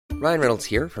Ryan Reynolds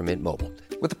here from Mint Mobile.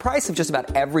 With the price of just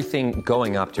about everything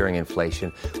going up during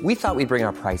inflation, we thought we'd bring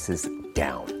our prices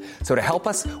down. So to help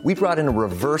us, we brought in a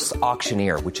reverse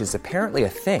auctioneer, which is apparently a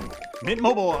thing. Mint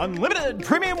Mobile Unlimited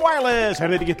Premium Wireless. How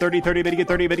to get 30, 30, bit to get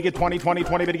 30, bit to get 20, 20,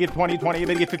 20, bit to get 20, 20,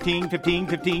 bit to get 15, 15,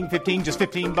 15, 15, just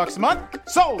 $15 a month?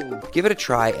 Sold! Give it a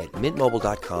try at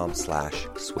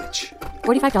mintmobile.com/switch.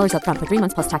 $45 up front for 3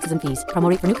 months plus taxes and fees. Promo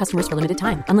rate for new customers for limited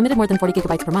time. Unlimited more than 40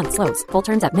 gigabytes per month. Slows full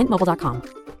terms at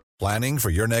mintmobile.com. Planning for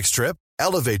your next trip?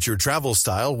 Elevate your travel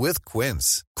style with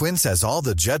Quince. Quince has all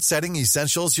the jet-setting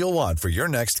essentials you'll want for your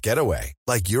next getaway,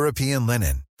 like European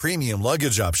linen, premium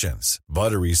luggage options,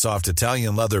 buttery soft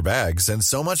Italian leather bags, and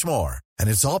so much more. And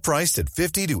it's all priced at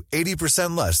 50 to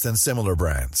 80% less than similar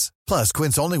brands. Plus,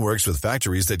 Quince only works with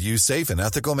factories that use safe and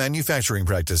ethical manufacturing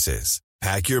practices.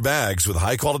 Pack your bags with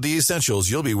high-quality essentials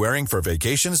you'll be wearing for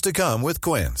vacations to come with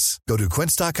Quince. Go to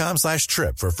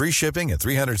quince.com/trip for free shipping and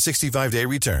 365-day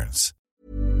returns.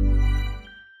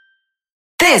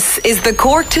 This is the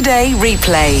Cork Today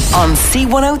replay on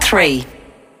C103.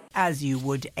 As you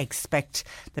would expect,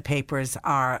 the papers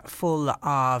are full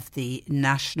of the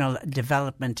National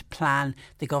Development Plan,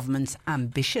 the government's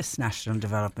ambitious National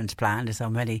Development Plan, as so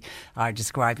many are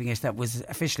describing it, that was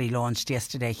officially launched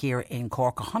yesterday here in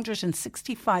Cork.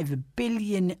 €165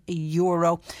 billion.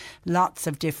 Lots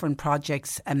of different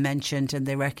projects mentioned, and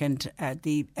they reckoned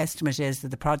the estimate is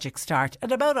that the projects start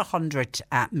at about 100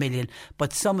 million,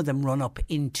 but some of them run up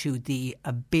into the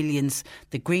billions.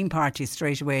 The Green Party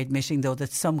straight away admitting, though,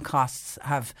 that some costs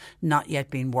have not yet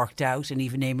been worked out, and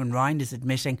even Eamon Ryan is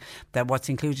admitting that what's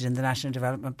included in the National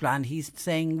Development Plan, he's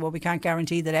saying, well, we can't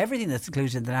guarantee that everything that's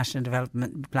included in the National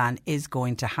Development Plan is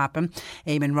going to happen.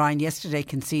 Eamon Ryan yesterday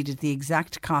conceded the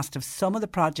exact cost of some of the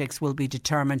projects will be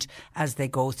determined as they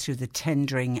go through the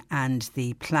tendering and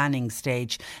the planning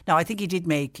stage. Now, I think he did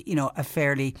make, a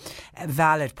fairly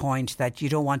valid point that you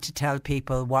don't want to tell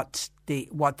people what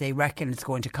they reckon it's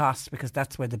going to cost, because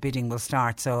that's where the bidding will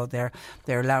start. So they're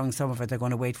allowing some of it. They're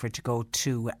going to wait for it to go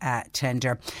to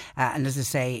tender. And as I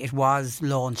say, it was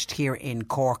launched here in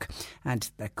Cork,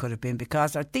 and that could have been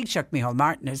because our Taoiseach Micheál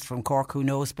Martin is from Cork, who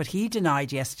knows, but he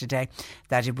denied yesterday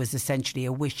that it was essentially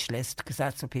a wish list, because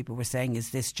that's what people were saying, is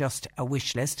this just a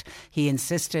wish list? He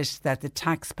insisted that the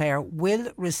taxpayer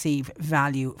will receive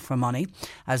value for money,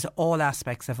 as all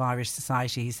aspects of Irish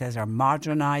society, he says, are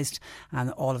modernised,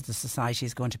 and all of the society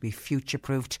is going to be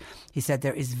future-proofed. He said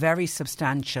there is very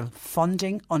substantial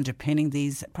funding underpinning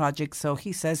these projects. So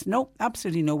he says, no,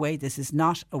 absolutely no way. This is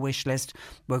not a wish list.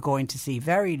 We're going to see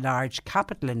very large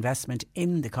capital investment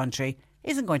in the country.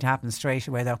 Isn't going to happen straight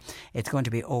away, though. It's going to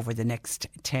be over the next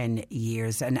 10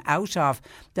 years. And out of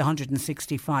the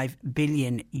 €165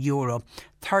 billion,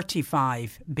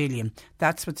 35 billion,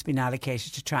 that's what's been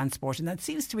allocated to transport, and that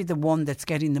seems to be the one that's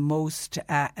getting the most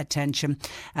attention.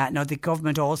 Now, the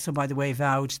government also, by the way,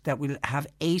 vowed that we'll have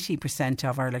 80%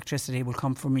 of our electricity will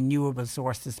come from renewable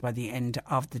sources by the end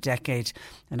of the decade.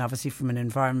 And obviously, from an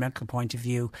environmental point of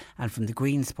view and from the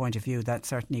Greens' point of view, that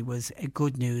certainly was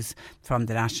good news from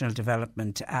the National Development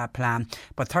Plan.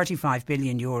 But €35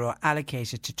 billion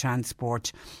allocated to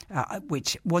transport,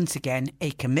 which once again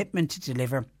a commitment to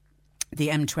deliver the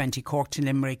M20 Cork to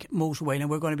Limerick motorway. Now,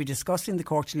 we're going to be discussing the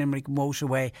Cork to Limerick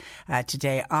motorway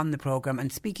today on the programme,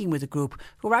 and speaking with a group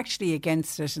who are actually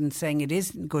against it and saying it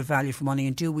isn't good value for money,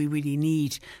 and do we really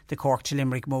need the Cork to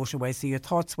Limerick motorway? So your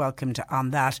thoughts welcomed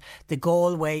on that. The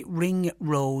Galway Ring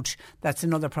Road, that's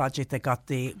another project that got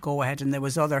the go-ahead, and there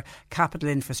was other capital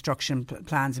infrastructure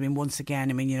plans. I mean, once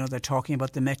again, they're talking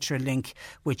about the Metrolink,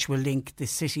 which will link the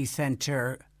city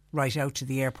centre right out to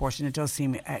the airport, and it does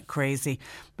seem crazy,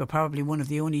 but probably one of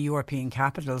the only European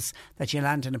capitals that you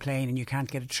land on a plane and you can't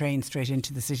get a train straight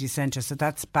into the city centre. So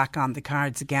that's back on the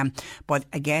cards again. But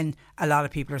again, a lot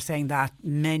of people are saying that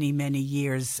many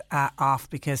years off,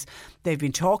 because they've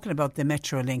been talking about the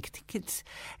Metrolink.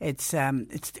 I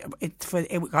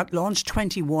think it got launched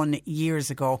 21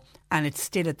 years ago, and it's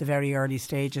still at the very early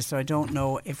stages. So I don't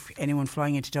know if anyone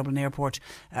flying into Dublin Airport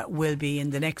will be in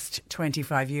the next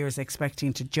 25 years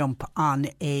expecting to jump on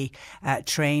a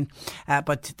train.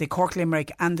 But the Cork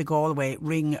Limerick and the Galway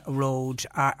Ring Road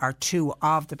are two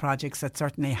of the projects that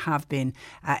certainly have been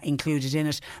included in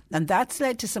it. And that's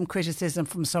led to some criticism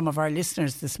from some of our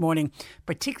listeners this morning,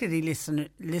 particularly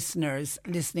listeners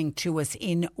listening to us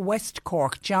in West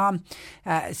Cork. John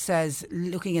says,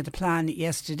 looking at the plan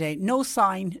yesterday, no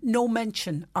sign, no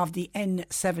mention of the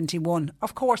N71.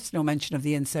 Of course, no mention of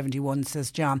the N71,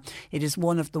 says John. It is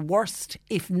one of the worst,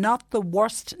 if not the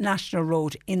worst, national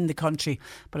road in the country.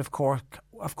 But of course,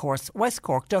 of course, West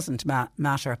Cork doesn't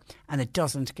matter, and it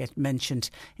doesn't get mentioned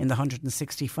in the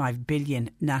 165 billion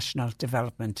National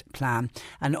Development Plan.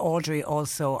 And Audrey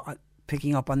also,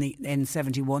 picking up on the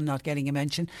N71 not getting a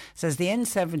mention, says the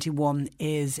N71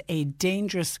 is a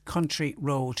dangerous country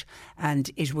road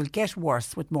and it will get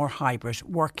worse with more hybrid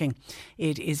working.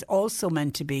 It is also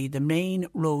meant to be the main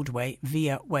roadway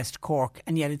via West Cork,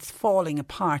 and yet it's falling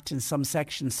apart in some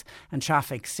sections and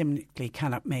traffic simply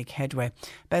cannot make headway.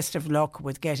 Best of luck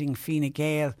with getting Fine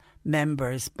Gael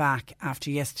members back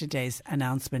after yesterday's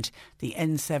announcement. The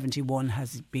N71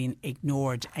 has been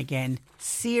ignored again.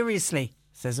 Seriously,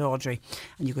 says Audrey,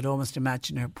 and you could almost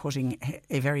imagine her putting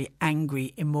a very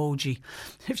angry emoji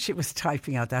if she was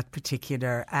typing out that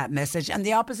particular message. And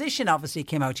the opposition obviously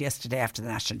came out yesterday after the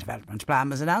National Development Plan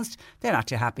was announced. They're not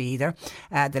too happy either.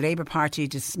 The Labour Party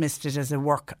dismissed it as a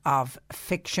work of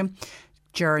fiction.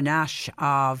 Ger Nash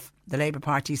of the Labour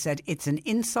Party said it's an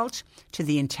insult to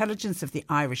the intelligence of the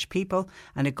Irish people,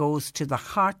 and it goes to the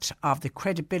heart of the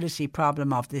credibility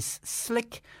problem of this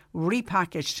slick,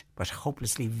 repackaged but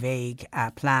hopelessly vague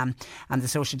plan. And the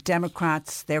Social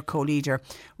Democrats, their co-leader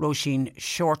Roisin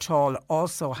Shortall,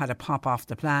 also had a pop off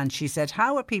the plan. She said,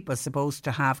 how are people supposed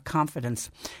to have confidence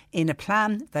in a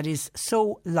plan that is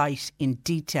so light in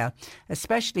detail,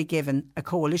 especially given a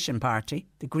coalition party,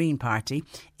 the Green Party,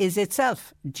 is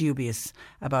itself dubious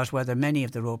about whether many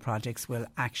of the road projects will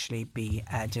actually be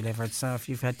delivered. So if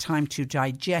you've had time to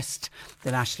digest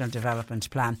the National Development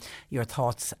Plan, your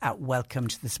thoughts are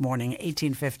welcomed this morning.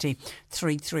 1850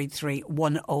 333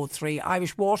 103.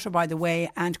 Irish Water, by the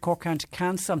way, and Cork County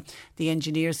Council, the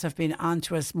engineers have been on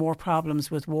to us. More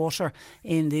problems with water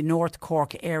in the North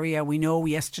Cork area. We know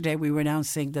yesterday we were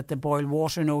announcing that the boil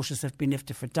water notice have been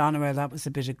lifted for Doneraile. That was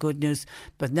a bit of good news.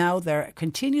 But now there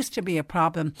continues to be a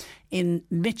problem in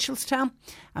Mitchelstown,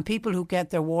 and people who get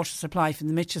their water supply from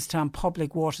the Mitchelstown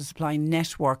Public Water Supply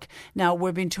Network. Now,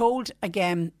 we're being told,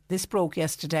 again, this broke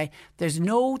yesterday, there's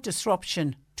no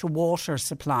disruption to water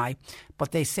supply,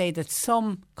 but they say that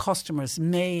some customers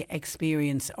may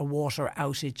experience a water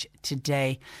outage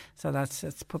today. So that's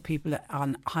put people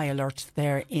on high alert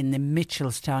there in the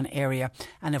Mitchelstown area.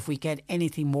 And if we get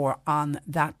anything more on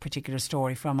that particular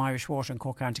story from Irish Water and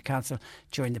Cork County Council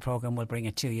during the programme, we'll bring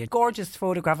it to you. Gorgeous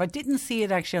photograph. I didn't see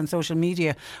it actually on social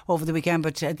media over the weekend,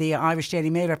 but the Irish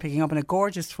Daily Mail are picking up on a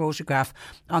gorgeous photograph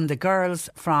on the girls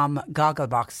from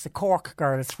Gogglebox, the Cork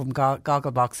girls from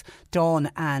Gogglebox, Dawn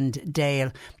and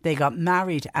Dale. They got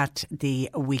married at the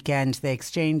weekend. They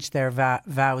exchanged their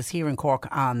vows here in Cork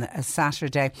on a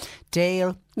Saturday.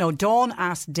 Dawn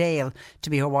asked Dale to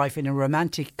be her wife in a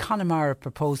romantic Connemara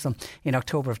proposal in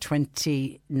October of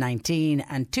 2019,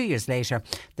 and 2 years later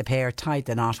the pair tied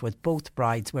the knot with both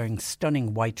brides wearing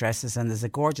stunning white dresses. And there's a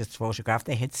gorgeous photograph.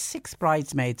 They had 6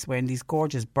 bridesmaids wearing these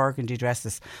gorgeous burgundy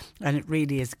dresses, and it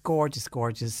really is gorgeous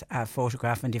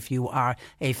photograph. And if you are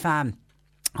a fan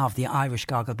of the Irish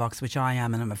Gogglebox, which I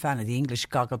am, and I'm a fan of the English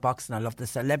Gogglebox, and I love the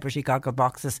celebrity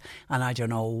Goggleboxes, and I don't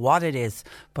know what it is,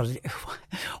 but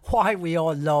why we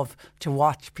all love to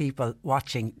watch people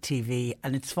watching TV.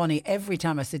 And it's funny, every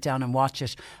time I sit down and watch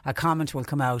it, a comment will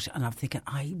come out and I'm thinking,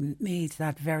 I made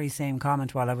that very same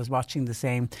comment while I was watching the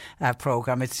same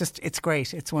programme. It's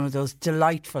great. It's one of those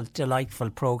delightful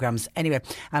programmes. Anyway,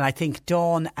 and I think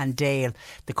Dawn and Dale,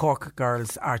 the Cork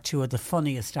girls, are two of the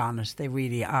funniest on it. They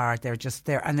really are. They're just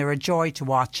there, and they're a joy to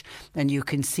watch, and you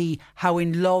can see how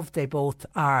in love they both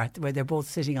are, where they're both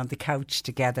sitting on the couch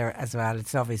together as well.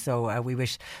 It's lovely. So we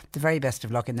wish the very best of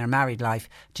luck in their married life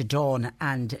to Dawn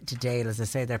and to Dale. As I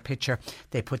say, their picture,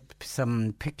 they put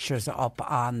some pictures up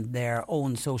on their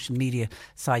own social media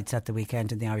sites at the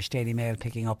weekend, in the Irish Daily Mail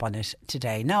picking up on it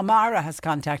today. Now, Mara has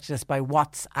contacted us by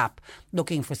WhatsApp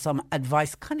looking for some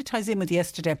advice. Kind of ties in with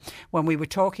yesterday when we were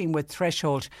talking with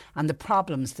Threshold and the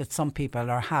problems that some people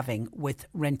are having with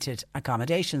rented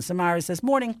accommodation. So Mara says,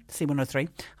 morning, C103.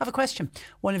 I have a question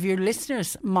one of your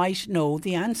listeners might know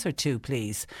the answer to,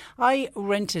 please. I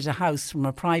rented a house from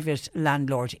a private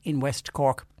landlord in West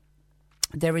Cork.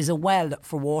 There is a well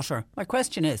for water. My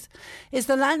question is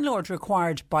the landlord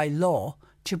required by law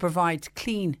to provide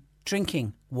clean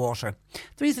drinking water?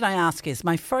 The reason I ask is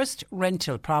my first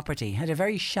rental property had a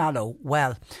very shallow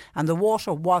well and the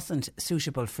water wasn't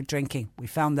suitable for drinking. We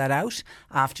found that out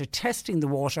after testing the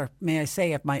water, may I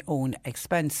say, at my own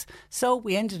expense. So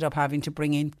we ended up having to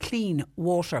bring in clean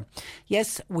water.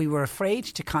 Yes, we were afraid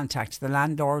to contact the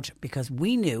landlord because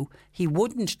we knew he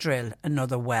wouldn't drill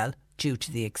another well due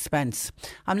to the expense.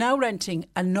 I'm now renting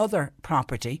another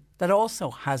property that also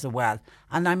has a well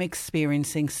and I'm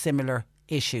experiencing similar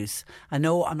issues. I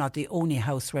know I'm not the only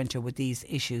house renter with these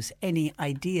issues. Any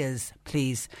ideas,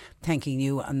 please? Thanking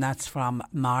you. And that's from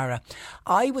Mara.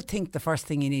 I would think the first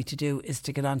thing you need to do is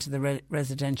to get onto the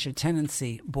Residential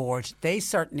Tenancy Board. They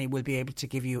certainly will be able to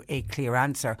give you a clear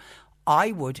answer.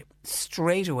 I would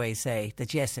straight away say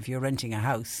that yes, if you're renting a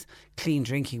house, clean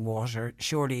drinking water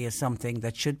surely is something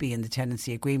that should be in the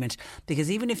tenancy agreement,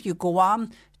 because even if you go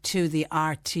on to the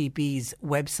RTB's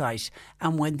website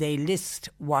and when they list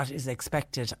what is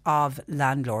expected of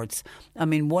landlords, I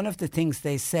mean, one of the things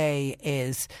they say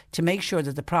is to make sure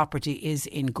that the property is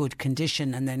in good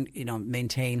condition and then, you know,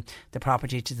 maintain the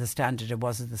property to the standard it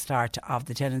was at the start of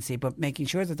the tenancy, but making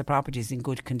sure that the property is in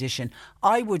good condition,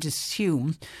 I would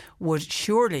assume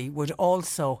would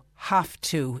also have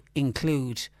to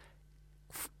include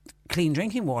clean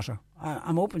drinking water.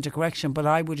 I'm open to correction, but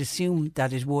I would assume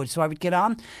that it would. So I would get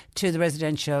on to the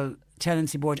Residential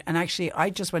Tenancy Board, and actually I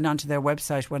just went onto their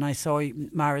website when I saw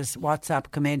Mara's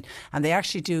WhatsApp come in, and they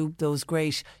actually do those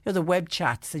great, you know, the web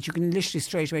chats that you can literally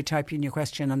straight away type in your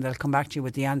question and they'll come back to you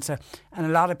with the answer. And a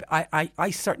lot of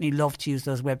I certainly love to use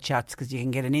those web chats because you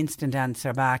can get an instant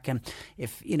answer back, and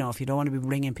if you don't want to be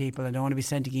ringing people and don't want to be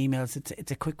sending emails,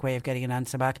 it's a quick way of getting an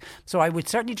answer back. So I would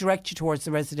certainly direct you towards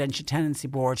the Residential Tenancy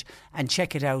Board and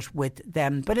check it out with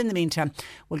them. But in the meantime,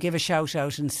 we'll give a shout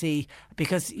out and see,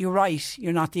 because you're right,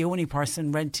 you're not the only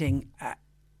person renting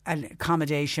an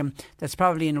accommodation that's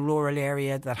probably in a rural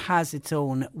area that has its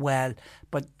own well,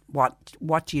 but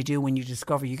what do you do when you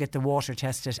discover you get the water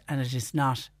tested and it is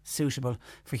not suitable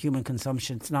for human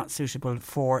consumption? It's not suitable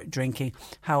for drinking.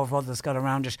 How have others got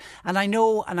around it? And I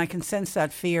know, and I can sense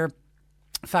that fear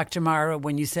factor, Mara,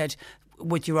 when you said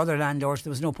with your other landlords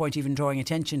there was no point even drawing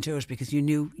attention to it because you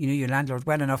knew your landlord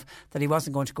well enough that he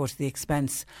wasn't going to go to the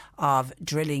expense of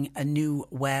drilling a new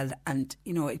well. And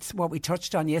you know, it's what we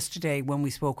touched on yesterday when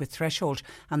we spoke with Threshold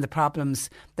and the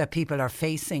problems that people are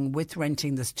facing with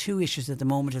renting. There's two issues at the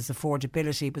moment: there's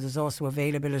affordability, but there's also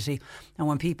availability. And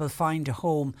when people find a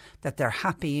home that they're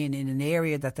happy in an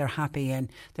area that they're happy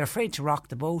in, they're afraid to rock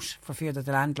the boat for fear that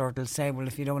the landlord will say, well,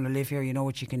 if you don't want to live here, you know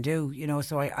what you can do, you know.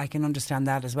 So I can understand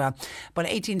that as well. But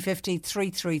 1850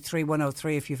 333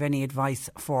 103 if you have any advice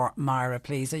for Mara,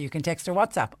 please. Or you can text or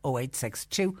WhatsApp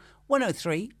 0862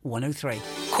 103 103.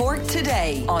 Cork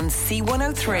Today on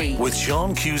C103. With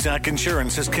Sean Cusack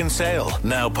Insurance's Kinsale,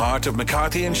 now part of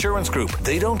McCarthy Insurance Group.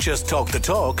 They don't just talk the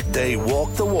talk, they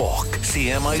walk the walk.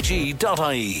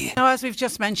 CMIG.ie. Now, as we've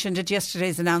just mentioned at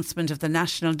yesterday's announcement of the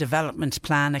National Development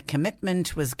Plan, a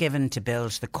commitment was given to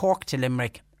build the Cork to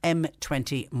Limerick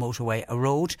M20 motorway, a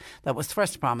road that was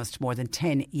first promised more than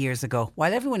 10 years ago.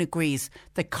 While everyone agrees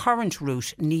the current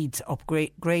route needs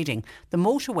upgrading, the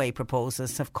motorway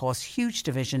proposals have caused huge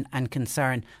division and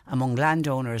concern among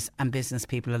landowners and business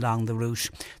people along the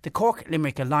route. The Cork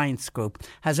Limerick Alliance Group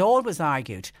has always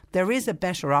argued there is a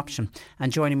better option,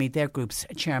 and joining me, their group's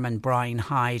chairman, Brian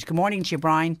Hyde. Good morning to you,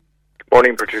 Brian.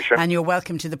 Morning, Patricia. And you're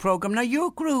welcome to the programme. Now,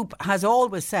 your group has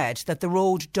always said that the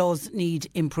road does need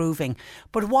improving,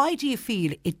 but why do you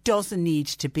feel it doesn't need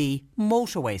to be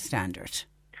motorway standard?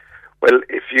 Well,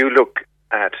 if you look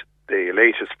at the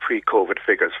latest pre-COVID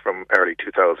figures from early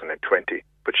 2020,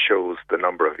 which shows the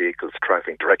number of vehicles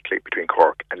travelling directly between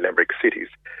Cork and Limerick cities,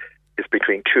 is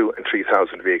between 2,000 and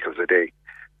 3,000 vehicles a day.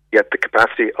 Yet the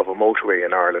capacity of a motorway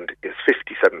in Ireland is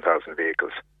 57,000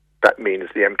 vehicles. That means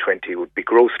the M20 would be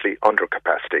grossly under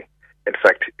capacity. In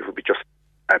fact, it would be just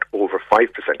at over 5%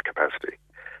 capacity.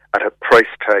 At a price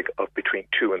tag of between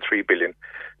 2 and 3 billion,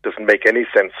 doesn't make any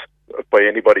sense by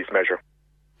anybody's measure.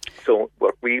 So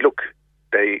what we look,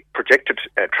 the projected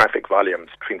traffic volumes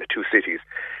between the two cities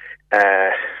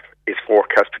is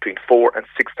forecast between 4,000 and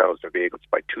 6,000 vehicles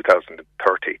by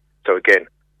 2030. So again,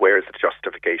 where is the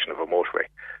justification of a motorway?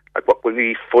 Like, what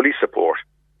we fully support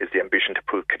is the ambition to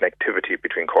improve connectivity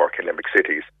between Cork and Limerick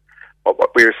cities. But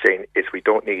what we're saying is we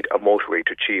don't need a motorway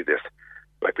to achieve this.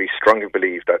 Like, we strongly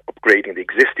believe that upgrading the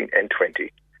existing N20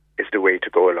 is the way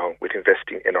to go along with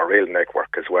investing in our rail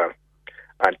network as well,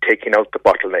 and taking out the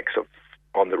bottlenecks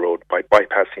on the road by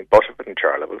bypassing Butterford and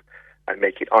Charleville and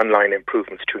making online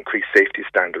improvements to increase safety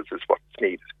standards is what's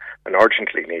needed and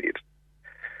urgently needed.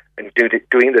 And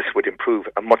doing this would improve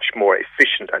a much more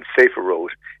efficient and safer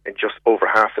road in just over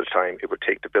half the time it would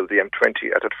take to build the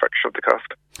M20 at a fraction of the cost.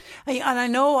 And I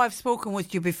know I've spoken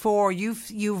with you before.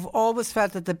 You've always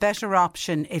felt that the better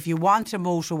option, if you want a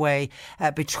motorway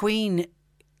between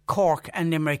Cork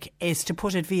and Limerick, is to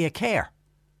put it via Cahir.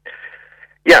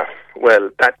 Yeah, well,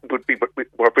 that would be what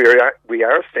we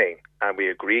are saying, and we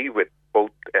agree with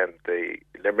both the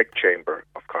Limerick Chamber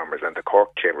of Commerce and the Cork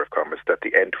Chamber of Commerce that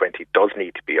the N20 does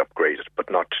need to be upgraded, but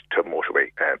not to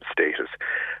motorway status.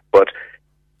 But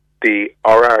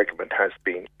our argument has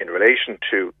been in relation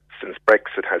to, since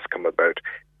Brexit has come about,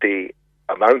 the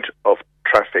amount of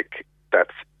traffic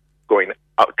that's going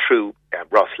out through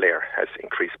Rosslare has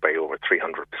increased by over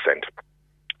 300%.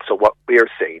 So what we are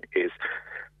saying is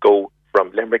go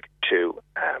from Limerick to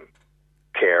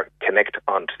Cahir, connect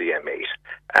onto the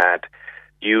M8 and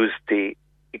use the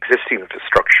existing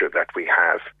infrastructure that we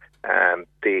have.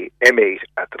 The M8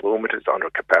 at the moment is under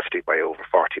capacity by over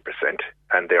 40%,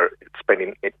 and they're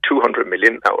spending 200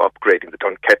 million now upgrading the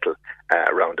Dunkettle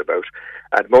roundabout.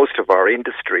 And most of our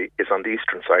industry is on the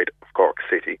eastern side of Cork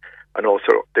City, and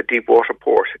also the Deepwater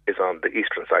Port is on the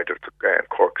eastern side of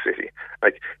Cork City.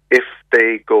 Like, if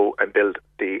they go and build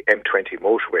the M20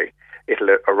 motorway,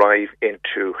 it'll arrive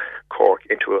into Cork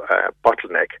into a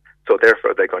bottleneck. So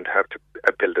therefore, they're going to have to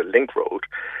build a link road,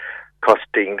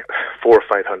 costing 400 or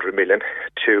 500 million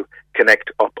to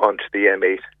connect up onto the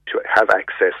M8 to have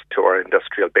access to our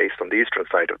industrial base on the eastern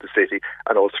side of the city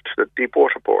and also to the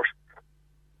Deepwater Port.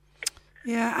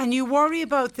 Yeah, and you worry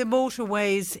about the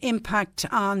motorway's impact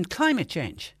on climate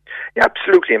change? Yeah,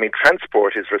 absolutely. I mean,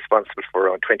 transport is responsible for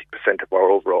around 20% of our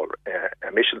overall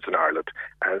emissions in Ireland,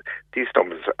 and these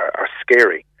numbers are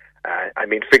scary. I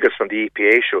mean, figures from the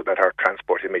EPA show that our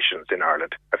transport emissions in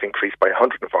Ireland have increased by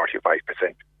 145%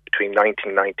 between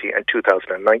 1990 and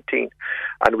 2019,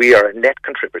 and we are a net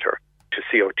contributor to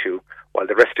CO2, while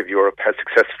the rest of Europe has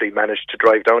successfully managed to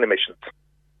drive down emissions.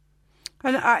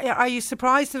 And are you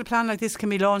surprised that a plan like this can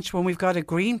be launched when we've got a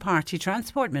Green Party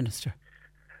transport minister?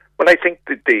 Well, I think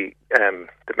that the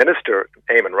minister,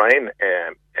 Eamon Ryan,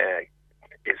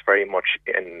 is very much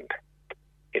in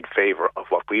favour of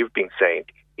what we've been saying.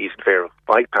 He's in favour of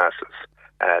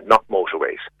bypasses, not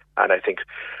motorways. And I think,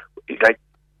 like,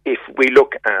 if we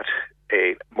look at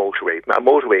a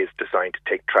motorway is designed to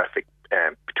take traffic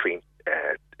between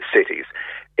cities.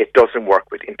 It doesn't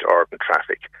work with interurban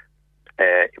traffic.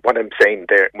 What I'm saying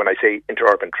there, when I say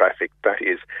interurban traffic, that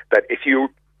is that if you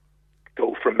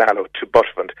go from Mallow to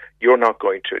Buttevant, you're not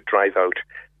going to drive out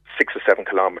 6 or 7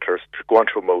 kilometres to go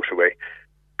onto a motorway,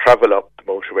 travel up the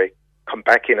motorway, come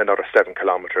back in another 7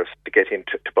 kilometres to get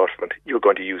into Buttevant. You're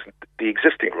going to use the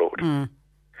existing road.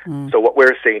 So what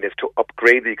we're saying is to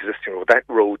upgrade the existing road. That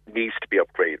road needs to be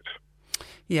upgraded.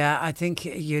 Yeah, I think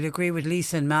you'd agree with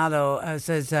Lisa in Mallow.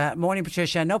 Says, morning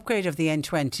Patricia, an upgrade of the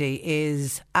N20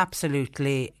 is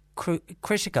absolutely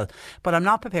critical, but I'm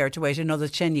not prepared to wait another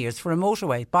 10 years for a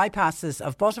motorway. Bypasses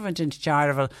of Buttevant into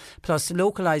Charleville plus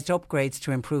localised upgrades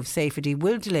to improve safety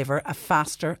will deliver a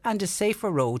faster and a safer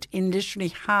road in literally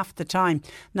half the time,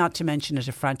 not to mention at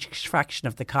a fraction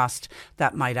of the cost.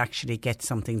 That might actually get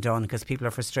something done, because people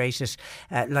are frustrated,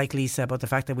 like Lisa, about the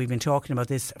fact that we've been talking about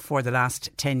this for the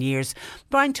last 10 years.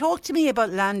 Brian, talk to me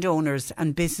about landowners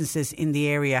and businesses in the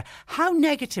area. How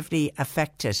negatively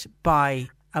affected by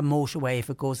a motorway, if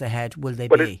it goes ahead, will they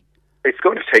be? It's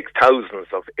going to take thousands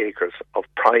of acres of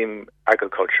prime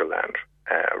agricultural land,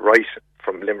 right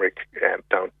from Limerick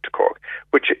down to Cork,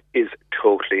 which is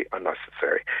totally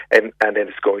unnecessary. And then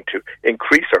it's going to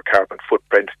increase our carbon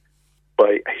footprint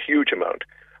by a huge amount.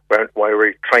 While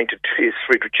we're trying to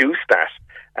reduce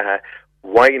that,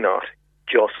 why not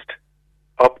just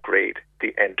upgrade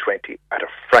the N20 at a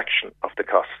fraction of the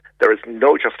cost? There is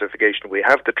no justification. We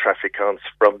have the traffic counts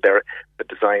from the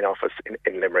design office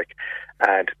in Limerick,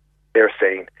 and they're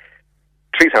saying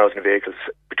 3,000 vehicles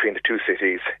between the two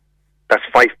cities. That's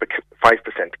 5%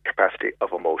 capacity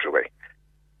of a motorway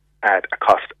at a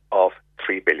cost of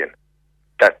 3 billion.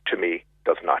 That, to me,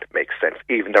 does not make sense.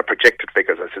 Even their projected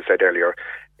figures, as I said earlier,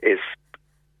 is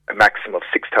a maximum of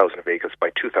 6,000 vehicles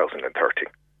by 2030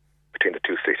 between the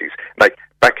two cities. Like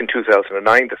back in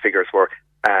 2009, the figures were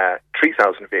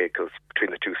 3,000 vehicles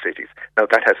between the two cities. Now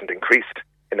that hasn't increased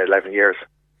in 11 years.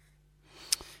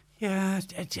 Yeah,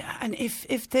 and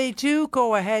if they do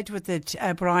go ahead with it,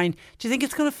 Brian, do you think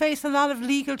it's going to face a lot of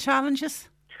legal challenges?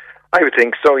 I would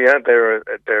think so, yeah. There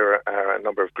are a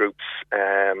number of groups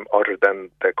other than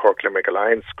the Cork Limerick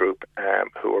Alliance group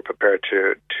who are prepared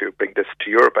to bring this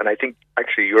to Europe. And I think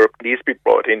actually Europe needs to be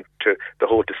brought into the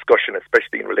whole discussion,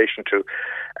 especially in relation to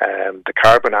the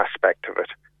carbon aspect of it.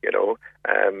 You know,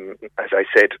 as I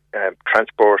said,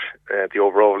 transport, the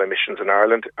overall emissions in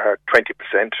Ireland are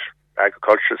 20%.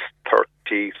 Agriculture is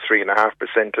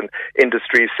 33.5% and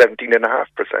industry is 17.5%.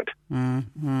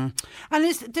 Mm-hmm.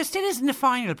 And there still isn't a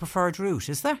final preferred route,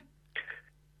 is there?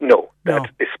 No,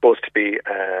 that is supposed to be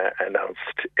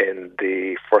announced in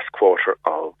the first quarter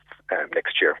of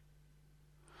next year.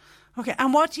 Okay,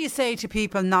 and what do you say to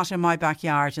people not in my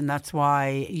backyard, and that's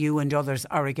why you and others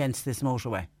are against this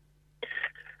motorway?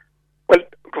 Well,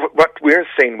 what we're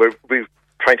saying, we've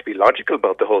trying to be logical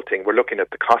about the whole thing. We're looking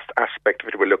at the cost aspect of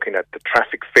it. We're looking at the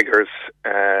traffic figures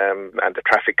and the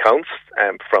traffic counts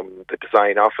from the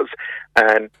design office.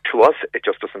 And to us, it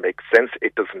just doesn't make sense.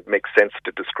 It doesn't make sense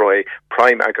to destroy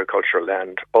prime agricultural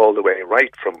land all the way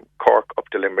right from Cork up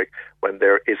to Limerick when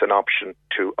there is an option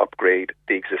to upgrade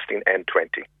the existing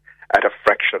N20 at a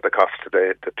fraction of the cost to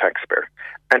the taxpayer.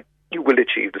 And you will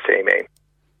achieve the same aim.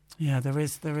 Yeah, there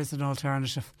is an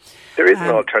alternative. There is an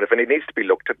alternative, and it needs to be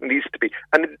looked at.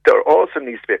 And there also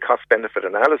needs to be a cost-benefit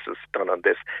analysis done on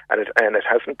this, and it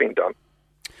hasn't been done.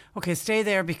 Okay, stay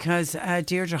there because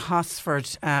Deirdre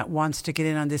Hosford wants to get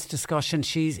in on this discussion.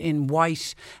 She's in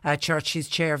White Church. She's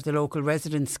chair of the local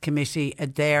residents committee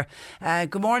there.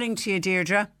 Good morning to you,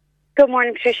 Deirdre. Good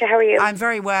morning, Patricia. How are you? I'm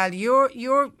very well. You're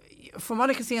from what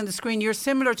I can see on the screen, you're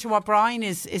similar to what Brian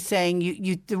is saying.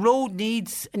 The road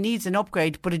needs an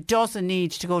upgrade, but it doesn't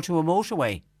need to go to a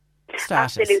motorway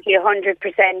status. Absolutely,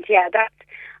 100%. Yeah,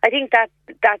 I think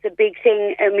that's a big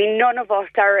thing. I mean, none of us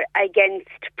are against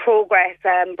progress,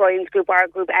 Brian's group, our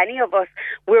group, any of us.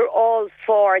 We're all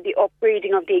for the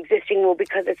upgrading of the existing road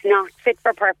because it's not fit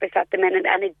for purpose at the minute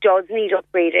and it does need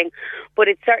upgrading. But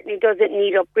it certainly doesn't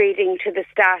need upgrading to the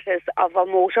status of a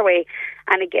motorway.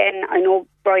 And again, I know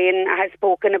Brian has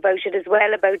spoken about it as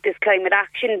well, about this climate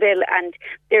action bill, and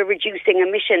they're reducing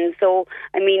emissions. So,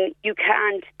 I mean, you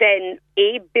can't then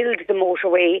A, build the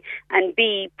motorway, and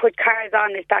B, put cars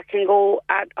on it that can go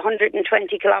at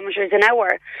 120 kilometres an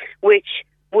hour, which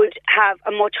would have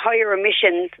a much higher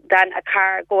emissions than a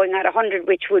car going at 100,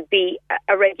 which would be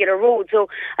a regular road. So,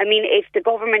 I mean, if the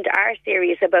government are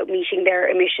serious about meeting their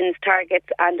emissions targets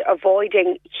and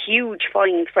avoiding huge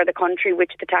fines for the country,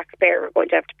 which the taxpayer are going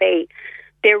to have to pay,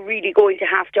 they're really going to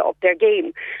have to up their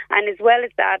game. And as well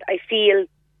as that, I feel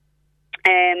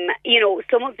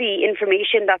some of the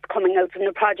information that's coming out from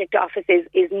the project office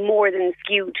is more than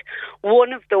skewed.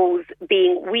 One of those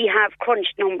being we have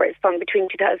crunched numbers from between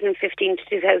 2015 to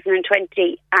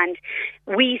 2020, and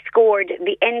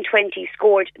the N20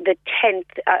 scored the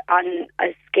 10th on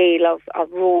a scale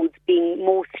of roads being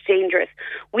most dangerous.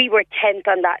 We were 10th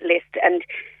on that list, and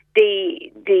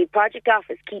the project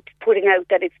office keeps putting out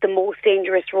that it's the most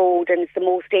dangerous road and it's the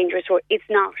most dangerous road. It's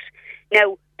not.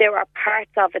 Now, there are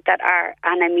parts of it that are,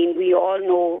 and I mean, we all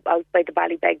know out by the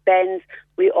Ballybeg Bends,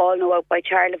 we all know out by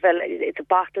Charleville, it's a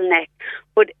bottleneck.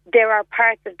 But there are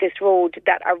parts of this road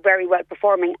that are very well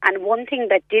performing. And one thing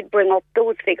that did bring up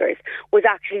those figures was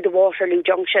actually the Waterloo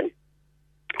Junction.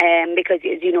 Because,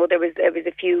 as you know, there was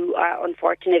a few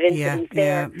unfortunate incidents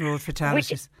there. Yeah, road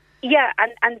fatalities.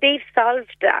 And they've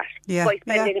solved that by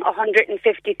spending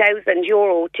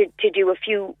 €150,000 to do a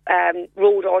few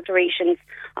road alterations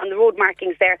on the road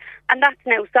markings there. And that's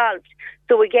now solved.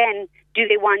 So again, do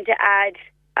they want to add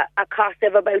a cost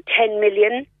of about 10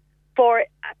 million for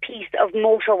a piece of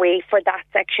motorway for that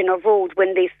section of road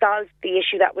when they solved the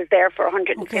issue that was there for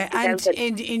 150,000? Okay,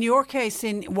 and in your case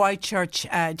in Whitechurch,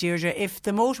 Deirdre, if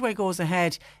the motorway goes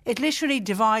ahead, it literally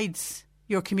divides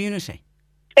your community.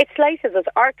 It slices us.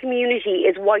 Our community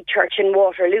is Whitechurch and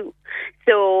Waterloo.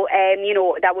 So,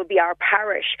 that would be our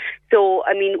parish. So,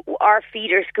 I mean, our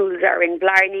feeder schools are in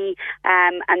Blarney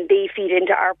and they feed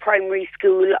into our primary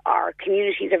school. Our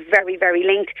communities are very, very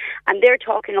linked. And they're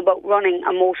talking about running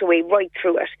a motorway right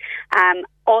through it.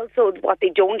 Also, what they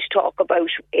don't talk about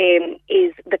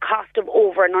is the cost of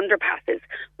over and underpasses,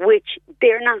 which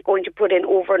they're not going to put in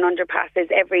over and underpasses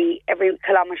every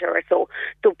kilometre or so.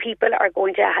 So people are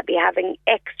going to be having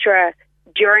extra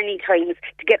journey times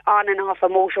to get on and off a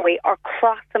motorway or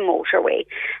cross a motorway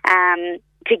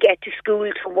to get to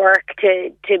school, to work,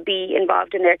 to be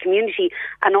involved in their community.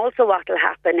 And also what will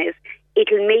happen is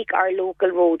it'll make our local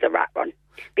roads a rat run.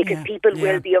 Because people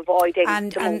will be avoiding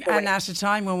and at a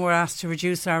time when we're asked to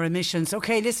reduce our emissions.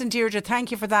 OK, listen, Deirdre,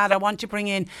 thank you for that. I want to bring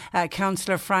in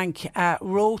Councillor Frank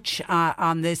Roche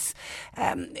on this.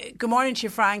 Good morning to you,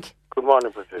 Frank. Good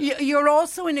morning, Patricia. You're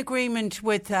also in agreement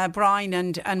with Brian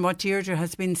and what Deirdre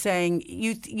has been saying.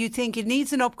 You think it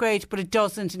needs an upgrade, but it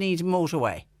doesn't need a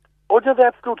motorway? Oh, there's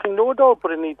absolutely no doubt,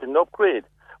 but it needs an upgrade.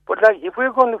 But if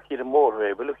we're going to look at a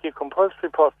motorway, we're looking at compulsory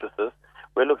purposes.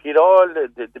 We're looking at all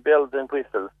the bells and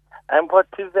whistles. And what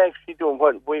is actually doing,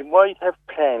 we might have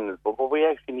plans, but what we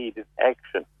actually need is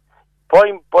action.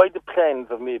 By the plans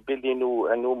of building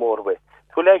a new motorway,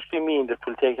 it will actually mean that it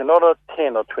will take another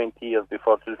 10 or 20 years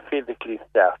before it will physically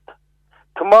start.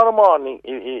 Tomorrow morning,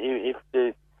 if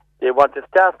they want to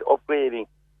start upgrading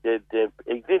the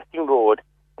existing road,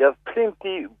 there's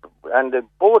plenty, and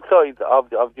both sides of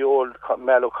the old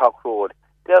Mallow-Cock Road,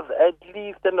 there's at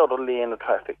least another lane of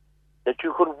traffic that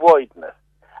you could widen it.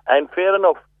 And fair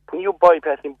enough, when you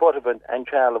bypassing Buttevant and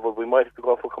Charleville, we might have to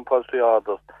go for compulsory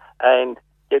orders and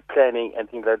get planning and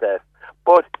things like that.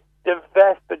 But the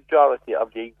vast majority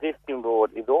of the existing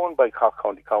road is owned by Cork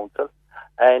County Council,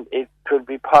 and it could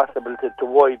be possible to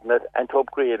widen it and to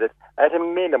upgrade it at a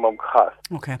minimum cost.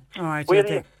 Okay, all right.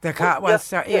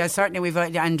 Certainly we've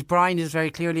and Brian has very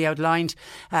clearly outlined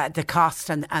the cost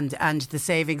and the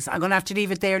savings. I'm going to have to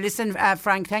leave it there. Listen,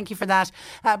 Frank, thank you for that.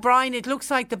 Brian, it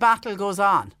looks like the battle goes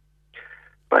on.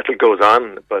 Battle goes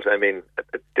on, but I mean,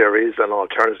 there is an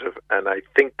alternative, and I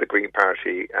think the Green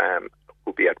Party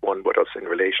will be at one with us in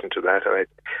relation to that. And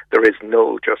there is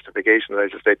no justification, as I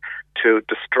just said, to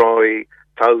destroy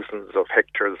thousands of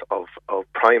hectares of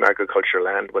prime agricultural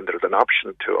land when there's an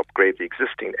option to upgrade the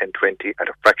existing N20 at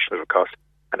a fraction of the cost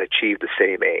and achieve the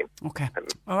same aim. Okay.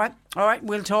 All right.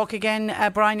 We'll talk again,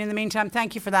 Brian, in the meantime.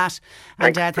 Thank you for that.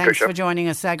 And thanks for joining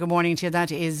us. Good morning to you.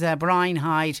 That is Brian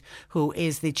Hyde, who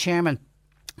is the chairman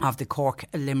of the Cork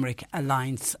Limerick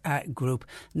Alliance group,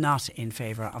 not in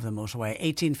favour of the motorway.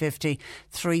 1850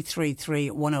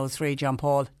 333 103. John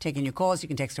Paul taking your calls. You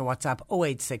can text or WhatsApp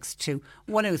 0862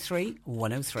 103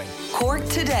 103. Cork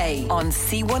Today on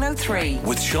C103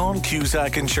 with Sean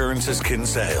Cusack Insurance's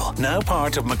Kinsale, now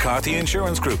part of McCarthy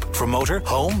Insurance Group. For motor,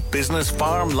 home, business,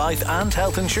 farm, life and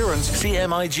health insurance,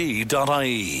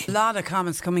 cmig.ie. A lot of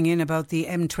comments coming in about the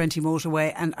M20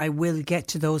 motorway, and I will get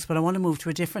to those, but I want to move to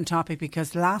a different topic,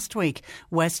 because last week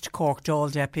West Cork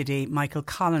Dáil Deputy Michael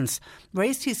Collins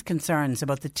raised his concerns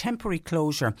about the temporary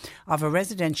closure of a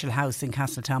residential house in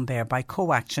Castletownbere by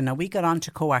Co-Action. Now, we got on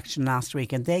to Co-Action last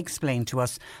week, and they explained to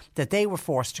us that they were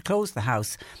forced to close the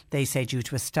house, they say, due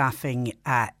to a staffing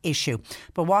issue.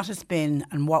 But what has been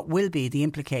and what will be the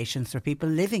implications for people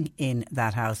living in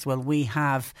that house? Well, we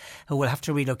have who will have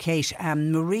to relocate.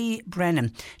 Marie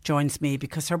Brennan joins me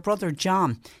because her brother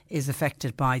John is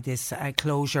affected by this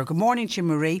closure. Good morning to you,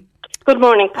 Marie. Good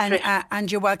morning,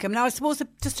 and you're welcome. Now, I suppose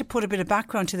just to put a bit of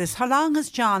background to this, how long has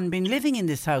John been living in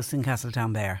this house in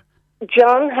Castletownbere?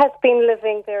 John has been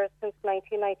living there since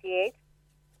 1998,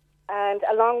 and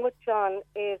along with John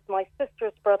is my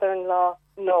sister's brother-in-law,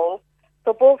 Noel.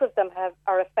 So both of them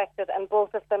are affected, and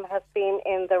both of them have been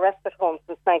in the respite home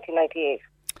since 1998.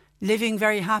 Living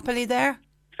very happily there?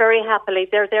 Very happily.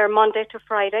 They're there Monday to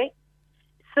Friday.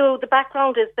 So the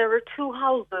background is there are two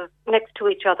houses next to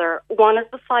each other. One is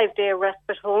the 5-day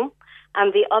respite home,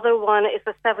 and the other one is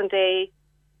a 7-day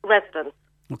residence.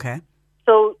 Okay.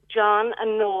 So John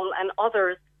and Noel and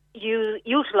others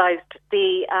utilised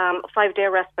the 5-day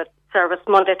respite service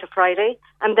Monday to Friday,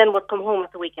 and then would come home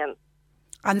at the weekend.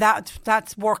 And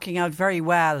that's working out very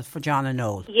well for John and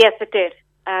Noel? Yes, it did.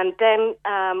 And then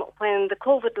when the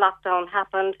COVID lockdown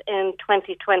happened in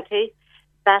 2020,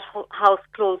 that house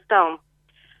closed down.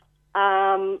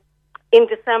 In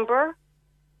December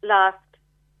last,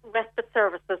 respite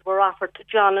services were offered to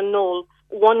John and Noel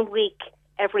 1 week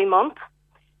every month,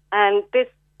 and this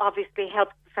obviously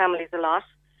helped the families a lot.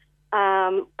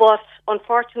 But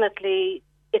unfortunately,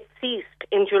 it ceased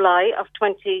in July of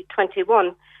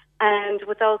 2021, and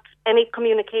without any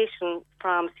communication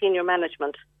from senior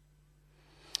management.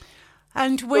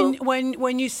 And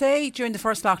when you say during the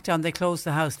first lockdown they closed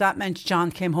the house, that meant John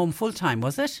came home full time,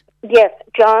 was it? Yes,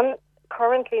 John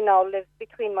currently now lives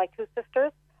between my two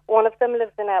sisters. One of them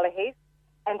lives in Allahays,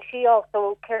 and she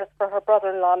also cares for her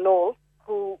brother-in-law Noel,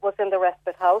 who was in the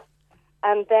respite house.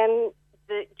 And then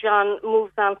John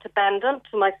moves on to Bandon,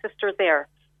 to my sister there.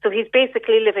 So he's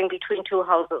basically living between two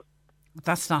houses.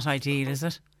 That's not ideal, is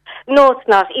it? No, it's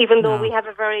not, even though we have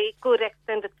a very good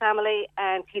extended family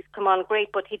and he's come on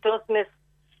great, but he does miss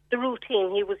the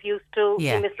routine he was used to.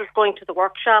 Yeah. He misses going to the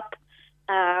workshop.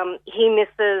 He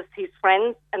misses his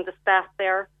friends and the staff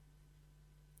there.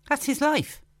 That's his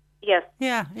life. Yes.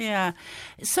 Yeah.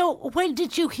 So when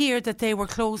did you hear that they were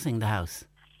closing the house?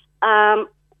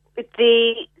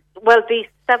 The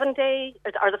 7-day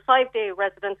or the 5-day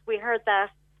residence, we heard that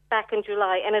back in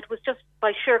July, and it was just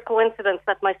by sheer coincidence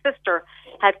that my sister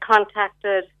had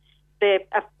contacted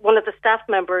one of the staff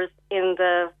members in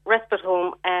the respite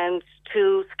home and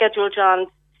to schedule John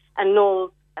and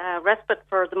Noel's respite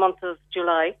for the month of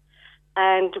July,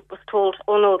 and was told,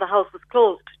 oh no, the house was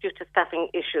closed due to staffing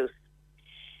issues.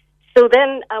 So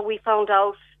then we found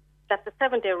out that the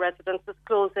 7-day residence was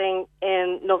closing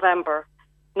in November.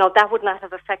 Now, that would not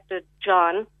have affected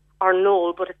John or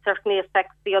Noel, but it certainly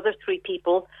affects the other 3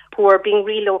 people who are being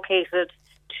relocated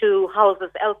to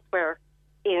houses elsewhere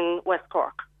in West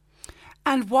Cork.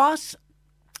 And what,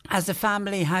 as a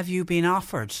family, have you been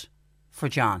offered for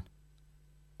John?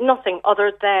 Nothing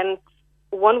other than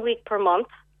 1 week per month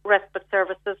respite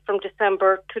services from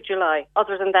December to July.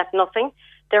 Other than that, nothing.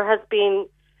 There has been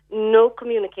no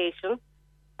communication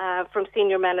from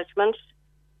senior management.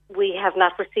 We have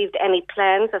not received any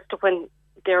plans as to when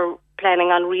they're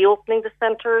planning on reopening the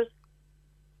centres.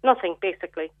 Nothing,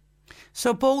 basically.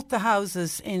 So both the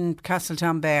houses in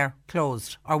Castletownbere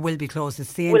closed, or will be closed.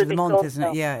 It's the end of the month, isn't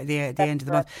it? Yeah, the end of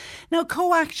the month. Now,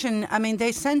 Co-Action, I mean,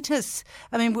 they sent us,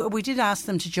 I mean, we did ask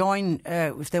them to join,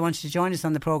 if they wanted to join us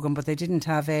on the programme, but they didn't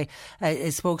have a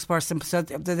spokesperson. So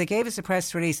they gave us a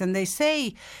press release, and they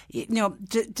say, you know,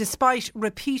 despite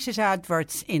repeated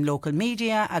adverts in local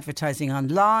media, advertising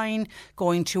online,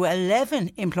 going to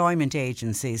 11 employment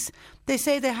agencies, they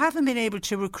say they haven't been able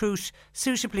to recruit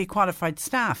suitably qualified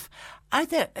staff. Are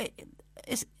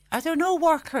there no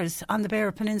workers on the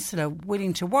Beara Peninsula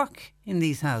willing to work in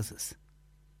these houses?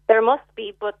 There must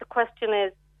be, but the question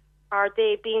is, are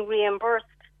they being reimbursed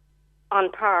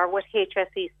on par with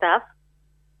HSE staff?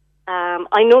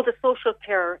 I know the social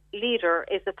care leader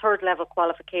is a third level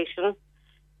qualification.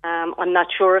 I'm not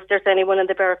sure if there's anyone in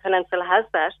the Beara Peninsula has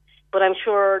that, but I'm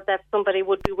sure that somebody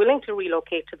would be willing to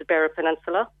relocate to the Beara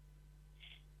Peninsula.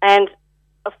 And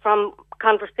from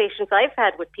conversations I've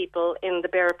had with people in the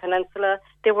Beara Peninsula,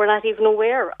 they were not even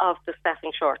aware of the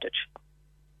staffing shortage.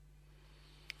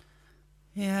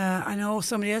 Yeah, I know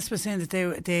somebody else was saying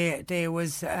that there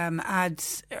was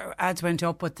ads went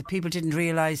up, but the people didn't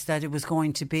realise that it was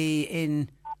going to be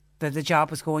that the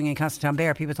job was going in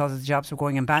Castletownbere. People thought that the jobs were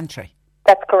going in Bantry.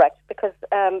 That's correct, because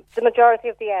the majority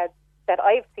of the ads that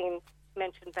I've seen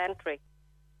mention Bantry.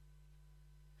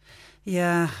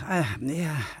 Yeah,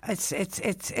 it's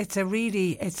a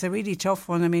really tough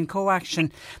one. I mean,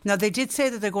 Co-Action. Now, they did say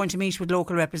that they're going to meet with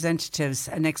local representatives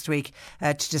next week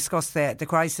to discuss the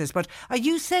crisis. But are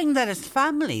you saying that as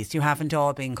families you haven't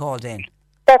all been called in?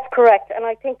 That's correct, and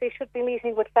I think they should be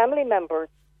meeting with family members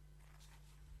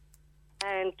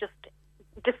and just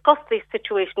discuss the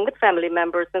situation with family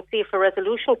members and see if a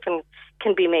resolution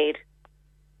can be made.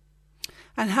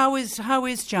 And how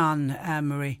is John,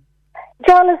 Marie?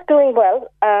 John is doing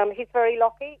well. He's very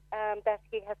lucky that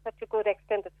he has such a good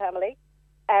extended family,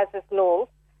 as is Noel.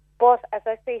 But as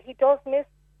I say, he does miss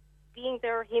being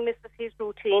there. He misses his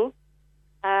routine.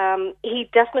 He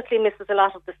definitely misses a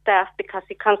lot of the staff because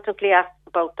he constantly asks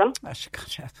about them.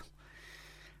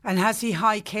 And has he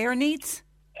high care needs?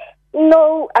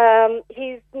 No,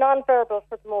 he's non-verbal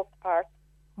for the most part.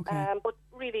 Okay. But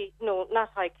really, no,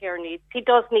 not high care needs. He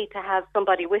does need to have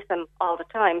somebody with him all the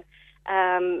time.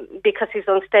 Because he's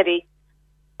unsteady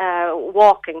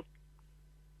walking.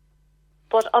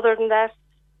 But other than that,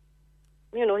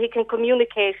 you know, he can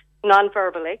communicate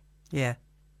non-verbally. Yeah.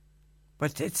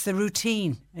 But it's the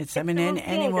routine.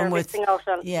 Anyone with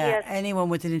anyone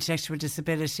with an intellectual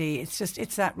disability,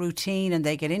 it's that routine, and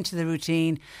they get into the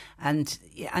routine, and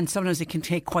sometimes it can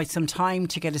take quite some time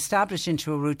to get established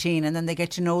into a routine, and then they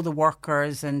get to know the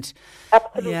workers and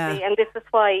absolutely. And this is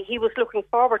why he was looking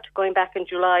forward to going back in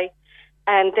July.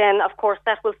 And then, of course,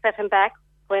 that will set him back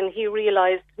when he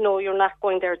realised, no, you're not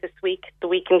going there this week, the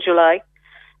week in July.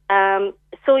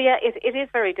 So, yeah, it is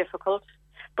very difficult.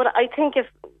 But I think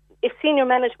if senior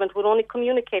management would only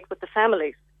communicate with the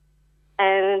families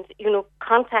and, you know,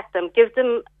 contact them, give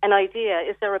them an idea,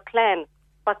 is there a plan?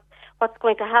 What's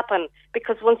going to happen?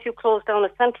 Because once you close down a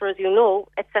centre, as you know,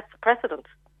 it sets a precedent.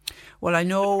 Well, I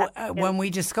know when we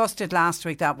discussed it last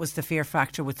week, that was the fear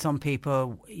factor with some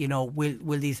people. You know,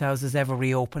 will these houses ever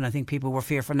reopen? I think people were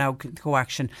fearful. Now,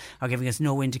 Co-Action are giving us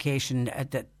no indication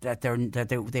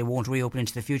that they won't reopen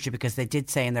into the future, because they did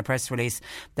say in their press release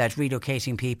that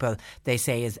relocating people, they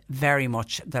say, is very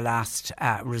much the last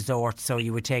resort. So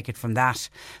you would take it from that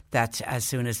as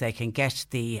soon as they can get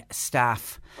the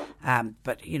staff.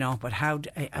 But how?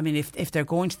 I mean, if they're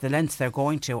going to the lengths they're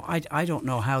going to, I don't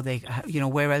know how they.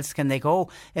 Where else can they go?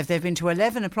 If they've been to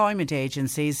 11 employment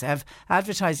agencies, have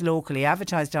advertised locally,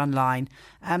 advertised online,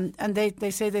 and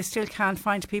they say they still can't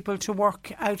find people to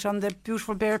work out on the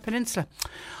beautiful Beara Peninsula.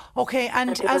 Okay,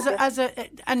 and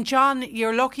and John,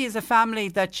 you're lucky as a family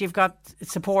that you've got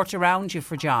support around you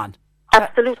for John.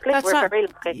 Absolutely, we're very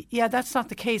lucky. Yeah, that's not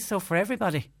the case though for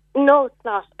everybody. No, it's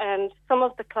not. And some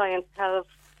of the clients have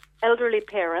elderly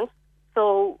parents,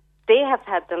 so they have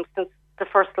had them since the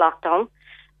first lockdown.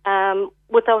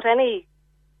 Without any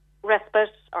respite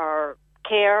or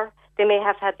care. They may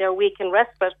have had their week in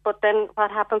respite, but then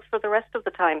what happens for the rest of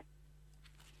the time?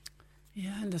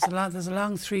 Yeah, and there's a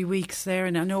long 3 weeks there,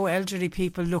 and I know elderly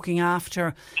people looking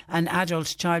after an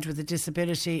adult child with a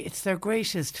disability, it's their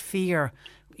greatest fear,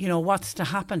 what's to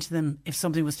happen to them if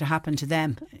something was to happen to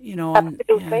them,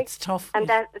 Absolutely. And, it's tough. And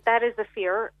that is a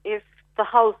fear if the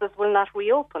houses will not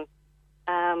reopen.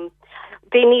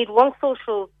 They need one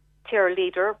social care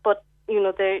leader, but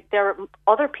there are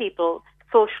other people,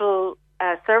 social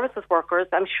services workers,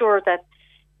 I'm sure that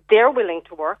they're willing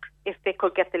to work if they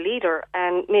could get the leader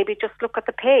and maybe just look at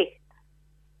the pay.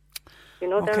 You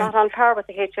know, they're not on par with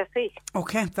the HSE.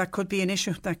 Okay, that could be an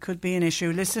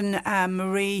issue. Listen,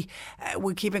 Marie,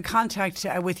 we'll keep in contact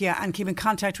with you and keep in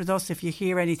contact with us if you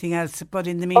hear anything else. But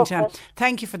in the meantime,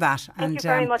 thank you for that. Thank you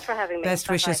very much for having me.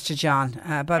 Best wishes to John.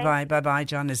 Bye-bye.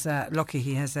 John is lucky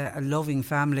he has a loving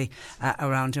family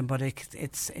around him, but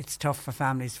it's tough for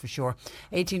families for sure.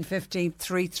 1850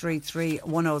 333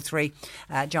 103.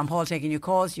 John Paul taking your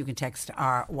calls. You can text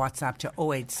our WhatsApp to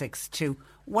 0862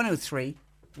 103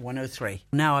 103.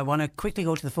 Now I want to quickly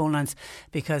go to the phone lines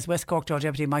because West Cork Dáil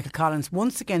Deputy Michael Collins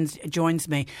once again joins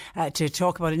me to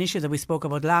talk about an issue that we spoke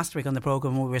about last week on the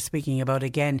programme. We were speaking about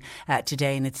again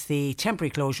today, and it's the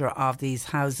temporary closure of these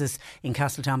houses in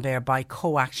Castletownbere by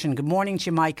Co-Action. Good morning to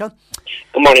you, Michael.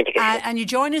 Good morning, Patricia. And you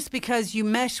join us because you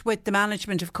met with the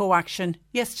management of Co-Action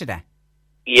yesterday.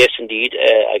 Yes, indeed.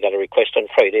 I got a request on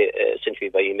Friday sent to me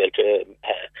by email to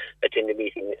attend the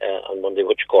meeting on Monday,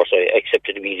 which of course I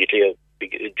accepted immediately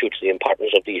due to the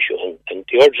importance of the issue and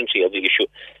the urgency of the issue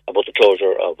about the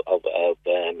closure of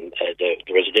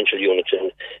the residential units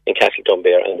in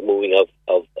Castletownbere and the moving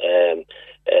of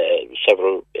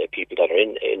several people that are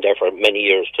in there for many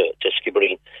years to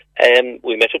Skibbereen.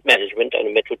 We met with management and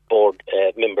we met with board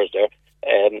members there.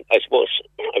 I suppose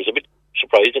I was a bit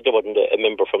surprised that there wasn't a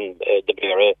member from the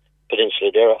Beara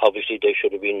Peninsula there. Obviously, they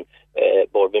should have been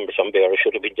board members from Beara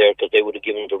should have been there because they would have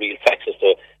given the real facts as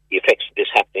to the effects of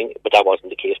this happening. But that wasn't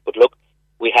the case. But look,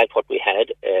 we had what we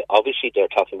had. Obviously,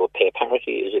 they're talking about pay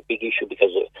parity is a big issue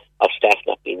because of staff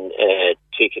not being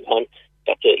taken on.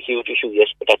 That's a huge issue,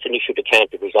 yes, but that's an issue that can't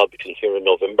be resolved between here and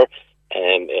November.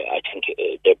 I think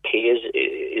their pay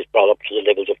is brought up to the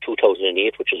levels of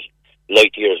 2008, which is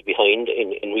light years behind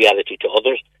in reality to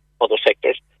other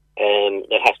sectors.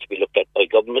 That has to be looked at by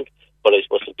government. But I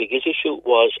suppose the biggest issue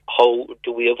was how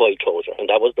do we avoid closure? And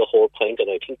that was the whole point.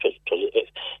 And I think it was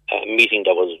a meeting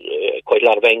that was quite a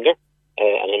lot of anger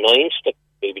and annoyance that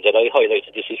maybe that I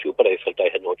highlighted this issue, but I felt I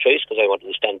had no choice because I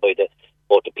wanted to stand by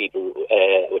both the people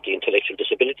with the intellectual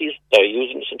disabilities that are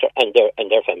using the centre and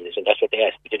their families, and that's what they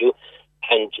asked me to do.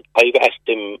 And I've asked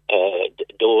them,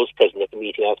 those present at the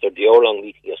meeting after the hour-long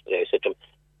meeting yesterday, I said to them,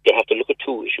 they have to look at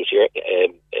two issues here.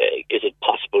 Is it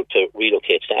possible to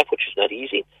relocate staff, which is not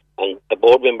easy? And a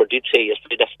board member did say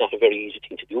yesterday that's not a very easy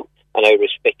thing to do, and I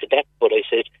respected that, but I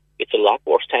said it's a lot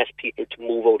worse to ask people to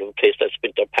move out of a place that's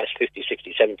spent their past 50,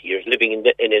 60, 70 years living in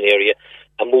an area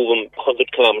and move them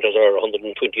 100 kilometres or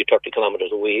 120 or 30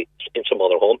 kilometres away in some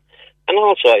other home. And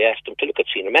also I asked them to look at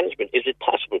senior management. Is it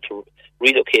possible to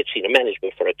relocate senior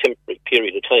management for a temporary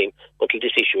period of time until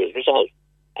this issue is resolved?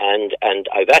 And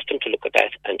I've asked them to look at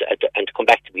that and to come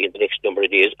back to me in the next number of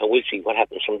days, and we'll see what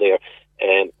happens from there.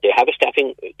 They have a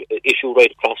staffing issue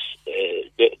right across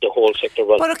the whole sector.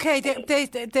 But okay,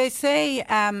 they say,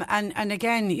 and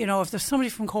again, you know, if there's somebody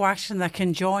from Co-Action that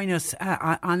can join us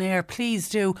on air, please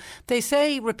do. They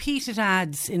say repeated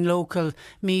ads in local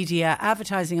media,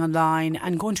 advertising online,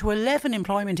 and going to 11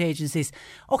 employment agencies.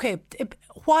 Okay,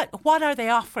 what are they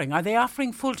offering? Are they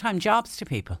offering full-time jobs to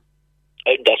people?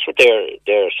 That's what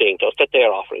they're saying to us, that they're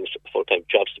offering full-time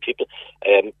jobs to people.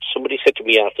 Somebody said to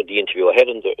me after the interview I had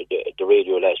on the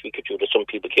radio last week that some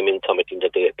people came in commenting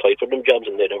that they applied for them jobs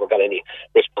and they never got any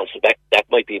responses back. That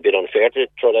might be a bit unfair to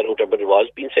throw that out there, but it was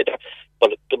being said there.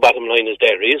 But the bottom line is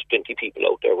there is plenty of people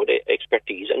out there with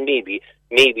expertise, and maybe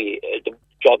the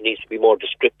job needs to be more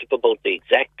descriptive about the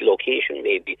exact location.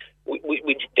 Maybe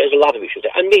there's a lot of issues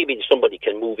there, and maybe somebody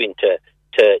can move into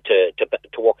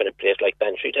to work in a place like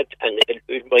Bantry, and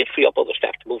it might free up other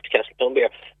staff to move to Castletownbere.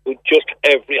 Just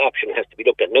every option has to be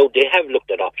looked at. Now, they have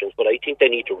looked at options, but I think they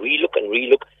need to relook and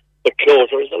relook. But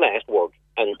closure is the last word,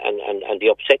 and the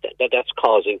upset that's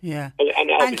causing. Yeah.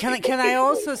 And can I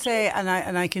also say, and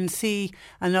I can see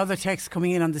another text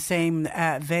coming in on the same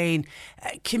vein,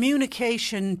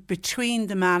 communication between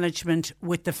the management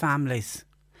with the families.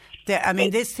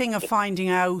 This thing of finding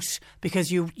out,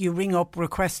 because you ring up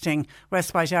requesting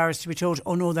respite hours to be told,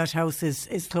 oh no, that house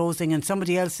is closing, and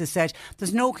somebody else has said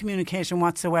there's no communication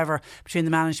whatsoever between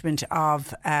the management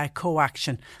of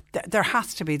Co-Action. There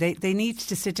has to be. They need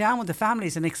to sit down with the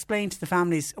families and explain to the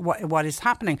families what is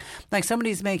happening. Like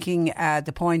somebody's making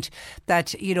the point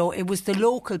that, you know, it was the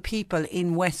local people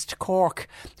in West Cork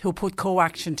who put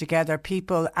Co-Action together.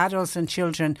 People, adults and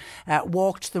children,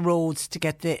 walked the roads to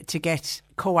get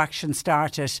Co-Action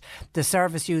started. The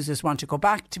service users want to go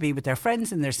back to be with their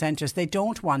friends in their centres. They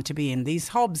don't want to be in these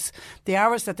hubs. The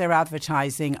hours that they're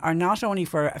advertising are not only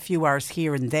for a few hours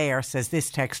here and there, says this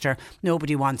texter.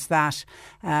 Nobody wants that.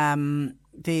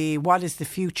 what is the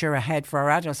future ahead for our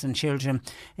adults and children.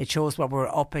 It shows what we're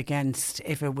up against.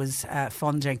 If it was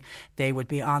funding, they would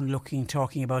be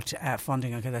talking about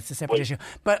funding. Okay, that's a separate issue.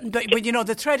 But you know,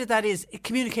 the thread of that is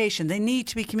communication. They need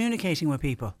to be communicating with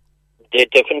people. There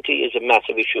definitely is a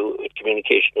massive issue with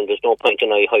communication, and there's no point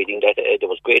in I hiding that. There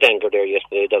was great anger there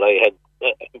yesterday that I had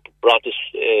brought this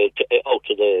out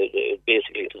to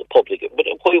basically to the public. But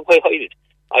why hide it?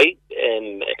 I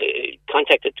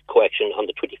contacted Coaction on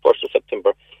the 21st of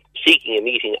September, seeking a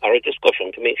meeting or a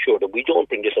discussion to make sure that we don't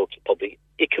bring this out to the public.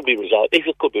 It could be resolved, if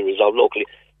it could be resolved locally.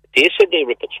 They said they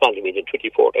responded to me on the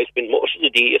 24th. I spent most of the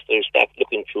day yesterday staff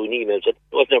looking through emails that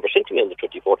was never sent to me on the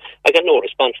 24th. I got no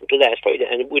response until last Friday,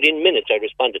 and within minutes I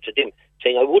responded to them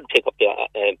saying I would take up the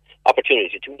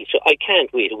opportunity to meet. So I can't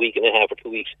wait a week and a half or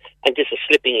 2 weeks, and this is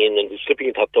slipping in, and it's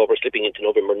slipping into October, slipping into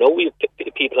November. Now we have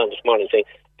people on this morning saying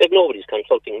that nobody's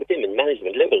consulting with them in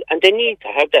management level, and they need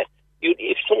to have that.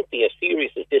 If something as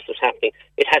serious as this is happening,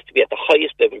 it has to be at the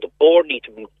highest level. The board need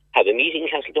to have a meeting in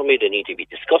Castledunbar. They need to be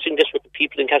discussing this with the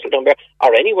people in Castledunbar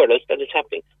or anywhere else that is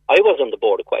happening. I was on the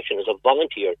board of Coaction as a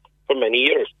volunteer for many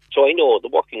years, so I know the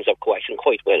workings of Coaction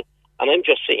quite well. And I'm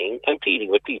just saying, I'm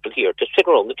pleading with people here to sit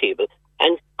around the table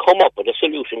and come up with a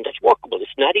solution that's workable.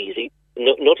 It's not easy.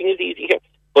 Nothing is easy here.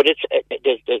 But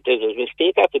there's a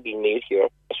mistake after being made here,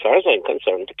 as far as I'm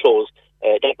concerned, to close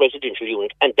that residential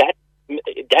unit, and that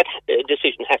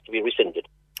decision has to be rescinded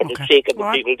for the sake of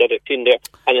the people that are in there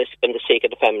and the sake of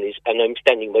the families, and I'm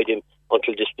standing by them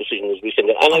until this decision is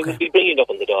rescinded. And I will be bringing it up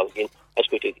on the dial again as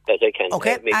quickly as I can.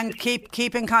 Okay, and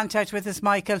keep in contact with us,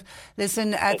 Michael.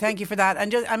 Listen, thank you for that.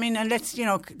 And let's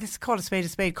let's call a spade a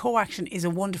spade. Coaction is a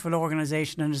wonderful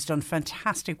organisation and has done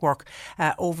fantastic work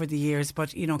over the years.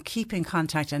 But keep in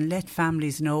contact and let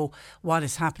families know what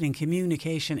is happening.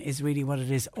 Communication is really what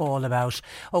it is all about.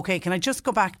 Okay, can I just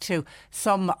go back to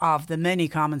some of the many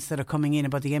comments that are coming in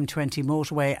about the M20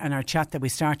 motorway and our chat that we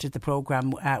started the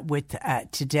programme with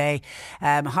today.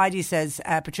 Heidi says,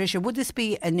 Patricia, would this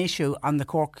be an issue on the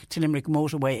Cork to Limerick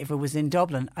motorway if it was in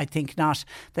Dublin? I think not.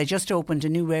 They just opened a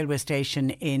new railway station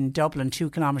in Dublin,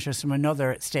 2 kilometres from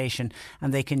another station,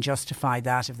 and they can justify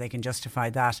that. If they can justify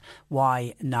that,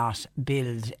 why not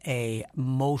build a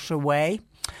motorway?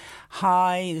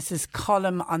 Hi, this is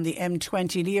Colm on the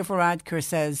M20. Leah Varadkar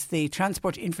says the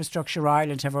Transport Infrastructure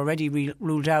Ireland have already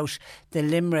ruled out the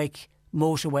Limerick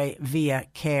motorway via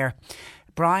Cahir.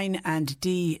 Brian and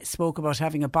Dee spoke about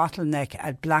having a bottleneck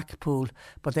at Blackpool,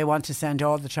 but they want to send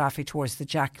all the traffic towards the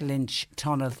Jack Lynch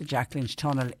Tunnel. The Jack Lynch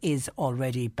Tunnel is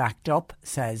already backed up,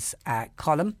 says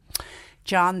Colm.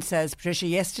 John says, Patricia,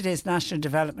 yesterday's National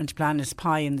Development Plan is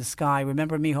pie in the sky.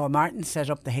 Remember, Micheál Martin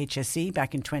set up the HSE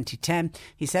back in 2010.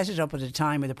 He set it up at a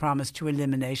time with a promise to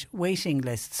eliminate waiting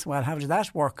lists. Well, how did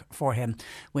that work for him?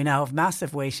 We now have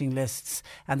massive waiting lists,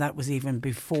 and that was even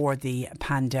before the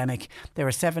pandemic. There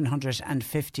are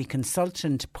 750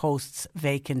 consultant posts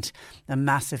vacant and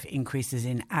massive increases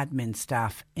in admin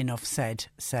staff. Enough said,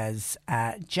 says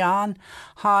John.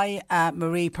 Hi,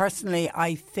 Marie. Personally,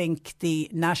 I think the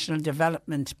National Development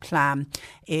Plan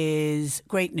is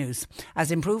great news,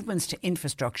 as improvements to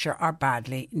infrastructure are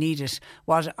badly needed.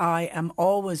 What I am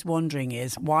always wondering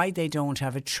is why they don't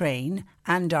have a train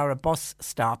and or a bus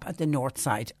stop at the north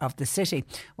side of the city.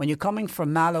 When you're coming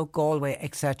from Mallow, Galway,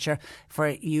 etc., for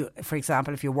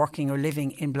example, if you're working or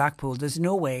living in Blackpool, there's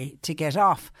no way to get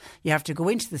off. You have to go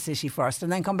into the city first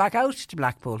and then come back out to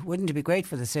Blackpool. Wouldn't it be great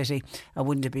for the city? And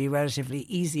wouldn't it be a relatively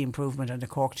easy improvement on the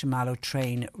Cork to Mallow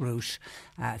train route?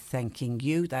 Thanking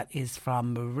you. That is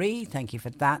from Marie. Thank you for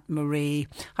that, Marie.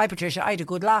 Hi, Patricia. I had a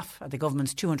good laugh at the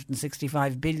government's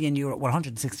 €165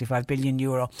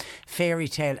 billion fairy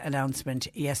tale announcement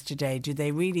yesterday. Do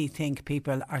they really think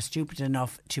people are stupid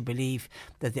enough to believe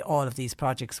that all of these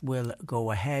projects will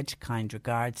go ahead? Kind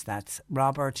regards. That's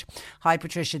Robert. Hi,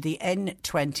 Patricia. The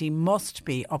N20 must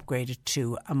be upgraded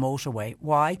to a motorway.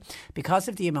 Why? Because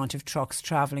of the amount of trucks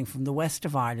travelling from the west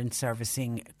of Ireland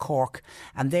servicing Cork,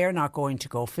 and they're not going to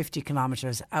go 50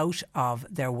 kilometres out of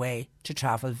their way to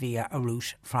travel via a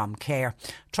route from Cahir.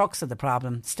 Trucks are the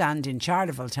problem. Stand in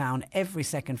Charleville town, every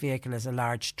second vehicle is a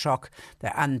large truck,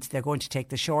 and they're going to take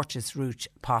the shortest route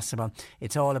possible.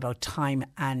 It's all about time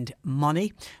and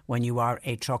money. When you are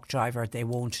a truck driver, they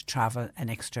won't travel an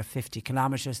extra 50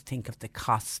 kilometres. Think of the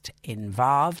cost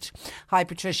involved. Hi,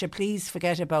 Patricia, please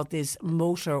forget about this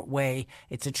motorway.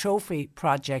 It's a trophy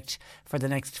project for the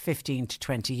next 15 to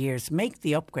 20 years. Make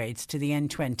the upgrades to the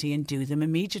N20 and do them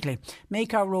immediately.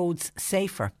 Make our roads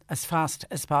safer as fast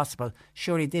as possible.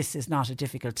 Surely this is not a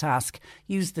difficult task.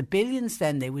 Use the billions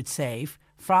then they would save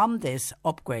from this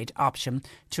upgrade option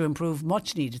to improve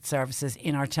much needed services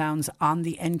in our towns on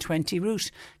the N20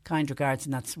 route. Kind regards,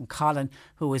 and that's from Colin,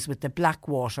 who is with the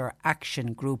Blackwater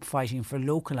Action Group fighting for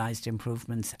localised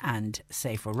improvements and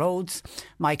safer roads.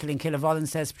 Michael in Killavullen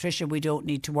says, Patricia, we don't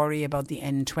need to worry about the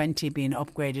N20 being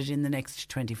upgraded in the next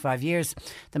 25 years.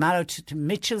 The Mallow to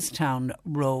Mitchelstown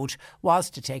road was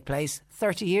to take place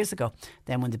 30 years ago.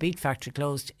 Then when the Beet Factory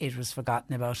closed, it was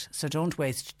forgotten about. So don't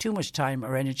waste too much time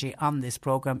or energy on this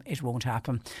programme. It won't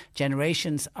happen.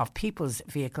 Generations of people's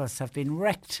vehicles have been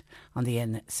wrecked on the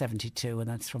N72, and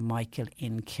that's from Michael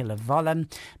in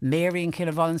Killavullen. Mary in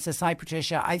Killavullen says, hi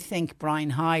Patricia, I think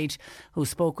Brian Hyde, who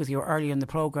spoke with you earlier in the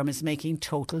programme, is making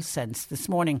total sense this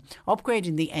morning.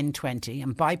 Upgrading the N20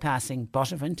 and bypassing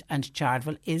Buttevant and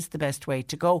Chardville is the best way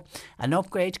to go. An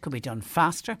upgrade could be done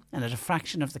faster and at a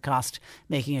fraction of the cost,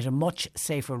 making it a much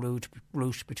safer route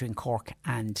between Cork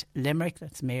and Limerick.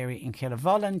 That's Mary in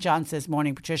Killavullen. John says,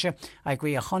 morning Patricia, I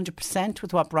agree 100%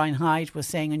 with what Brian Hyde was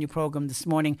saying on your programme this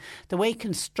morning. The way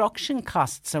construction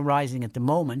costs are rising at the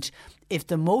moment, if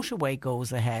the motorway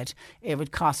goes ahead, it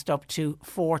would cost up to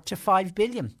 4 to 5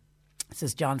 billion.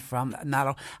 Says John from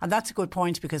Mallow. And that's a good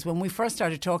point, because when we first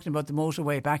started talking about the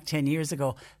motorway back 10 years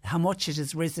ago, how much it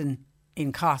has risen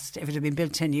in cost. If it had been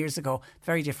built 10 years ago,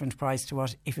 very different price to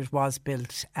what if it was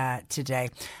built today.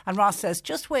 And Ross says,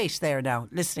 just wait there now,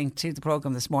 listening to the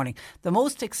programme this morning. The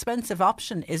most expensive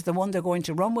option is the one they're going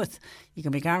to run with. You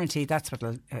can be guaranteed that's what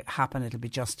will happen. It'll be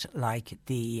just like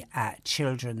the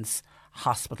Children's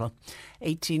Hospital.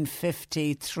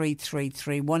 1850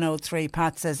 333 103.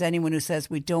 Pat says, anyone who says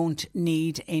we don't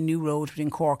need a new road between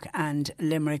Cork and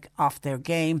Limerick off their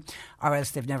game, or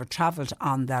else they've never travelled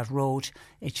on that road.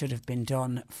 It should have been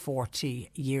done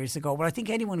 40 years ago. Well, I think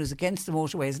anyone who's against the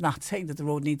motorway is not saying that the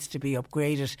road needs to be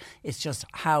upgraded. It's just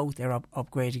how they're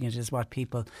upgrading it is what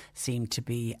people seem to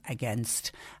be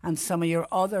against. And some of your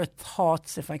other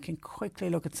thoughts, if I can quickly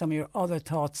look at some of your other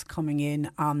thoughts coming in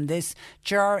on this.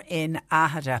 Ger in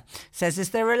Ahada says, is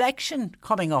there election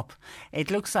coming up? It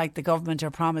looks like the government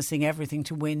are promising everything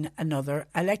to win another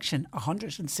election.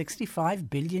 €165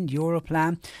 billion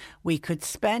plan. We could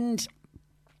spend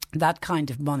that kind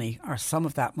of money, or some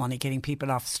of that money, getting people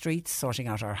off streets, sorting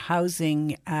out our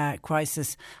housing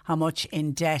crisis. How much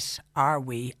in debt are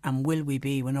we, and will we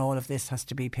be when all of this has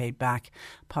to be paid back?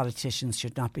 Politicians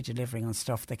should not be delivering on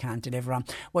stuff they can't deliver on.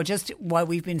 Well, just while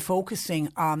we've been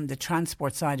focusing on the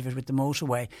transport side of it with the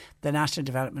motorway, the National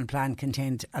Development Plan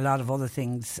contained a lot of other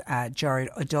things. Jared,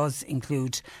 it does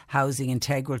include housing.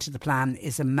 Integral to the plan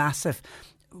is a massive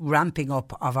ramping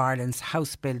up of Ireland's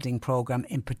house building programme,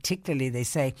 in particularly, they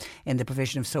say, in the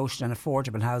provision of social and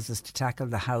affordable houses to tackle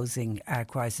the housing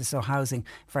crisis. So housing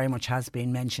very much has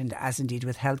been mentioned, as indeed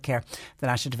with healthcare. The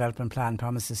National Development Plan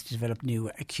promises to develop new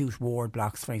acute ward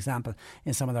blocks, for example,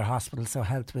 in some of their hospitals. So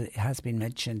health has been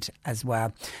mentioned as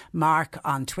well. Mark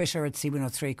on Twitter at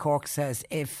C103 Cork says,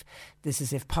 if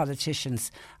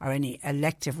politicians or any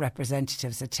elective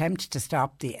representatives attempt to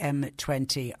stop the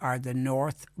M20 or the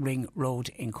North Ring Road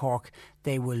in Cork,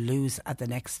 they will lose at the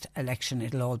next election.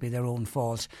 It'll all be their own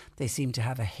fault. They seem to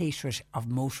have a hatred of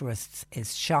motorists.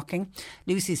 Is shocking.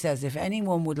 Lucy says, if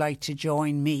anyone would like to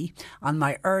join me on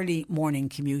my early morning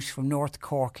commute from North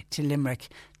Cork to Limerick,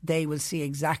 they will see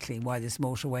exactly why this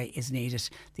motorway is needed.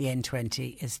 The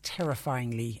N20 is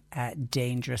terrifyingly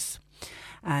dangerous.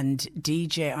 And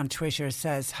DJ on Twitter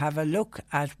says, have a look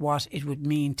at what it would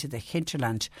mean to the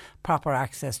hinterland. Proper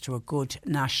access to a good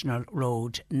national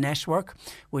road network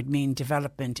would mean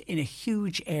development in a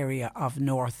huge area of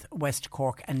North West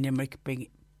Cork and Limerick,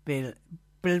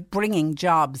 bringing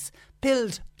jobs.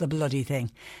 Build the bloody thing,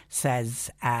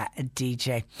 says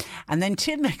DJ. And then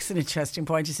Tim makes an interesting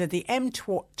point. He said the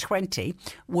M20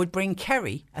 would bring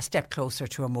Kerry a step closer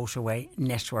to a motorway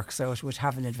network, so it would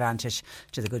have an advantage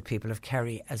to the good people of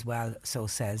Kerry as well, so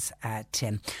says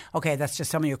Tim. OK, that's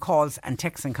just some of your calls and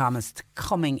texts and comments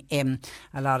coming in.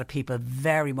 A lot of people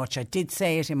very much, I did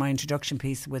say it in my introduction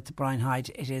piece with Brian Hyde,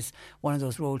 it is one of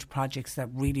those road projects that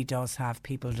really does have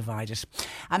people divided.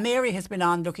 And Mary has been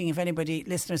on looking if anybody,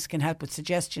 listeners, can help with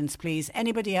suggestions, please.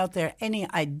 Anybody out there, any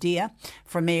idea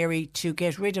for Mary to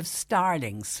get rid of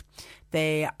starlings?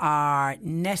 They are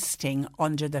nesting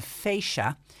under the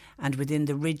fascia and within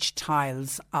the ridge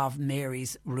tiles of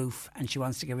Mary's roof, and she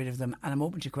wants to get rid of them. And I'm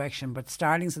open to correction, but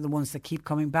starlings are the ones that keep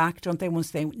coming back, don't they?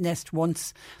 Once they nest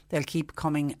once, they'll keep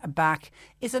coming back.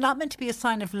 Is it not meant to be a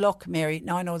sign of luck, Mary?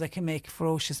 Now I know they can make a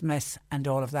ferocious mess and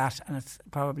all of that, and it's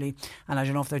probably, and I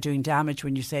don't know if they're doing damage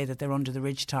when you say that they're under the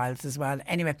ridge tiles as well.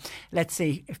 Anyway, let's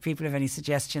see if people have any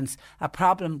suggestions. A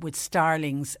problem with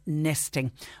starlings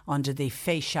nesting under the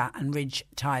fascia and ridge ridge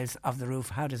tiles of the roof.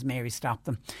 How does Mary stop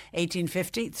them?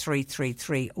 1850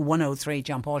 333 103.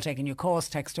 John Paul taking your calls.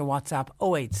 Text or WhatsApp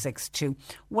 0862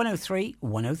 103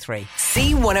 103.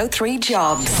 C103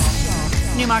 Jobs.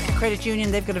 Newmarket Credit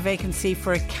Union, they've got a vacancy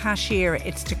for a cashier.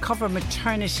 It's to cover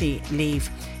maternity leave.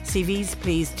 CVs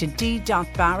please to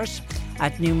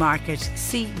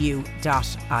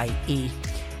d.barrett@newmarketcu.ie.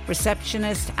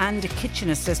 Receptionist and a kitchen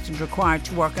assistant required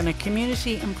to work on a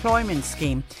community employment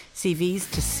scheme. CVs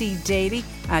to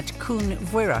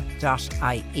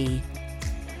cdaily@coonvira.ie.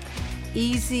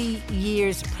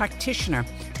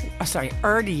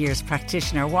 Early years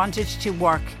practitioner wanted to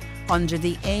work under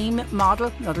the AIM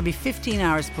model. That'll be 15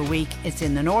 hours per week. It's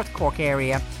in the North Cork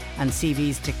area. And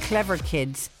CVs to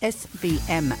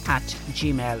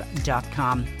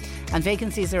cleverkidssbm@gmail.com. And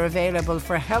vacancies are available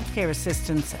for healthcare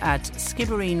assistants at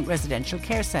Skibbereen Residential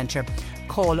Care Centre.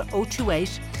 Call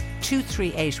 028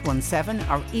 23817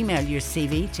 or email your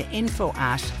CV to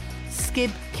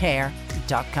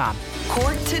info@skibcare.com.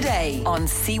 Cork Today on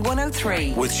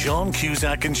C103. With Sean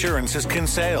Cusack Insurance's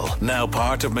Kinsale, now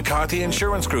part of McCarthy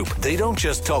Insurance Group. They don't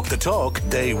just talk the talk,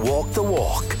 they walk the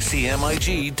walk.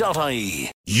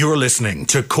 CMIG.ie. You're listening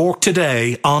to Cork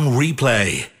Today on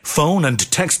replay. Phone and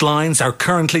text lines are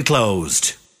currently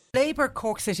closed. Labour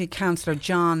Cork City Councillor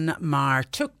John Maher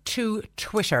took to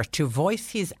Twitter to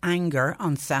voice his anger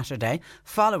on Saturday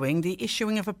following the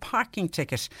issuing of a parking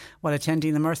ticket while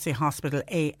attending the Mercy Hospital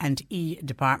A&E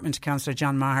department. Councillor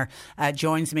John Maher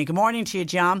joins me. Good morning to you,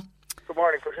 John. Good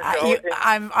morning,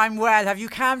 Patricia. I'm well. Have you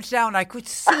calmed down? I could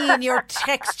see in your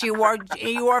text you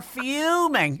were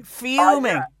fuming.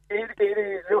 It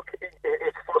is. Look,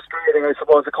 it's frustrating, I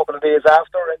suppose, a couple of days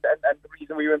after, and the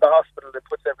reason we were in the hospital, it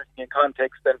puts everything in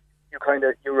context, and you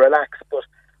relax. But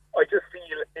I just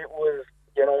feel it was,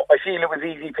 I feel it was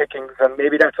easy pickings, and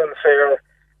maybe that's unfair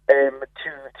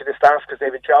to the staff because they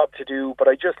have a job to do. But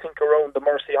I just think around the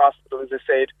Mercy Hospital, as I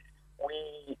said,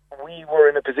 we were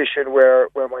in a position where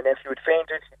my nephew had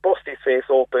fainted, he bust his face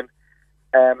open,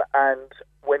 and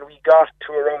when we got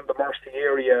to around the Mercy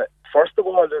area, first of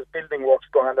all, there's building works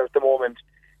going on there at the moment.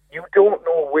 You don't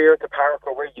know where to park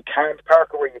or where you can't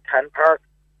park or where you can park.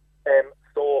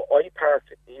 So I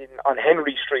parked on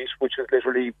Henry Street, which is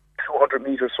literally 200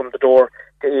 metres from the door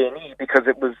to A&E, because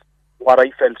it was what I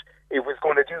felt it was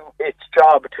going to do its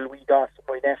job till we got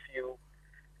my nephew,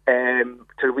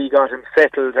 till we got him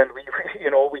settled, and we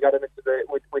got him into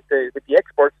with the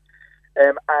experts,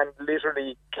 and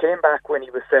literally came back when he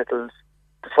was settled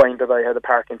to find that I had a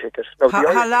parking ticket. Now,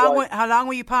 how long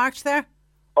were you parked there?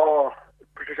 Oh,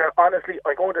 Patricia, honestly,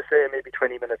 I'm going to say maybe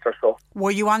 20 minutes or so.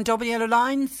 Were you on double yellow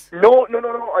lines? No.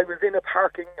 I was in a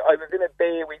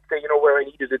bay, we'd say, where I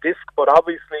needed a disc, but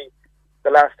obviously the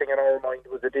last thing in our mind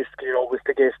was a disc, was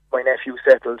to get my nephew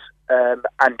settled. And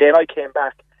then I came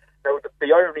back. Now,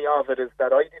 the irony of it is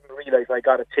that I didn't realise I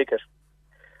got a ticket.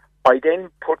 I then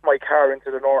put my car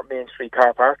into the North Main Street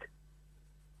car park,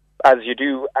 as you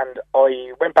do, and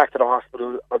I went back to the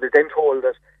hospital. I was then told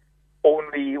that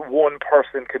only one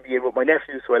person could be in with my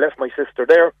nephew, so I left my sister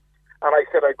there, and I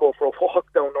said I'd go for a walk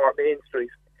down North Main Street,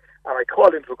 and I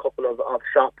called into a couple of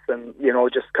shops, and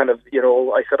just kind of,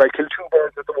 I said I'd kill two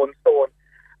birds with the one stone,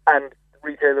 and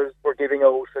retailers were giving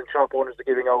out and shop owners were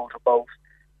giving out about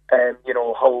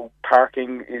how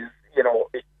parking is,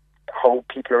 how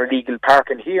people are illegal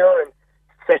parking here and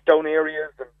set down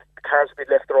areas, and cars have been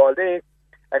left there all day.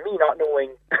 And me not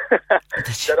knowing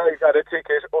that I got a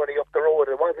ticket only up the road.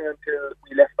 It wasn't until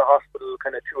we left the hospital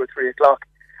kind of 2 or 3 o'clock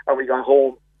and we got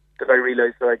home that I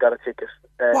realised that I got a ticket.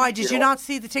 Why? Did you not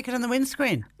see the ticket on the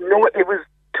windscreen? No, it was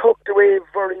tucked away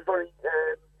very, very,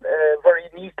 very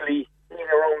neatly in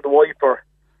around the wiper.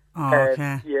 Oh,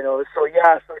 okay. So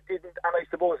it didn't. And I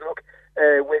suppose, look,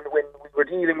 when we were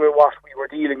dealing with what we were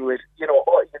dealing with, you're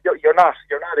not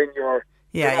in your...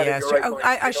 Yeah.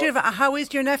 I should have. How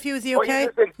is your nephew? Is he okay?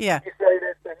 He's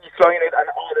flying it, and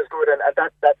all is good, and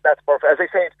that's perfect. As I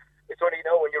said, it's only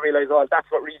now when you realise, that's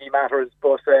what really matters.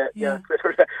 But I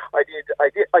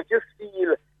just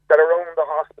feel that around the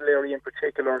hospital area in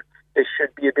particular, there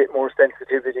should be a bit more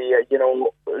sensitivity. It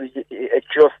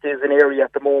just is an area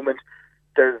at the moment.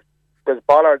 There's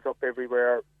bollards up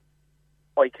everywhere.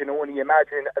 I can only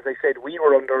imagine. As I said, we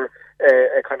were under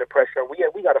a kind of pressure. We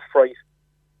got a fright.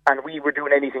 And we were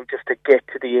doing anything just to get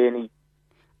to the A&E.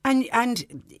 And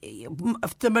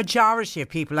the majority of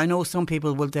people, I know some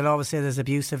people they'll always say there's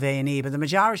abuse of A&E, but the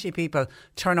majority of people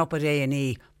turn up at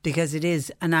A&E because it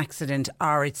is an accident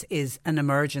or it is an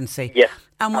emergency. Yes.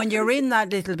 And when you're in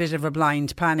that little bit of a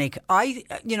blind panic, I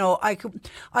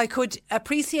could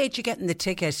appreciate you getting the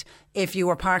ticket if you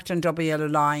were parked on double yellow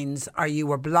lines, or you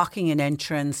were blocking an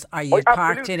entrance, or you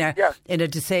parked in a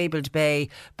disabled bay.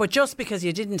 But just because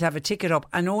you didn't have a ticket up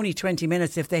and only 20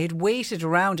 minutes, if they had waited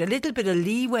around, a little bit of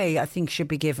leeway, I think, should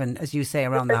be given, as you say,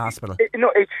 around the hospital.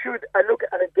 It should. And look,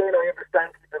 and again, I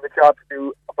understand people have a job to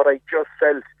do, but I just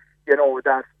felt,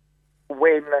 that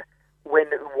when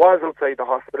it was outside the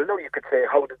hospital, you could say,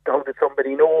 how did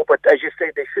somebody know? But as you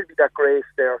say, there should be that grace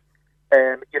there.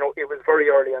 It was very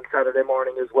early on Saturday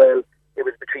morning as well. It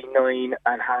was between 9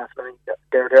 and 9:30.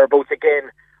 Thereabouts.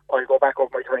 Again, I'll go back over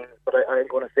my times, but I'm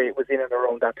going to say it was in and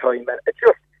around that time. And it's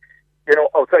just,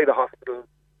 outside the hospital,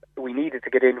 we needed to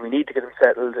get in, we need to get them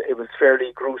settled. It was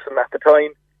fairly gruesome at the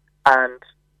time. And,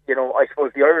 I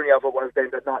suppose the irony of it was then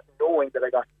that not knowing that I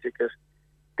got the ticket,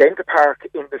 then to park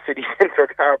in the city centre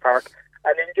car park,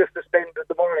 and then just to spend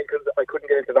the morning, because I couldn't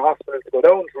get into the hospital, to go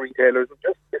down to retailers and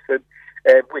just listen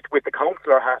with the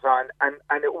counsellor hat on,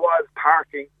 and it was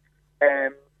parking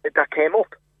that came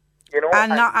up,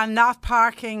 and not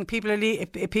parking, people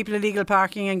illegal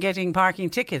parking and getting parking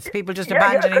tickets, people just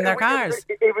abandoning their cars.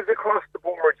 It was across the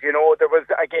board, there was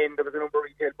a number of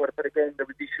retail, but again there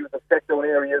was issues of set down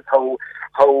areas, how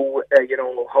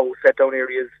set down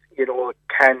areas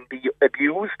can be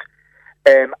abused,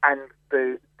 and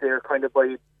they're kind of,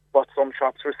 by what some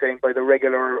shops were saying, by the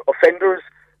regular offenders,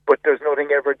 but there's nothing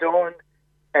ever done.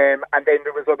 And then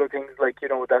there was other things like,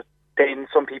 that then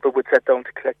some people would sit down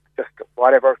to collect just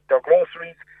whatever, their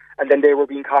groceries, and then they were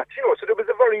being caught, so it was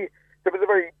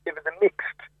a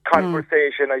mixed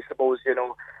conversation, I suppose, and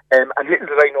little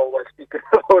did I know while speaking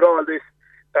about all this,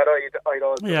 that I'd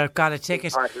also got a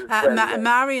ticket.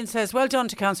 Marion says, well done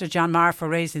to Councillor John Maher for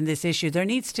raising this issue. There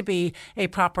needs to be a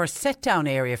proper set-down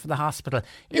area for the hospital.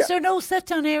 Is there no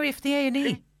set-down area for the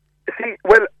A&E? See,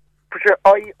 well, Patricia,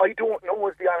 I don't know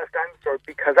is the honest answer,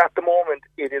 because at the moment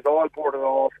it is all boarded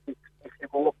off. If you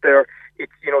go up there,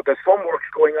 it's there's some works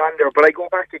going on there, but I go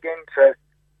back again to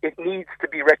it needs to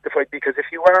be rectified, because if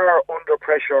you are under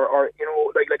pressure, or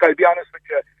like I'll be honest with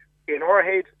you, in our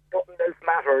head nothing else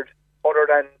mattered other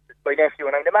than my nephew,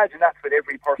 and I'd imagine that's with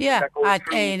every person that goes at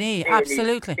through A&E,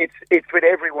 absolutely. It's with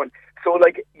everyone. So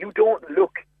you don't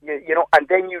look, and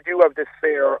then you do have this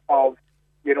fear of,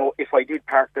 if I did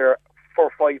park there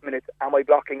for 5 minutes, am I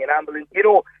blocking an ambulance?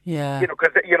 Because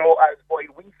as why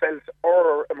we felt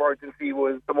our emergency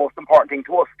was the most important thing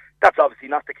to us. That's obviously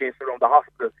not the case around the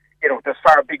hospital. There's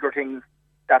far bigger things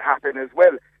that happen as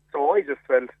well. So I just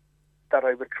felt that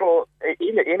I would throw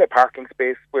in a parking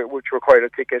space which required a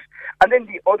ticket. And then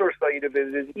the other side of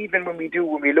it is, even when we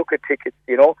look at tickets,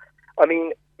 you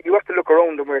have to look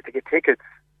around and where to get tickets.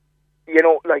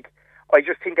 I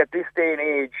just think at this day and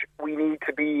age, we need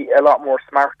to be a lot more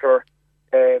smarter.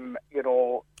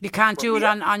 You can't do it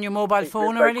on your mobile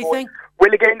phone or anything?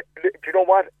 Well, again, do you know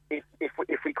what?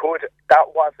 If we could, that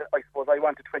was, I suppose, I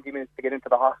wanted 20 minutes to get into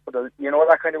the hospital,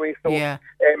 that kind of way. So,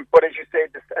 but as you said,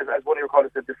 as one of your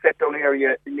callers said, the set-down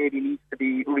area maybe needs to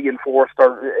be reinforced,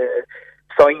 or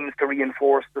signs to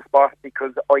reinforce the spot,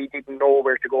 because I didn't know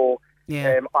where to go.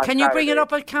 Yeah. Can you bring it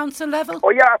up at council level?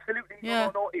 Oh, yeah, absolutely. Yeah.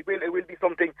 No, it will be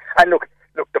something. And look,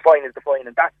 the fine is the fine,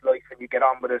 and that's life, and you get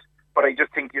on with it. But I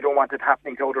just think you don't want it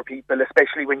happening to other people,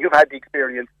 especially when you've had the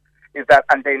experience.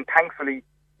 And then thankfully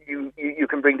you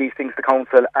can bring these things to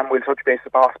council, and we'll touch base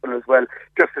with the hospital as well,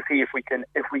 just to see if we can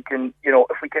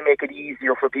make it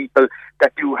easier for people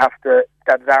that do have to,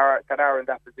 that are in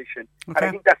that position. Okay. And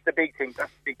I think that's the big thing.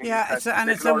 Yeah,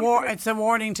 it's a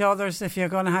warning to others. If you're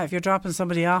dropping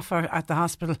somebody off at the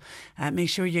hospital, make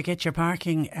sure you get your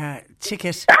parking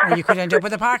ticket, or you could end up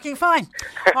with a parking fine.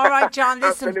 All right, John.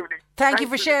 Listen. Thank you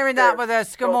for sharing that with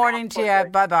us. Good morning to you.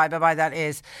 Bye-bye. That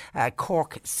is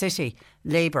Cork City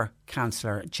Labour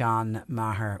Councillor John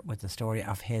Maher with the story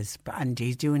of his, and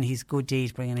he's doing his good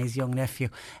deed, bringing his young nephew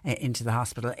into the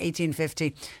hospital.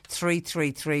 1850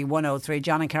 333 103.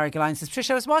 John and Carrigaline says,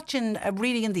 Trish, I was watching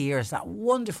Reading in the Years, that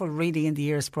wonderful Reading in the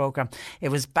Years programme. It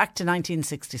was back to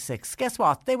 1966. Guess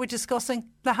what? They were discussing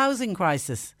the housing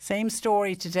crisis. Same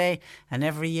story today and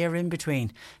every year in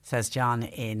between, says John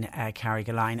in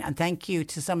Carrigaline. And thank you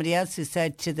to somebody else who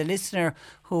said, to the listener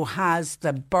who has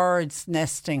the birds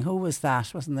nesting. Who was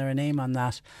that? Wasn't there a name on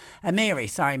that?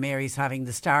 Mary's having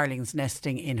the starlings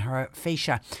nesting in her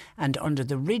fascia and under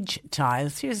the ridge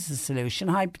tiles. Here's the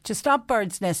solution. To stop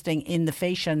birds nesting in the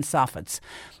fascia and soffits,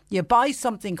 you buy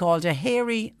something called a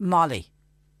hairy molly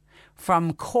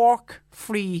from Cork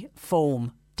Free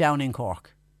Foam down in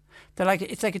Cork.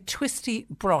 It's like a twisty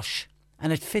brush,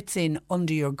 and it fits in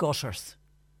under your gutters.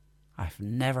 I've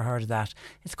never heard of that.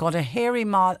 It's called a hairy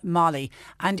molly.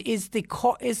 And is the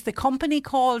company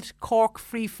called Cork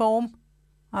Free Foam?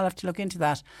 I'll have to look into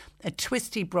that. A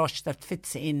twisty brush that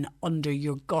fits in under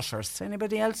your gutters.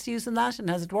 Anybody else using that? And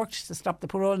has it worked to stop the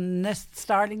poor old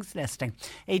starlings nesting?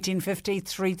 1850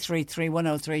 333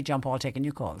 103. John Paul taking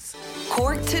your calls.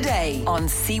 Cork Today on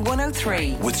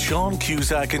C103. With Sean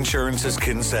Cusack Insurance's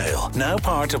Kinsale, now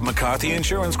part of McCarthy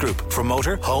Insurance Group. For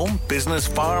motor, home, business,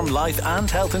 farm, life and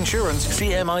health insurance,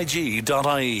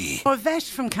 cmig.ie. A vet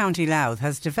from County Louth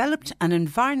has developed an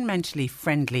environmentally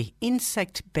friendly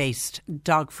insect-based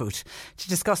dog food. To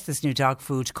discuss this new dog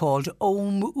food called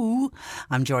Omoo,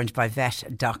 I'm joined by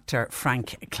vet Dr.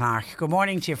 Frank Clark. Good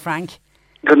morning to you, Frank.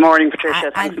 Good morning,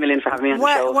 Patricia. Thanks a million for having me on the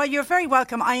show. Well, you're very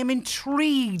welcome. I am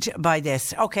intrigued by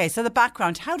this. Okay, so the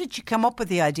background. How did you come up with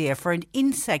the idea for an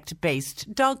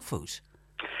insect-based dog food?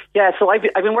 Yeah, so I've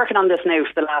been working on this now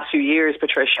for the last few years,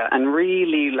 Patricia, and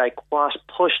really what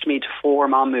pushed me to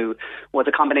form Omoo was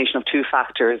a combination of two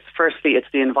factors. Firstly, it's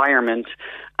the environment,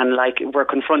 and we're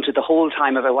confronted the whole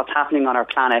time about what's happening on our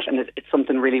planet, and it's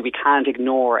something really we can't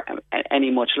ignore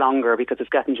any much longer because it's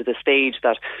getting to the stage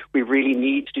that we really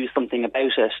need to do something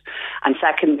about it. And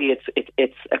secondly,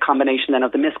 it's a combination then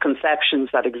of the misconceptions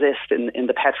that exist in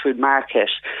the pet food market,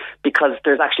 because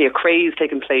there's actually a craze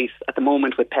taking place at the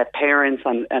moment with pet parents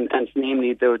and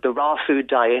namely the raw food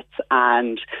diets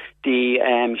and the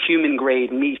human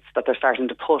grade meats that they're starting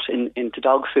to put into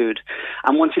dog food.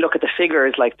 And once you look at the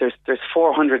figures, there's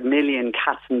 400 million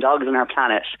cats and dogs on our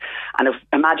planet. And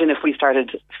imagine if we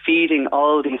started feeding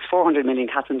all these 400 million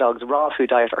cats and dogs raw food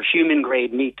diet or human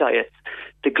grade meat diets,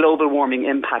 the global warming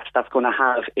impact that's going to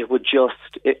have, it would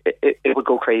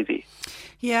go crazy.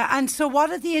 Yeah, and so what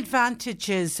are the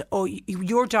advantages,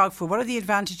 your dog food, what are the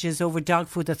advantages over dog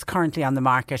food that's currently on the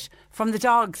market from the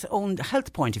dog's own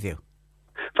health point of view?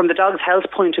 From the dog's health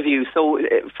point of view, so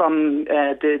from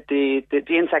the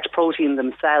insect protein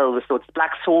themselves, so it's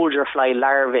black soldier fly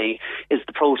larvae is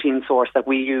the protein source that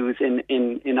we use in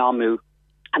Omoo.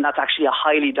 And that's actually a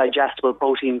highly digestible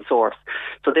protein source.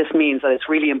 So this means that it's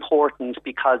really important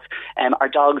because our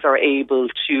dogs are able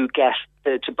to get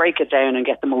to break it down and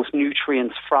get the most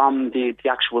nutrients from the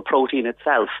actual protein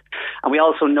itself. And we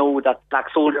also know that black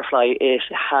soldier fly, it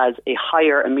has a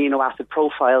higher amino acid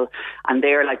profile, and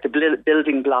they're like the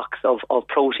building blocks of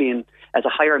protein as a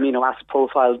higher amino acid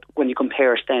profile when you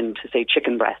compare it then to, say,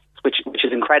 chicken breasts, which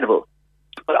is incredible.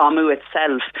 But Omoo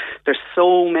itself, there's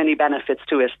so many benefits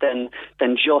to it than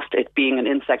just it being an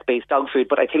insect-based dog food.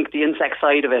 But I think the insect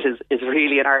side of it is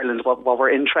really in Ireland what we're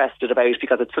interested about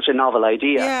because it's such a novel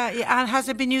idea. Yeah, and has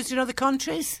it been used in other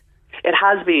countries? It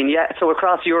has been, yeah. So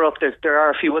across Europe, there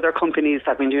are a few other companies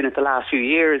that have been doing it the last few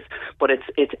years. But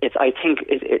I think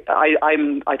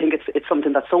it's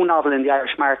something that's so novel in the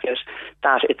Irish market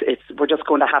that we're just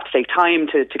going to have to take time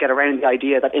to get around the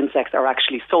idea that insects are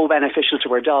actually so beneficial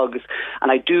to our dogs.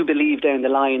 And I do believe down the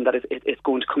line that it's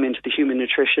going to come into the human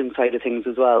nutrition side of things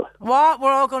as well. What?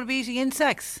 We're all going to be eating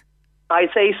insects? I'd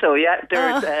say so, yeah.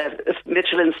 There's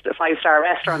Michelin's 5-star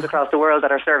restaurants across the world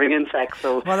that are serving insects,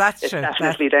 so well, that's it's true.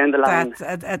 Definitely down the line.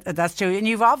 That's true. And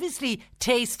you've obviously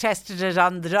taste tested it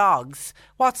on the dogs.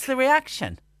 What's the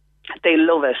reaction? They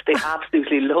love it. They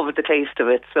absolutely love the taste of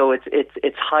it. So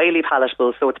it's highly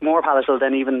palatable. So it's more palatable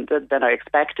than I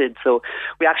expected. So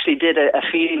we actually did a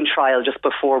feeding trial just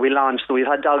before we launched. So we've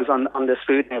had dogs on this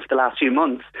food now for the last few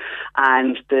months,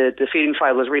 and the feeding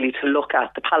trial was really to look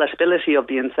at the palatability of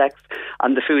the insects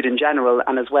and the food in general,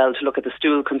 and as well to look at the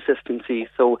stool consistency.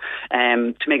 So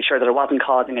to make sure that it wasn't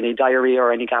causing any diarrhea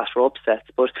or any gastro upsets.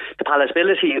 But the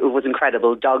palatability was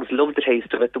incredible. Dogs loved the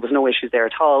taste of it. There was no issues there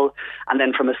at all. And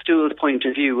then from a stool point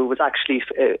of view, it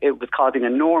was causing a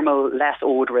normal, less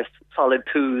odorous, solid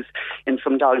poos in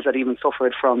some dogs that even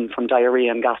suffered from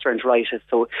diarrhea and gastroenteritis.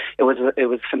 So it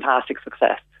was fantastic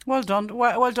success. Well done,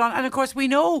 well done. And of course, we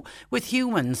know with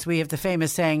humans, we have the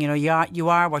famous saying, you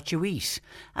are what you eat.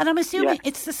 And I'm assuming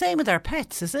it's the same with our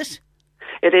pets, is it?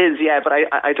 It is, yeah, but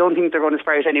I don't think they're going to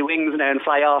sprout any wings now and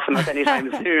fly off on us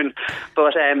anytime soon.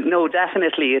 But no,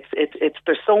 definitely,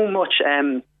 there's so much.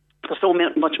 There's so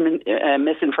much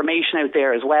misinformation out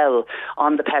there as well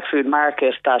on the pet food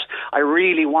market that I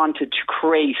really wanted to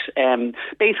create.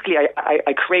 Basically,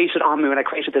 I created Omoo, and I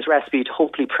created this recipe to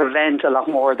hopefully prevent a lot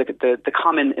more of the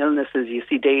common illnesses you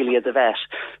see daily as a vet.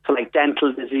 So like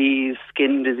dental disease,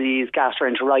 skin disease,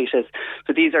 gastroenteritis.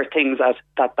 So these are things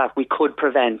that we could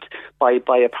prevent by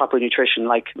a proper nutrition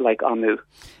like Omoo.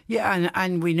 Yeah,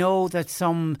 and we know that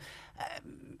some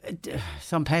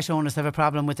pet owners have a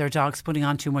problem with their dogs putting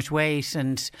on too much weight,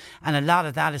 and a lot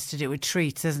of that is to do with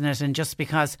treats, isn't it? And just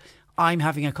because I'm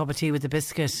having a cup of tea with a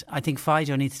biscuit, I think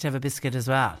Fido needs to have a biscuit as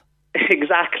well.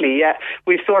 Exactly, yeah.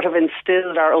 We've sort of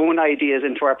instilled our own ideas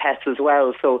into our pets as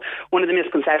well. So one of the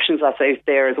misconceptions that's out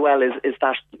there as well is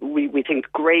that we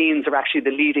think grains are actually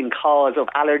the leading cause of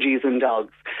allergies in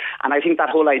dogs. And I think that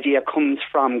whole idea comes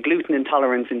from gluten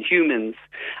intolerance in humans.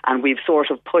 And we've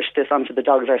sort of pushed this onto the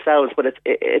dogs ourselves, but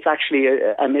it's actually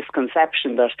a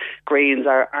misconception that grains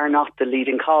are not the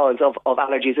leading cause of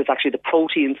allergies. It's actually the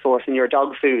protein source in your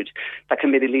dog food that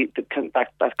can be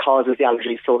that causes the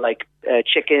allergies. So like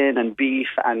chicken and beef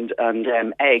and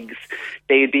eggs,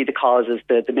 they'd be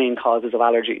the main causes of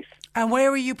allergies. And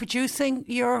where are you producing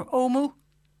your Omu?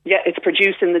 Yeah, it's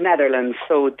produced in the Netherlands.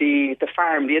 So the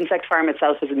farm, the insect farm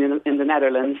itself is in the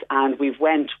Netherlands, and we've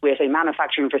went with a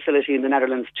manufacturing facility in the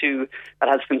Netherlands too that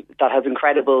has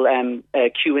incredible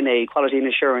Q&A, quality and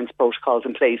assurance protocols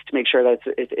in place to make sure that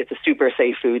it's a super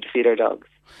safe food to feed our dogs.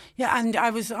 Yeah, and I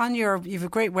was on you have a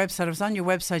great website. I was on your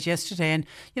website yesterday, and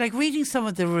reading some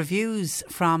of the reviews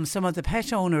from some of the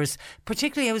pet owners.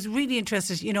 Particularly, I was really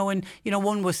interested.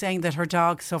 One was saying that her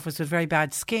dog suffers with very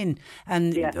bad skin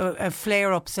and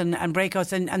flare-ups and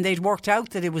breakouts, and they'd worked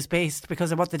out that it was based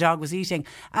because of what the dog was eating,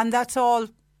 and that's all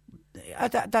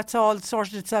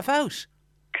sorted itself out.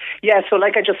 Yeah, so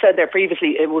like I just said there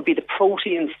previously, it would be the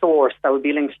protein source that would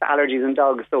be linked to allergies in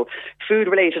dogs. So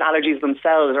food-related allergies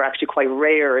themselves are actually quite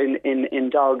rare in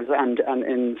dogs and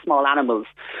in small animals.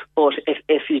 But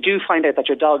if you do find out that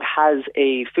your dog has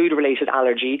a food-related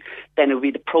allergy, then it would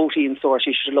be the protein source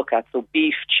you should look at. So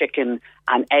beef, chicken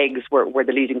and eggs were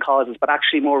the leading causes. But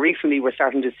actually more recently we're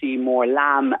starting to see more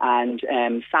lamb and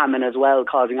salmon as well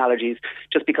causing allergies,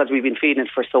 just because we've been feeding it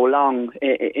for so long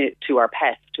to our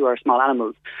pets, to our small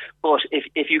animals. But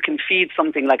if you can feed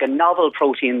something like a novel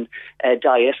protein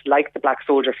diet, like the black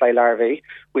soldier fly larvae,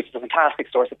 which is a fantastic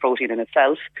source of protein in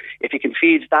itself, if you can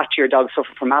feed that to your dog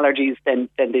suffer from allergies, then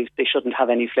they shouldn't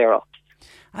have any flare-ups.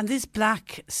 And this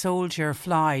black soldier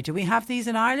fly, do we have these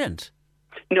in Ireland?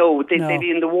 No, they'd be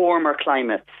in the warmer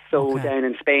climates, so down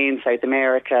in Spain, South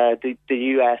America, the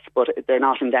US, but they're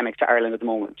not endemic to Ireland at the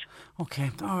moment.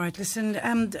 Okay, all right. Listen,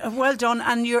 well done.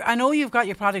 And I know you've got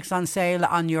your products on sale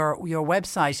on your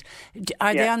website.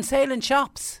 Are they on sale in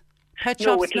shops? Pet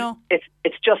shops? No,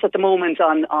 it's just at the moment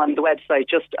on the website.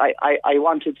 Just I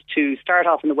wanted to start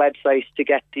off on the website to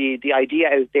get the idea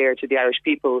out there to the Irish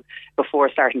people before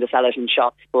starting to sell it in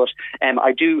shops. But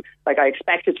I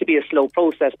expect it to be a slow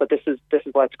process, but this is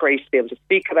what's great, to be able to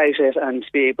speak about it and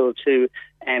to be able to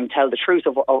tell the truth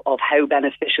of how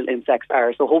beneficial insects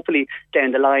are. So hopefully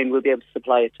down the line we'll be able to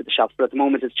supply it to the shops, but at the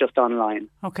moment it's just online.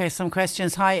 Okay, some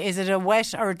questions. Hi, is it a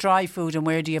wet or a dry food, and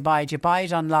where do you buy it? Do you buy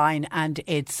it online? And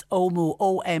it's Omu,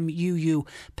 OMUU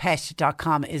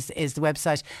pet.com is the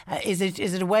website. Is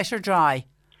it a wet or dry?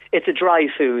 It's a dry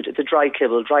food. It's a dry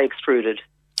kibble, dry extruded.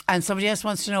 And somebody else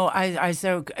wants to know, is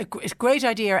there a great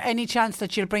idea, any chance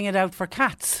that you'll bring it out for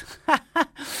cats?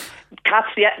 Cats,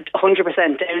 yeah, 100%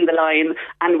 down the line.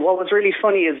 And what was really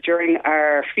funny is during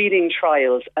our feeding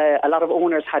trials, a lot of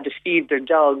owners had to feed their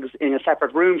dogs in a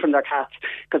separate room from their cats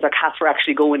because their cats were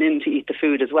actually going in to eat the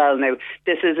food as well. Now,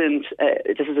 this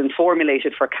isn't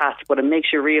formulated for cats, but it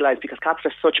makes you realise, because cats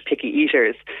are such picky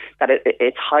eaters, that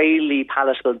it's highly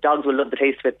palatable. Dogs will love the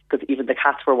taste of it because even the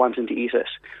cats were wanting to eat it,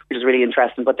 which is really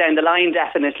interesting. But down the line,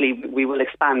 definitely, we will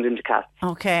expand into cats.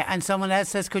 Okay, and someone else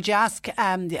says, could you ask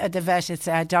the vet, it's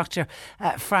Dr.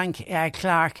 Frank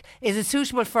Clark, is it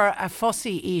suitable for a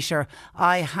fussy eater?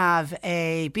 I have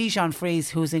a Bichon Frise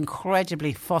who's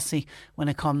incredibly fussy when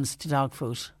it comes to dog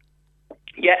food.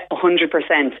 Yeah, 100%.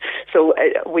 So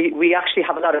we actually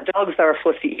have a lot of dogs that are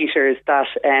fussy eaters that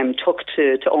took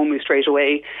to Omu straight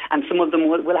away, and some of them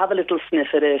will have a little sniff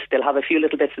at it. They'll have a few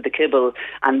little bits of the kibble,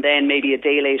 and then maybe a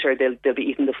day later they'll be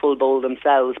eating the full bowl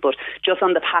themselves. But just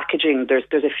on the packaging,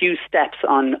 there's a few steps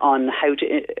on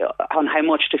how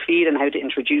much to feed and how to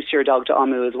introduce your dog to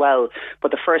Omu as well.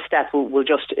 But the first step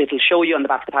it'll show you on the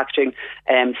back of the packaging.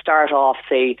 Start off,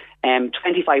 say,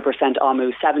 25%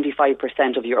 Omu,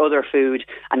 75% of your other food,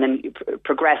 and then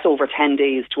progress over 10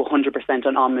 days to 100%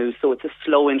 on Omu. So it's a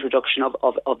slow introduction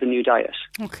of the new diet.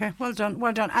 Okay, well done.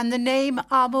 And the name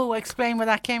Omu, explain where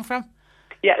that came from.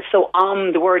 Yeah, so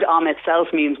the word itself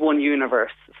means one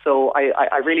universe. So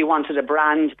I really wanted a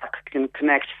brand that can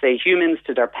connect, say, humans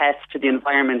to their pets, to the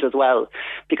environment as well,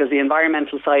 because the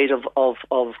environmental side of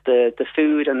the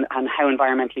food and how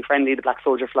environmentally friendly the black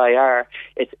soldier fly are,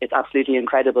 it's absolutely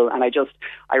incredible. And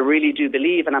I really do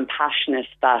believe, and I'm passionate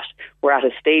that we're at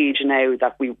a stage now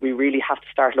that we really have to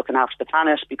start looking after the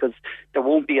planet, because there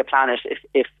won't be a planet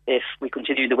if we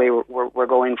continue the way we're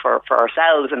going for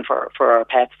ourselves and for our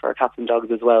pets, for our cats and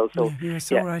dogs as well. So you were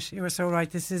so right. You were so right.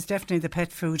 This is definitely the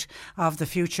pet food of the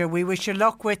future. We wish you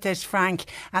luck with it, Frank,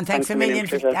 and thanks a million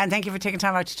and thank you for taking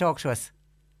time out to talk to us.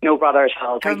 No bother at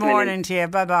all. Good morning to you.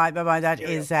 Bye-bye. That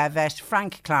is vet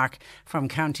Frank Clark from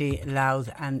County Louth,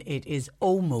 and it is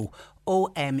OMU.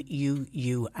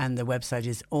 OMUU, and the website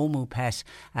is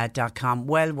omupet.com.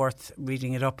 Well worth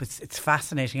reading it up. It's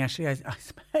fascinating, actually.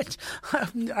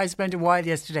 I spent a while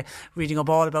yesterday reading up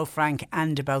all about Frank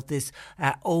and about this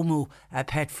OMU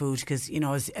pet food, because, you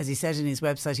know, as he said in his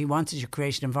website, he wanted to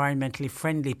create an environmentally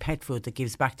friendly pet food that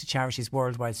gives back to charities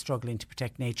worldwide struggling to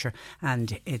protect nature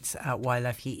and its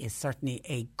wildlife. He is certainly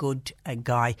a good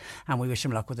guy, and we wish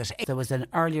him luck with it. There was an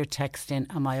earlier text in,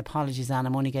 and my apologies, Anne,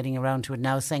 I'm only getting around to it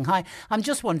now, saying, hi, I'm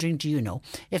just wondering, do you know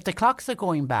if the clocks are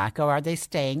going back or are they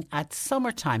staying at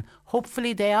summertime?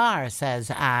 Hopefully they are,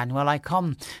 says Anne. Well, I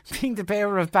come being the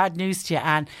bearer of bad news to you,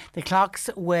 Anne. The clocks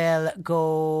will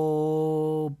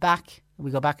go back.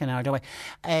 We go back an hour, don't we?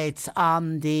 It's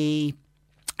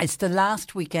the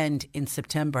last weekend in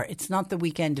September. It's not the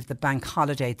weekend of the bank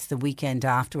holiday. It's the weekend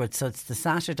afterwards. So it's the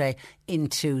Saturday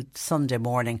into Sunday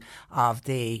morning of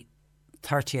the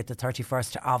 30th, the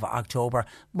 31st of October.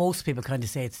 Most people kind of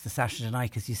say it's the Saturday night,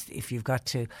 because if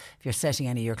you're setting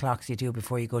any of your clocks, you do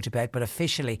before you go to bed. But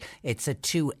officially, it's at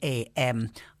 2 a.m.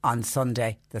 on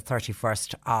Sunday, the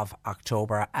 31st of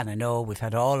October. And I know we've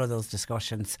had all of those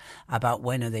discussions about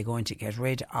when are they going to get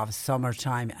rid of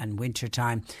summertime and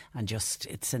wintertime, and just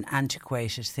it's an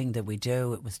antiquated thing that we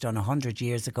do. It was done 100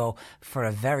 years ago for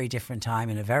a very different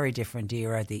time in a very different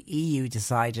era. The EU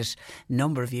decided a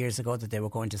number of years ago that they were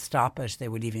going to stop it. They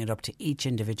were leaving it up to each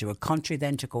individual country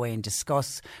then to go away and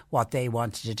discuss what they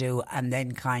wanted to do, and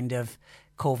then kind of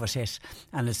COVID hit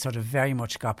and it sort of very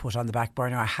much got put on the back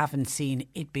burner. I haven't seen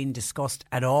it being discussed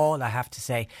at all, I have to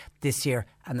say, this year,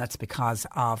 and that's because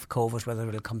of COVID. Whether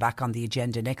it'll come back on the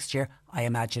agenda next year, I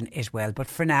imagine it will. But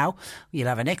for now, you'll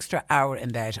have an extra hour in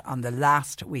bed on the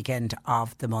last weekend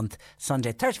of the month,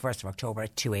 Sunday 31st of October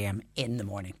at 2 a.m. in the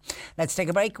morning. Let's take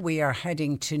a break. We are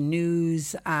heading to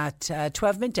news at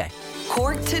 12 midday.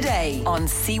 Cork Today on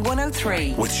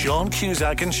C103. With Sean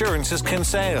Cusack Insurance's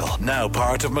Kinsale, now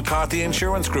part of McCarthy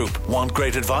Insurance Group. Want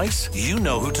great advice? You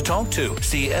know who to talk to.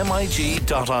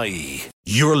 CMIG.ie.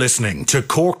 You're listening to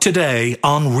Cork Today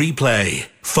on replay.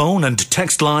 Phone and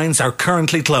text lines are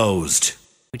currently closed.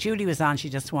 Julie was on. She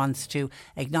just wants to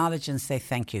acknowledge and say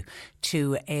thank you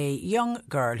to a young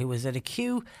girl who was at a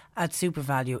queue at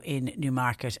SuperValu in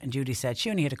Newmarket, and Judy said she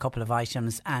only had a couple of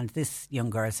items, and this young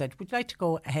girl said, would you like to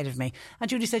go ahead of me? And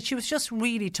Judy said she was just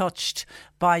really touched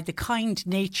by the kind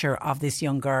nature of this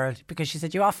young girl, because she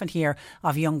said you often hear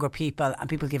of younger people and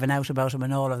people giving out about them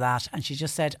and all of that, and she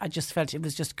just said I just felt it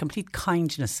was just complete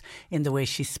kindness in the way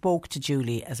she spoke to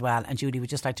Julie as well. And Julie would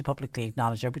just like to publicly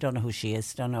acknowledge her. We don't know who she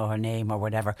is, don't know her name or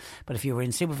whatever, but if you were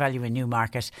in SuperValu in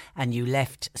Newmarket and you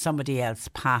left somebody else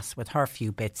pass with her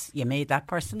few bits, you made that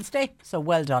person stay. So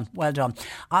well done, well done.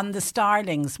 On the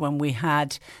starlings, when we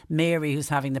had Mary, who's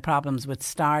having the problems with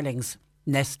starlings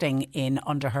nesting in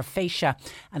under her fascia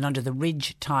and under the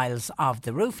ridge tiles of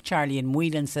the roof, Charlie in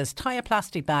Whelan says tie a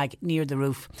plastic bag near the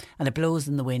roof and it blows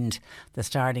in the wind. The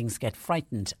starlings get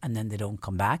frightened and then they don't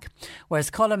come back.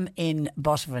 Whereas Colm in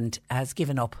Buttevant has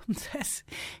given up.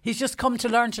 He's just come to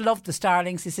learn to love the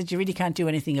starlings. He said you really can't do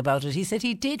anything about it. He said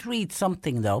he did read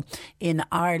something though in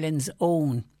Ireland's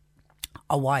Own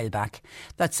a while back,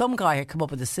 that some guy had come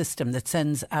up with a system that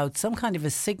sends out some kind of a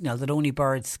signal that only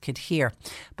birds could hear,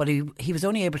 but he was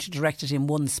only able to direct it in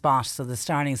one spot, so the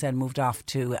starlings then moved off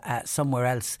to somewhere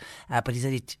else, but he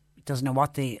said he doesn't know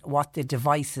what the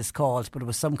device is called, but it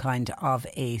was some kind of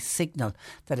a signal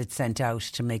that it sent out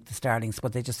to make the starlings,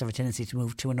 but they just have a tendency to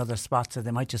move to another spot, so they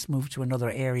might just move to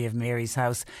another area of Mary's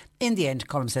house. In the end,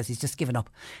 Colm says he's just given up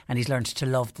and he's learned to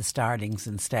love the starlings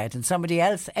instead. And somebody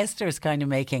else, Esther, is kind of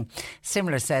making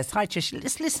similar, says, hi Trish,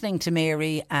 just listening to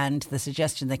Mary and the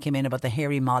suggestion that came in about the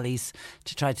hairy mollies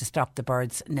to try to stop the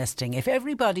birds nesting. If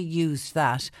everybody used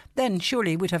that, then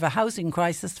surely we'd have a housing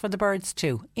crisis for the birds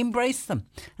too. Embrace them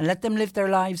and let them live their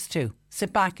lives too.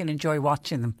 Sit back and enjoy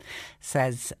watching them,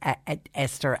 says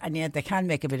Esther. And yeah, they can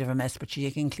make a bit of a mess, but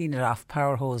you can clean it off,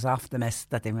 power hose off the mess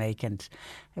that they make. And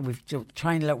we'll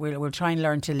try and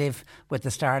learn to live with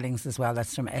the starlings as well.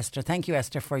 That's from Esther. Thank you,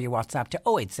 Esther, for your WhatsApp to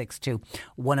 0862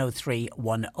 103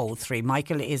 103.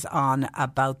 Michael is on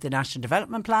about the National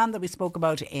Development Plan that we spoke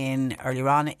about earlier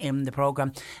on in the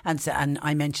programme. And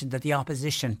I mentioned that the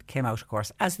opposition came out, of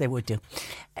course, as they would do,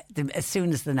 as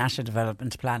soon as the National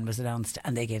Development Plan was announced,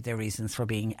 and they gave their reasons for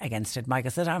being against it.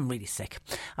 Michael said, I'm really sick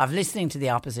of listening to the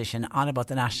opposition on about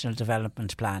the National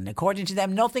Development Plan. According to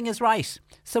them, nothing is right.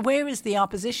 So where is the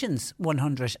opposition's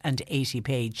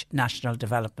 180-page National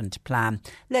Development Plan?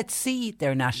 Let's see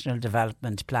their National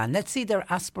Development Plan. Let's see their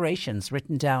aspirations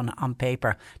written down on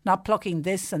paper, not plucking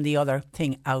this and the other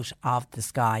thing out of the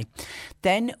sky.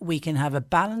 Then we can have a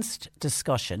balanced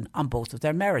discussion on both of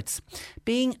their merits.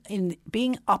 Being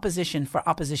opposition for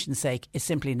opposition's sake is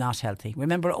simply not healthy.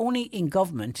 Remember, only in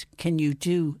government can you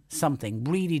do something,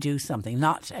 really do something,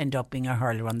 not end up being a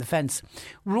hurler on the fence.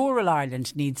 Rural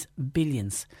Ireland needs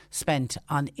billions spent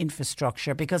on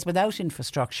infrastructure, because without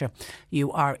infrastructure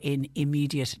you are in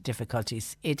immediate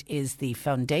difficulties. It is the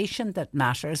foundation that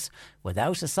matters.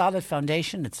 Without a solid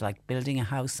foundation, it's like building a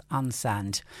house on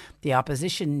sand. The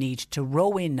opposition need to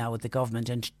row in now with the government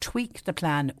and tweak the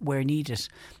plan where needed,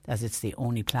 as it's the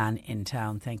only plan in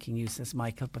town. Thanking you, says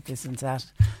Michael. But this and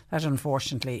that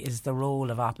unfortunately is the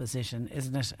role of opposition,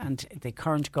 isn't it? And the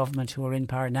current government who are in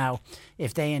power now,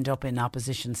 if they end up in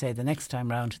opposition, say the next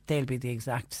time round, they'll be the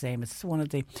exact same. It's one of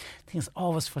the things that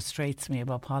always frustrates me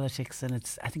about politics, and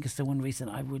I think it's the one reason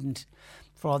I wouldn't,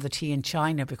 for all the tea in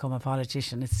China, become a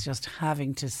politician. It's just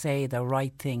having to say the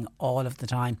right thing all of the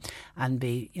time and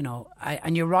be,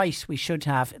 and you're right, we should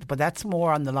have, but that's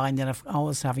more on the line than of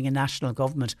always having a national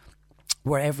government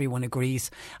where everyone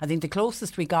agrees. I think the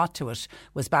closest we got to it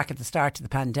was back at the start of the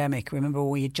pandemic. Remember,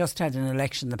 we had just had an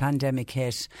election, the pandemic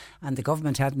hit, and the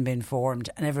government hadn't been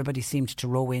formed, and everybody seemed to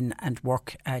row in and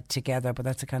work together. But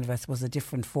that's a kind of, I suppose, a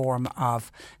different form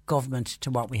of government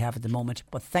to what we have at the moment.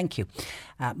 But thank you,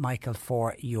 Michael,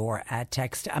 for your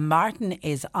text. And Martin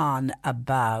is on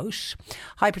about,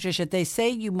 hi Patricia, they say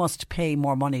you must pay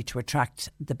more money to attract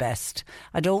the best.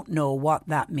 I don't know what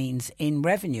that means in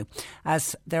revenue,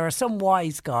 as there are some guys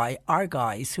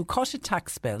who cut a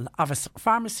tax bill of a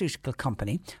pharmaceutical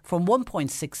company from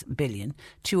 1.6 billion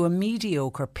to a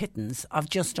mediocre pittance of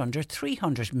just under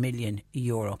 300 million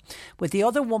euro. With the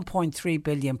other 1.3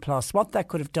 billion plus, what that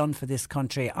could have done for this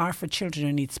country or for children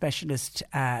who need specialist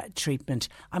treatment,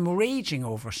 I'm raging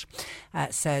over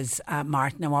it, says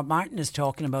Martin. And what Martin is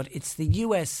talking about, it's the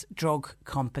US drug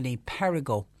company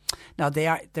Perrigo. Now,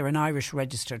 they're an Irish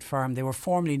registered firm. They were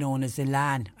formerly known as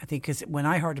Elan. I think because when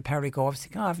I heard of Perrigo, I was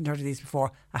thinking, I haven't heard of these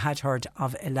before. I had heard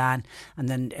of Elan. And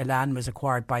then Elan was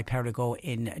acquired by Perrigo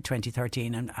in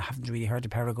 2013. And I haven't really heard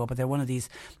of Perrigo, but they're one of these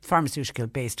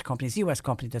pharmaceutical-based companies, US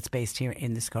company that's based here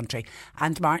in this country.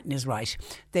 And Martin is right.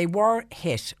 They were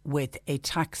hit with a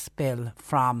tax bill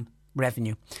from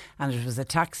revenue. And it was a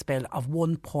tax bill of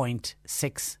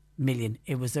 1.6 million.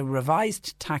 It was a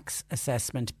revised tax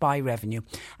assessment by revenue,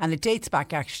 and it dates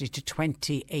back actually to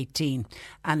 2018,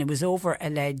 and it was over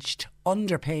alleged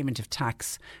underpayment of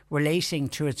tax relating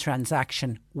to a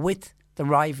transaction with the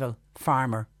rival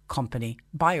pharma company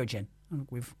Biogen.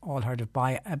 We've all heard of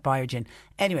Biogen.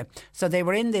 Anyway, so they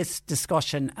were in this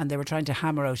discussion and they were trying to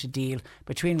hammer out a deal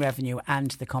between revenue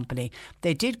and the company.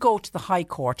 They did go to the High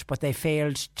Court, but they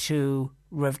failed to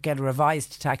get a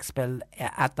revised tax bill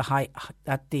at the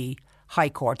High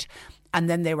Court. And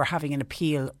then they were having an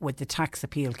appeal with the tax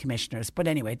appeal commissioners. But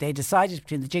anyway, they decided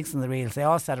between the jigs and the reels, they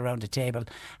all sat around a table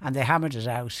and they hammered it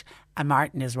out. And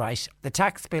Martin is right. The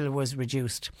tax bill was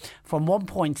reduced from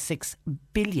 1.6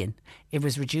 billion. It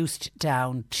was reduced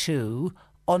down to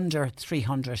under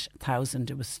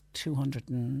 300,000. It was 200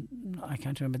 and I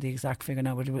can't remember the exact figure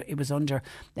now, but it was under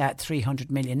 300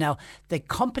 million. Now, the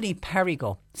company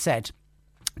Perrigo said,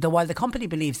 though while the company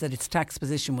believes that its tax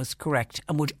position was correct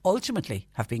and would ultimately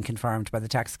have been confirmed by the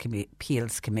Tax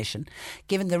Appeals Commission,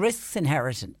 given the risks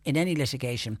inherent in any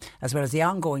litigation, as well as the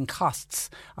ongoing costs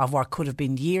of what could have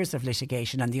been years of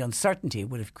litigation and the uncertainty it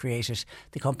would have created,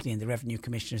 the company and the Revenue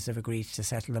Commissioners have agreed to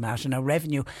settle them out. And now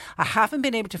Revenue, I haven't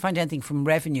been able to find anything from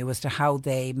Revenue as to how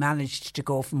they managed to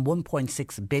go from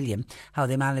 1.6 billion, how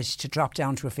they managed to drop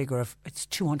down to a figure of, it's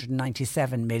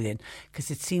 297 million, because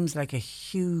it seems like a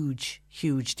huge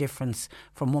difference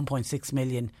from 1.6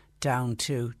 million down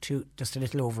to just a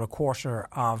little over a quarter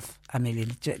of a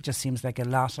million. It just seems like a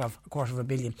lot of a quarter of a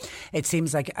billion. It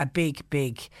seems like a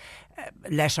big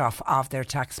let off of their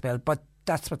tax bill. But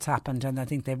that's what's happened, and I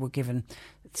think they were given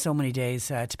so many days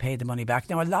to pay the money back.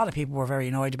 Now, a lot of people were very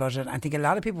annoyed about it. I think a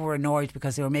lot of people were annoyed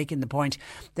because they were making the point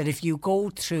that if you go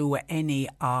through any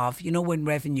of, when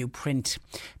Revenue print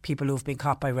people who've been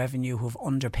caught by Revenue who've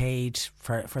underpaid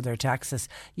for their taxes,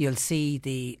 you'll see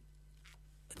the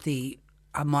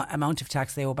amount of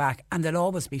tax they owe back, and there'll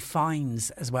always be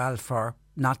fines as well for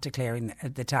not declaring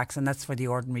the tax, and that's for the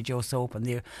ordinary Joe Soap and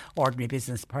the ordinary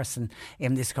business person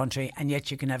in this country. And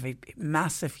yet you can have a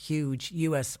massive, huge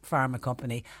US pharma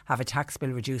company have a tax bill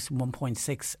reduced from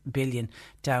 1.6 billion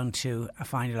down to a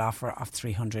final offer of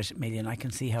 300 million. I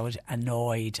can see how it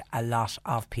annoyed a lot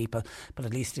of people, but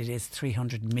at least it is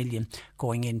 300 million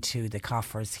going into the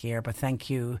coffers here. But thank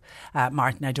you,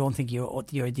 Martin. I don't think you're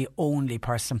the only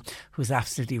person who's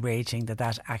absolutely raging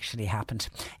that actually happened.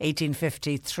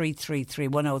 1850 333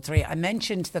 103. I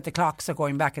mentioned that the clocks are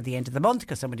going back at the end of the month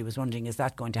because somebody was wondering, is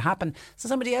that going to happen? So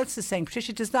somebody else is saying,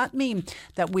 Patricia, does that mean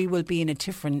that we will be in a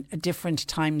different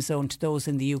time zone to those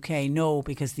in the UK? No,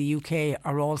 because the UK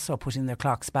are also putting their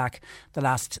clocks back the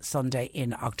last Sunday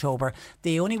in October.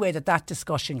 The only way that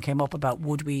discussion came up about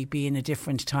would we be in a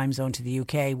different time zone to the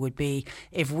UK would be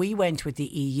if we went with the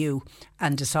EU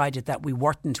and decided that we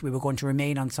were going to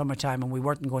remain on summertime and we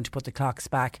weren't going to put the clocks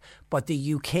back, but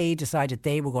the UK decided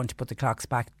they were going to put the clocks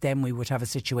back, then we would have a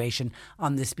situation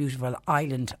on this beautiful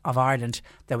island of Ireland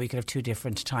that we could have two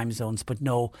different time zones. But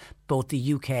no, both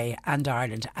the UK and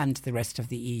Ireland and the rest of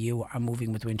the EU are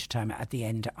moving with wintertime at the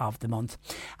end of the month.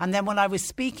 And then when I was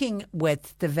speaking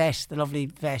with the lovely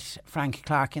vet Frank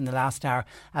Clark in the last hour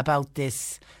about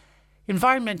this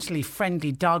environmentally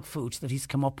friendly dog food that he's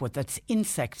come up with, it's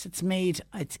insect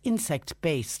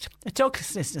based.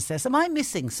 Douglas listener says, am I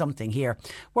missing something here?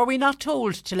 Were we not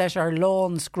told to let our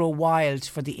lawns grow wild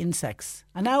for the insects?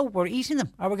 And now we're eating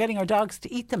them. Are we getting our dogs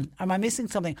to eat them? Am I missing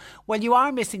something? Well, you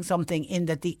are missing something in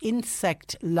that the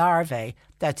insect larvae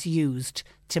that's used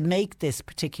to make this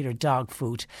particular dog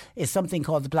food is something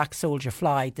called the black soldier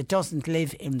fly that doesn't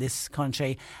live in this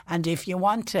country. And if you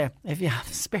have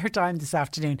spare time this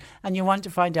afternoon and you want to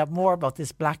find out more about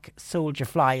this black soldier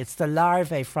fly, it's the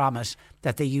larvae from it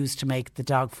that they use to make the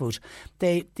dog food.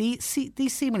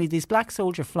 These black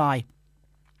soldier fly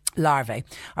larvae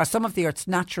are some of the Earth's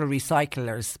natural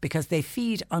recyclers because they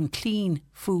feed on clean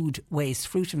food waste,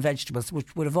 fruit and vegetables,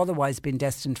 which would have otherwise been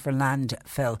destined for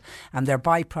landfill, and their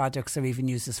byproducts are even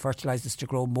used as fertilisers to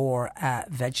grow more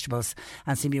vegetables.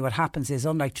 And seemingly what happens is,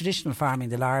 unlike traditional farming,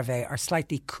 the larvae are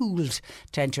slightly cooled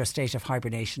to enter a state of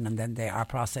hibernation and then they are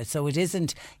processed. So it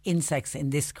isn't insects in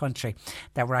this country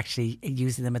that we're actually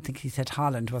using them. I think he said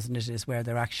Holland, wasn't it, is where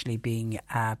they're actually being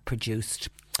produced.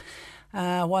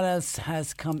 What else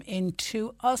has come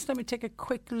into us? Let me take a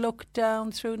quick look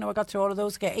down through. No, I got through all of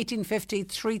those. Okay, 1850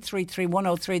 333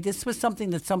 103. This was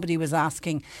something that somebody was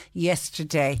asking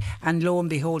yesterday, and lo and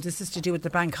behold, this is to do with the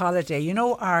bank holiday. You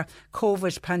know, our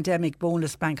COVID pandemic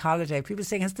bonus bank holiday. People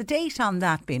saying, has the date on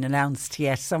that been announced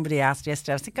yet? Somebody asked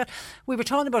yesterday. I was thinking, we were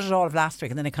talking about it all of last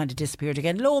week and then it kind of disappeared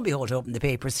again. Lo and behold, opened the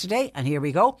papers today, and here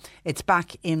we go. It's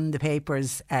back in the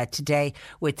papers today.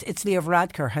 It's Leo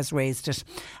Varadkar has raised it,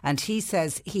 and he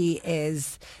says he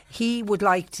would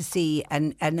like to see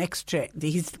an extra.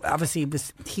 It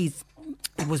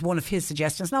was one of his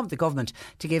suggestions, not the government,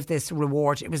 to give this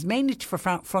reward. It was mainly for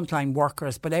frontline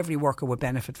workers, but every worker would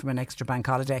benefit from an extra bank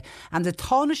holiday. And the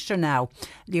Taoiseach now,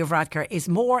 Leo Varadkar, is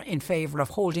more in favour of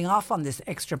holding off on this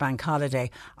extra bank holiday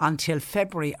until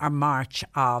February or March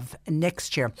of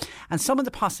next year. And some of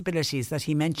the possibilities that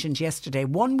he mentioned yesterday,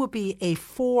 one would be a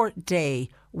 4-day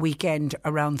weekend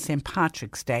around St.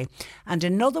 Patrick's Day, and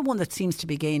another one that seems to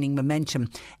be gaining momentum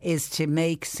is to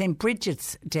make St.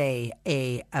 Bridget's Day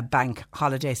a bank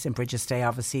holiday. St. Bridget's Day,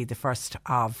 obviously the 1st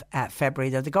of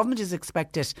February. Now, the government is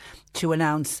expected to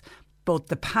announce both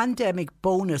the pandemic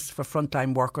bonus for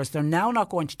frontline workers. They're now not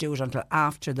going to do it until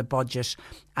after the budget,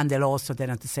 and they'll also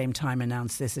then at the same time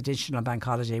announce this additional bank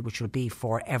holiday, which will be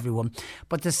for everyone.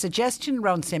 But the suggestion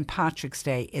around St. Patrick's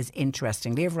Day is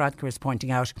interesting. Leo Varadkar is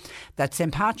pointing out that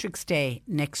St. Patrick's Day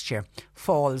next year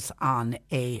falls on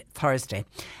a Thursday,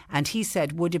 and he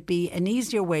said, would it be an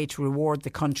easier way to reward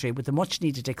the country with a much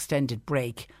needed extended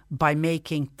break by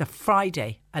making the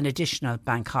Friday an additional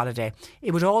bank holiday?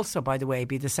 It would also, by the way,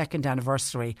 be the second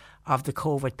anniversary of the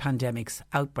COVID pandemic's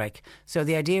outbreak. So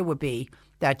the idea would be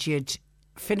that you'd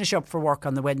finish up for work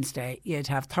on the Wednesday, you'd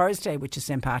have Thursday, which is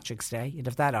St. Patrick's Day, you'd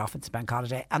have that off, it's a bank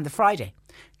holiday, and the Friday,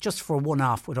 just for one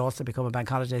off, would also become a bank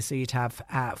holiday, so you'd have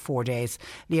 4 days.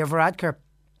 Leo Varadkar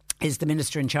is the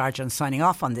minister in charge on signing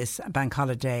off on this bank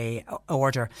holiday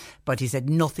order, but he said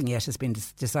nothing yet has been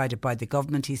decided by the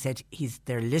government. He said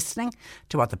they're listening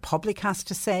to what the public has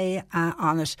to say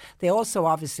on it. They also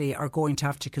obviously are going to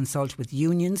have to consult with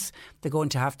unions. They're going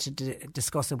to have to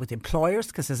discuss it with employers,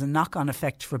 because there's a knock-on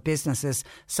effect for businesses.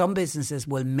 Some businesses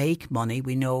will make money.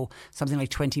 We know something like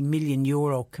 €20 million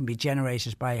can be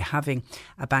generated by having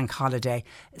a bank holiday.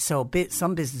 So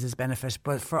some businesses benefit,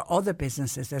 but for other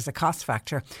businesses there's a cost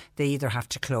factor. They either have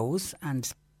to close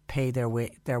and pay their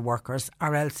workers,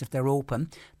 or else if they're open,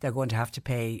 they're going to have to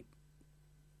pay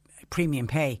premium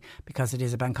pay because it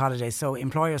is a bank holiday. So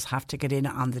employers have to get in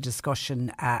on the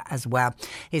discussion as well.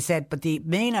 He said, but the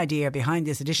main idea behind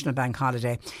this additional bank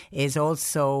holiday is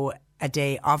also a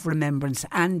day of remembrance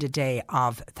and a day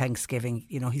of Thanksgiving.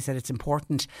 You know, he said it's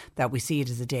important that we see it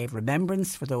as a day of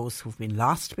remembrance for those who've been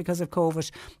lost because of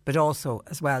COVID, but also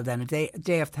as well then a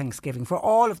day of Thanksgiving for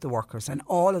all of the workers and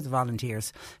all of the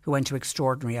volunteers who went to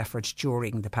extraordinary effort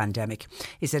during the pandemic.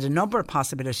 He said a number of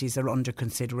possibilities are under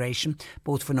consideration,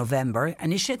 both for November.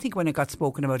 Initially, I think when it got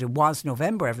spoken about, it was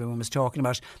November everyone was talking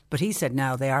about, but he said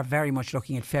now they are very much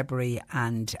looking at February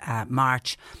and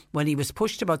March. When he was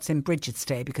pushed about St. Bridget's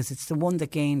Day, because it's the one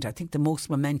that gained, I think, the most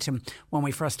momentum when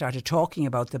we first started talking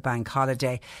about the bank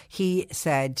holiday, he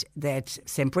said that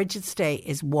St. Bridget's Day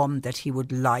is one that he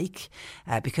would like,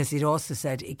 because he'd also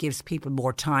said it gives people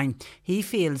more time. He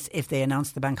feels if they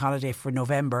announce the bank holiday for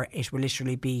November, it will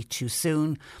literally be too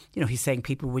soon. You know, he's saying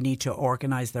people will need to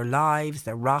organise their lives,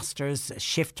 their rosters,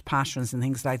 shift patterns and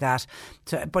things like that.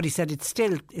 So, but he said it's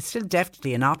still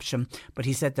definitely an option, but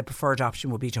he said the preferred option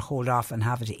would be to hold off and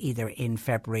have it either in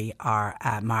February or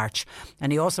March.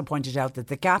 And he also pointed out that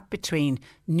the gap between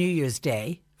New Year's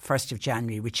Day, 1st of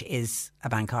January, which is a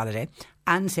bank holiday,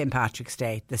 and St. Patrick's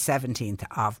Day, the 17th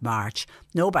of March,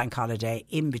 no bank holiday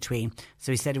in between.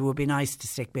 So he said it would be nice to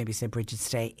stick maybe St. Bridget's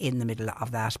Day in the middle of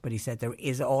that. But he said there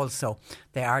is also,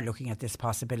 they are looking at this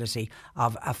possibility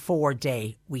of a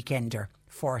 4-day weekender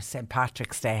for St.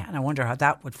 Patrick's Day, and I wonder how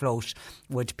that would float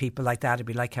with people like that. It'd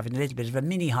be like having a little bit of a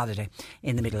mini holiday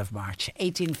in the middle of March.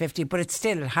 1850, but it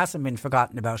hasn't been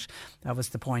forgotten about. That was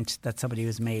the point that somebody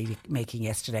was making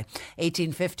yesterday.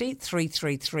 1850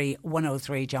 333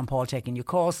 103. John Paul taking your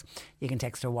calls. You can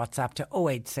text or WhatsApp to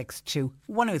 0862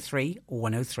 103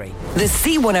 103. The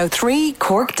C103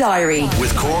 Cork Diary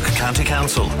with Cork County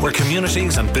Council, where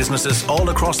communities and businesses all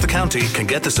across the county can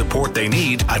get the support they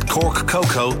need at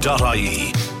corkcoco.ie.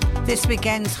 This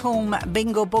weekend's home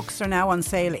bingo books are now on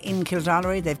sale in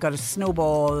Kildallery. They've got a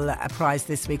snowball prize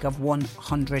this week of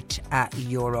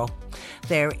 €100.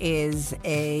 There is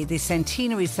the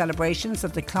centenary celebrations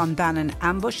of the Clonbannon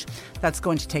ambush that's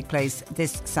going to take place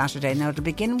this Saturday. Now it'll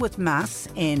begin with Mass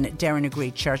in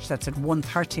Derrynagreed Church. That's at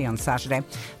 1:30 on Saturday.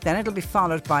 Then it'll be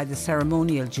followed by the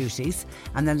ceremonial duties,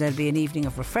 and then there'll be an evening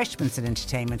of refreshments and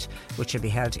entertainment which will be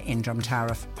held in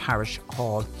Drumtariff Parish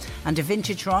Hall. And a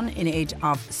vintage run in aid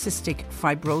of cystic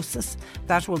fibrosis,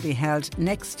 that will be held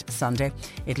next Sunday.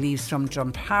 It leaves from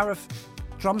Drumtariff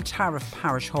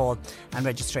Parish Hall, and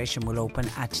registration will open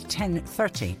at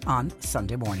 10:30 on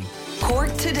Sunday morning.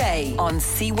 Cork Today on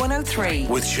C103.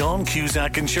 With Sean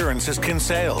Cusack Insurance's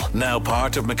Kinsale, now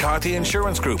part of McCarthy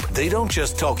Insurance Group. They don't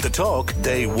just talk the talk,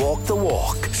 they walk the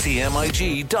walk.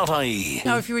 CMIG.ie.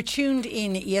 Now, if you were tuned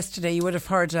in yesterday, you would have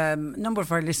heard a number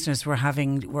of our listeners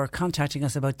were contacting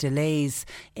us about delays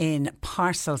in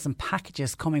parcels and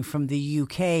packages coming from the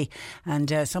UK,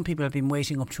 and some people have been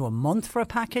waiting up to a month for a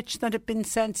package that had been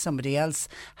sent. Somebody else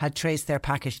had traced their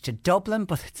package to Dublin,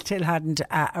 but it still hadn't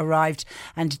arrived.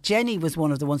 And Jenny was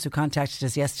one of the ones who contacted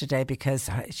us yesterday because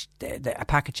a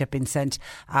package had been sent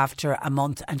after a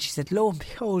month, and she said, lo and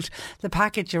behold, the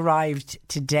package arrived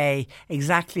today,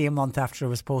 exactly a month after it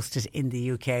was posted in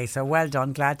the UK. So well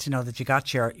done. Glad to know that you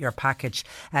got your package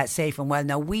safe and well.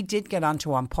 Now, we did get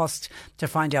onto An Post to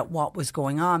find out what was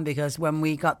going on, because when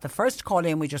we got the first call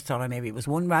in, we just thought maybe it was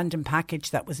one random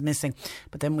package that was missing,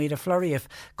 but then we had a flurry of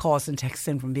calls and texts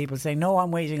in from people saying, no, I'm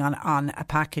waiting on a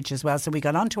package as well. So we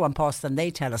got onto An Post, and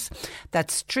they tell us that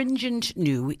stringent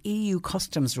new EU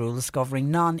customs rules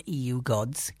governing non-EU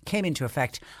goods came into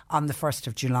effect on the 1st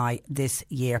of July this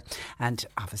year. And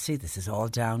obviously this is all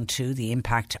down to the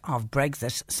impact of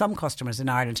Brexit. Some customers in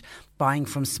Ireland buying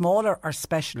from smaller or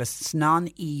specialists,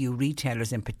 non-EU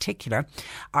retailers in particular,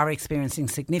 are experiencing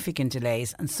significant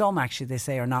delays, and some actually, they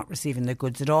say, are not receiving the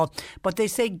goods at all. But they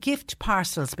say gift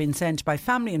parcels being sent by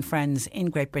family and friends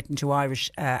in Great Britain to Irish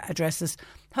addresses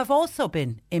have also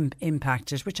been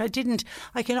impacted, which I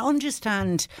can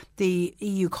understand the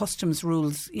EU customs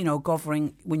rules,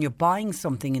 governing when you're buying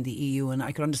something in the EU, and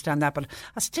I can understand that, but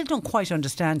I still don't quite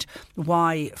understand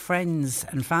why friends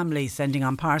and family sending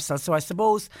on parcels. So I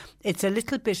suppose it's a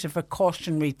little bit of a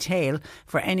cautionary tale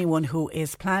for anyone who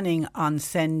is planning on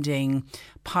sending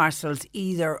parcels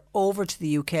either over to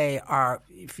the UK, or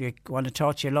if you want to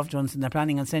talk to your loved ones and they're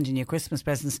planning on sending you Christmas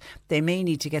presents, they may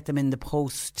need to get them in the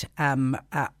post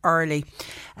early.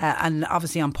 And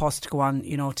obviously An Post go on,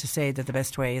 to say that the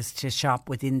best way is to shop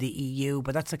within the EU,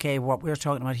 but that's okay. What we're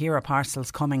talking about here are parcels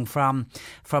coming from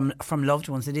loved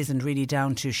ones. It isn't really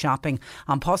down to shopping.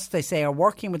 An Post, they say, are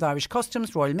working with Irish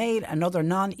Customs, Royal Mail and other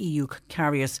non-EU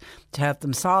carriers to help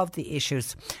them solve the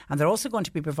issues. And they're also going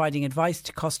to be providing advice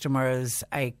to customers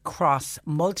across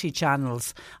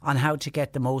multi-channels on how to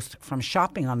get the most from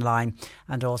shopping online,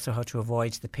 and also how to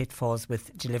avoid the pitfalls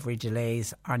with delivery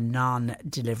delays or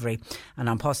non-delivery. And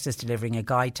An Post is delivering a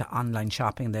guide to online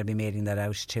shopping. They'll be mailing that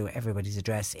out to everybody's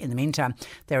address. In the meantime,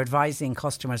 they're advising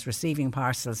customers receiving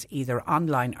parcels, either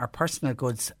online or personal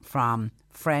goods from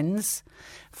friends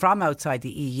from outside the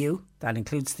EU, that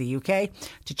includes the UK,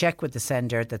 to check with the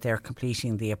sender that they're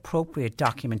completing the appropriate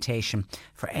documentation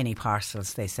for any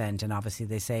parcels they send. And obviously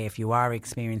they say if you are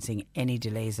experiencing any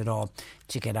delays at all,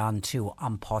 to get on to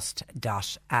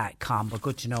anpost.com. But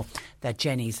good to know that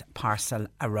Jenny's parcel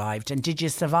arrived. And did you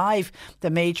survive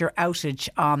the major outage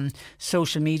on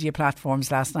social media platforms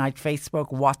last night?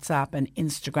 Facebook, WhatsApp and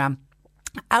Instagram.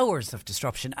 Hours of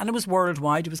disruption, and it was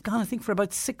worldwide. It was gone, I think, for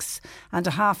about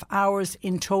 6.5 hours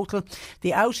in total.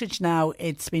 The outage now,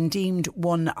 it's been deemed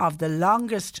one of the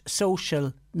longest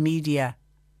social media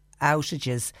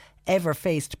outages ever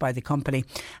faced by the company.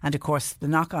 And of course the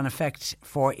knock-on effect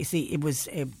for, for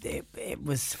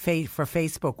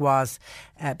Facebook was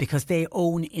because they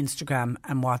own Instagram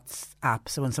and WhatsApp.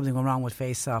 So when something went wrong with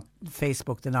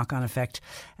Facebook, the knock-on effect,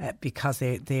 because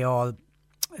they're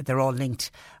all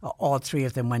linked. All three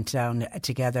of them went down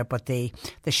together, but the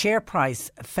share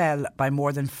price fell by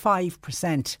more than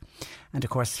 5%. And of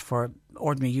course, for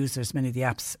ordinary users, many of the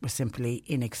apps were simply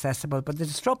inaccessible. But the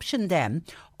disruption then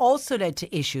also led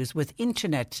to issues with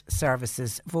internet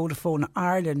services. Vodafone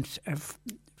Ireland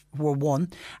were one,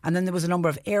 and then there was a number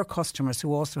of Air customers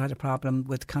who also had a problem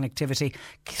with connectivity.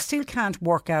 Still can't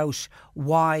work out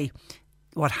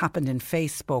what happened in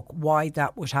Facebook, why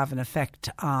that would have an effect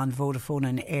on Vodafone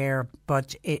and Air,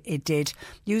 but it did.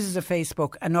 Users of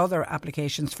Facebook and other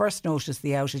applications first noticed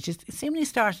the outage. It seemingly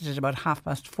started at about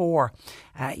 4:30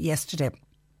 yesterday,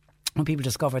 when people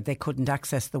discovered they couldn't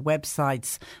access the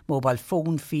websites. Mobile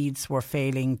phone feeds were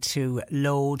failing to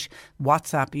load.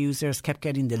 WhatsApp users kept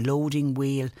getting the loading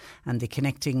wheel and the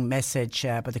connecting message,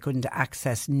 but they couldn't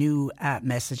access new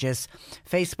messages.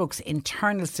 Facebook's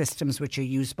internal systems, which are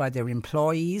used by their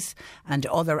employees, and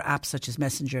other apps such as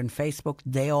Messenger and Facebook,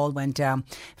 they all went down.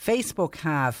 Facebook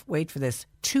have, wait for this,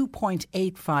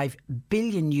 2.85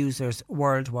 billion users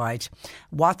worldwide.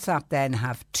 WhatsApp then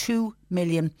have 2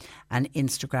 million and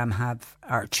Instagram have,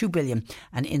 or 2 billion,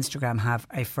 and Instagram have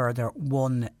a further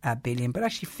 1 billion. But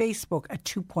actually Facebook at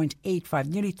 2.85,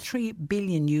 nearly 3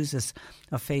 billion users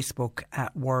of Facebook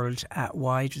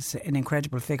worldwide. It's an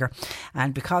incredible figure.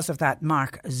 And because of that,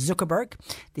 Mark Zuckerberg,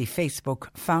 the Facebook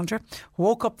founder,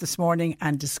 woke up this morning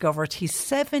and discovered he's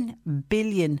 $7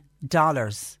 billion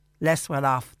less well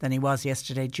off than he was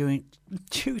yesterday due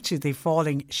to the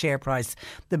falling share price.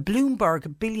 The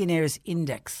Bloomberg Billionaires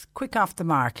Index, quick off the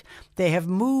mark. They have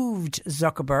moved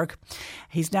Zuckerberg.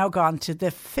 He's now gone to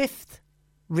the 5th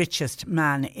richest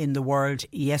man in the world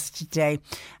yesterday.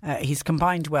 His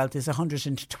combined wealth is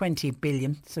 120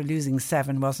 billion, so losing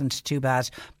 7 wasn't too bad,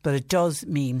 but it does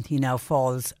mean he now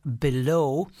falls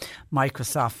below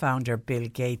Microsoft founder Bill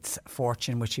Gates'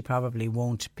 fortune, which he probably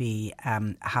won't be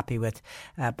happy with.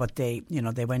 But they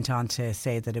went on to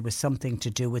say that it was something to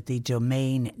do with the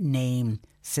domain name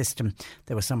system.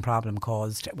 There was some problem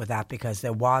caused with that, because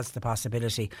there was the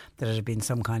possibility that it had been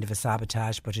some kind of a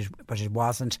sabotage, but it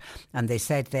wasn't. And they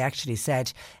actually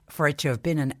said for it to have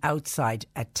been an outside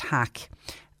attack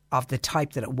of the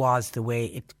type that it was, the way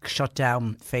it shut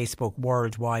down Facebook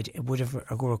worldwide, it would have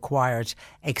required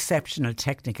exceptional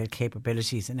technical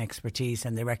capabilities and expertise,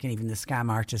 and they reckon even the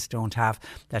scam artists don't have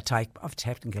that type of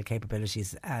technical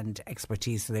capabilities and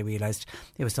expertise, so they realised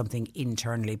it was something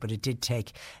internally. But it did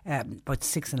take about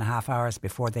 6.5 hours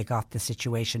before they got the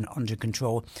situation under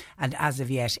control, and as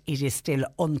of yet it is still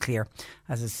unclear,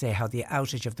 as I say, how the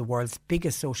outage of the world's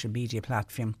biggest social media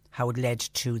platform, how it led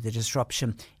to the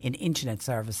disruption in internet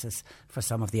services services for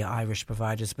some of the Irish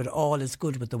providers. But all is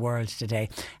good with the world today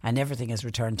and everything has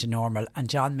returned to normal. And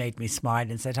John made me smile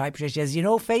and said, "Hi Patricia, as you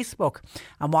know, Facebook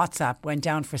and WhatsApp went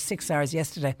down for 6 hours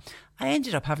yesterday. I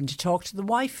ended up having to talk to the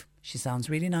wife. She sounds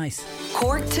really nice."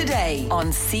 Cork Today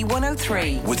on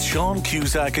C103. With Sean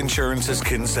Cusack Insurance's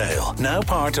Kinsale, now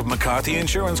part of McCarthy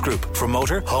Insurance Group. For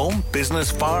motor, home,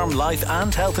 business, farm, life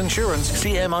and health insurance,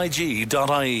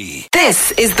 cmig.ie.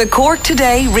 This is the Cork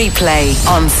Today replay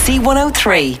on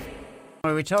C103.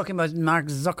 We were talking about Mark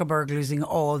Zuckerberg losing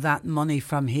all that money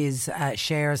from his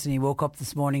shares, and he woke up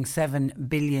this morning €7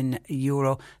 billion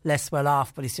less well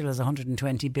off, but he still has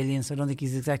 120 billion, so I don't think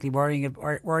he's exactly worrying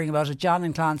about it. John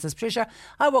in Clon says, "Patricia,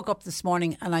 I woke up this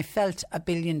morning and I felt $1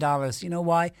 billion. You know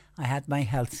why? I had my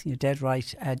health." You're dead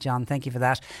right, John. Thank you for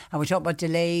that. And we talk about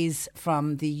delays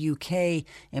from the UK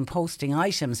in posting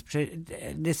items.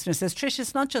 Listener says, "Trish,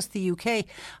 it's not just the UK.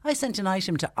 I sent an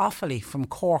item to Offaly from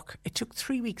Cork. It took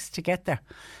 3 weeks to get there.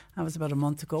 That was about a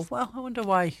month ago. Well, I wonder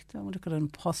why. I wonder could An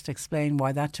Post explain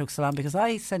why that took so long, because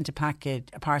I sent a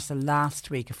parcel last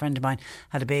week. A friend of mine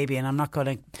had a baby, and I'm not going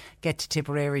to get to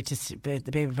Tipperary to see the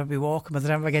baby, probably walking, but I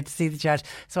never get to see the child.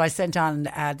 So I sent on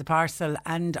the parcel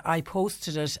and I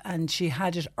posted it, and she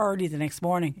had it early the next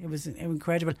morning. It was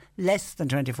incredible. Less than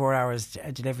 24 hours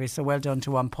delivery. So well done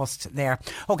to An Post there.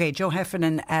 Okay, Joe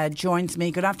Heffernan joins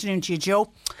me. Good afternoon to you,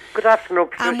 Joe. Good afternoon,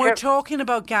 Patricia. And we're talking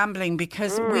about gambling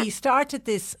because we started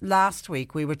this last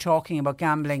week. We were talking about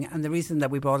gambling, and the reason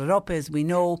that we brought it up is we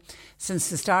know since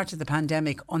the start of the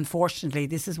pandemic, unfortunately,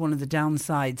 this is one of the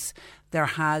downsides. There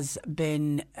has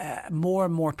been more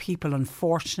and more people,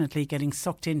 unfortunately, getting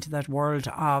sucked into that world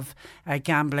of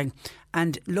gambling.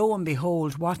 And lo and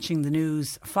behold, watching the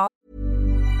news...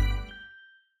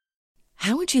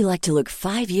 How would you like to look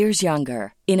 5 years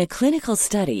younger? In a clinical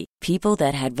study, people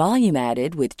that had volume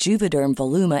added with Juvederm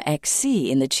Voluma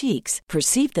XC in the cheeks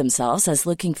perceived themselves as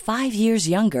looking 5 years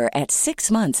younger at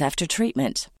 6 months after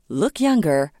treatment. Look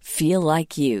younger, feel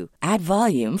like you. Add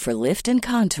volume for lift and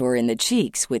contour in the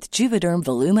cheeks with Juvederm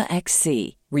Voluma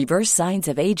XC. Reverse signs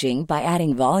of aging by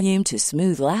adding volume to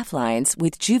smooth laugh lines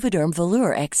with Juvederm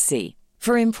Volure XC.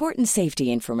 For important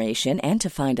safety information and to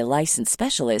find a licensed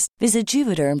specialist, visit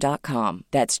Juvederm.com.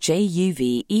 That's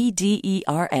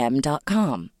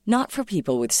JUVEDERM.com. Not for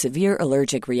people with severe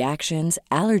allergic reactions,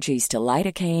 allergies to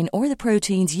lidocaine, or the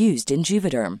proteins used in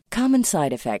Juvederm. Common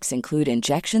side effects include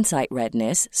injection site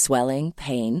redness, swelling,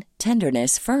 pain,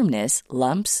 tenderness, firmness,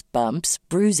 lumps, bumps,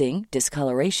 bruising,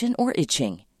 discoloration, or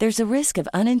itching. There's a risk of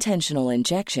unintentional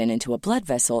injection into a blood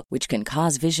vessel, which can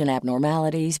cause vision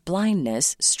abnormalities,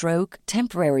 blindness, stroke,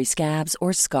 temporary scabs,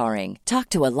 or scarring. Talk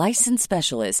to a licensed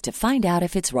specialist to find out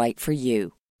if it's right for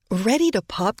you. Ready to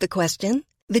pop the question?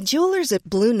 The jewelers at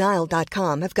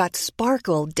BlueNile.com have got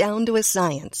sparkle down to a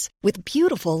science with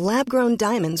beautiful lab-grown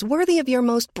diamonds worthy of your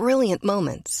most brilliant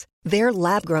moments. Their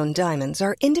lab-grown diamonds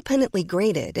are independently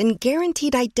graded and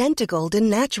guaranteed identical to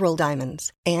natural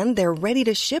diamonds, and they're ready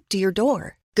to ship to your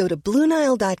door. Go to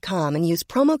BlueNile.com and use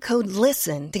promo code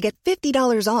LISTEN to get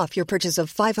 $50 off your purchase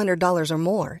of $500 or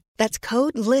more. That's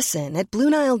code LISTEN at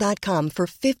BlueNile.com for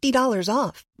 $50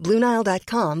 off.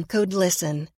 BlueNile.com, code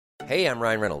LISTEN. Hey, I'm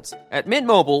Ryan Reynolds. At Mint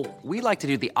Mobile, we like to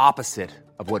do the opposite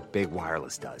of what Big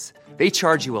Wireless does. They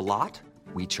charge you a lot,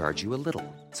 we charge you a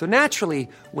little. So naturally,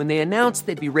 when they announced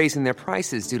they'd be raising their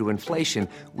prices due to inflation,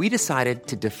 we decided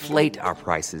to deflate our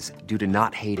prices due to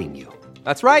not hating you.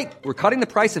 That's right. We're cutting the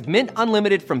price of Mint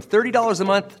Unlimited from $30 a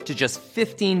month to just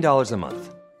 $15 a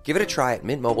month. Give it a try at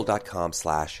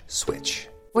mintmobile.com/switch.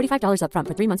 $45 up front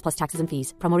for 3 months plus taxes and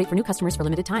fees. Promo rate for new customers for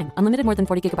limited time. Unlimited more than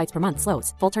 40 gigabytes per month.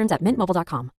 Slows full terms at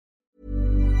mintmobile.com.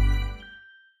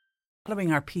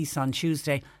 Following our piece on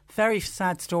Tuesday, very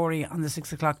sad story on the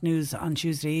 6 o'clock news on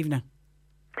Tuesday evening.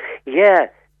 Yeah,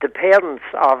 the parents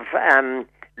of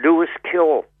Lewis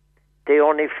Keogh, they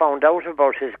only found out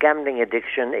about his gambling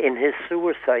addiction in his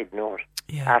suicide note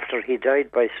after he died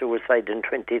by suicide in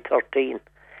 2013.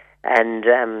 And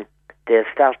they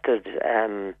started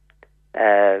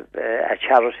a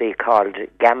charity called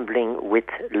Gambling with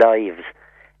Lives.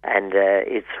 And they're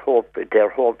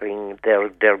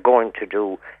going to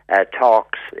do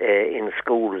talks in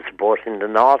schools, both in the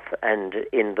north and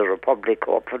in the Republic,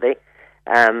 hopefully.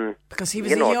 Because he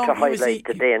was to highlight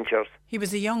the dangers. He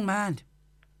was a young man.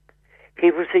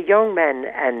 He was a young man,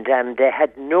 and they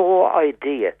had no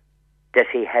idea that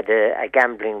he had a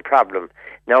gambling problem.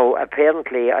 Now,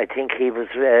 apparently, I think he was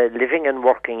living and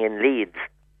working in Leeds,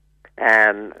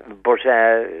 but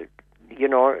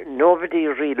nobody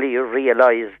really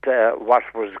realised what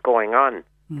was going on.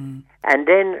 And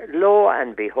then, lo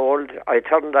and behold, I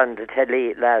turned on the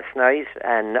telly last night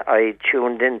and I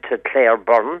tuned into Claire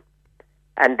Byrne,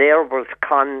 And there was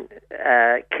Con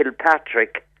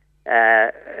Kilpatrick,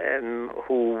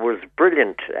 who was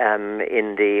brilliant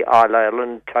in the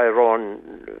All-Ireland Tyrone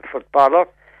footballer,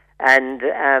 and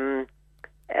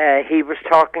he was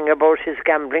talking about his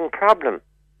gambling problem,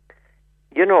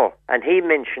 and he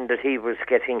mentioned that he was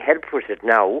getting help with it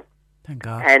now. Thank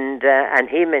God. And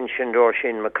he mentioned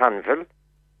Oisin McConville,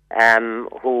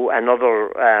 who another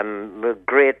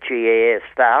great GAA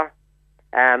star,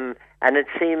 and it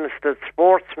seems that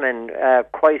sportsmen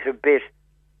quite a bit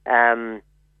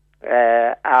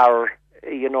are,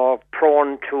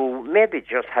 prone to maybe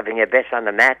just having a bet on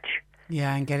a match.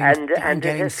 Yeah, and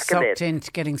getting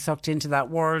sucked into that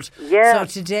world. Yeah.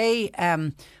 So today,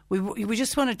 we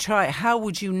just want to try. How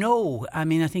would you know? I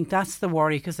mean, I think that's the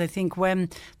worry, because I think when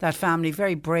that family,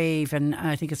 very brave, and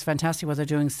I think it's fantastic what they're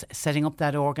doing, setting up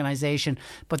that organisation,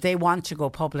 but they want to go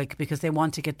public because they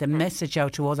want to get the message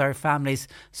out to other families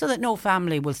so that no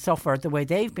family will suffer the way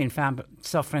they've been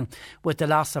suffering with the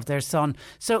loss of their son.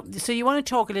 So you want to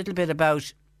talk a little bit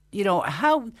about,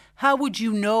 how would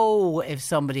you know if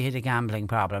somebody had a gambling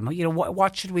problem?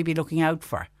 What should we be looking out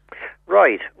for?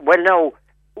 Right. Well, now,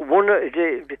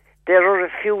 there are a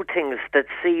few things that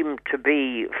seem to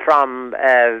be from,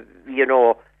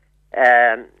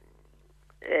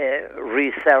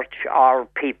 research or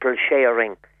people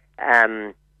sharing.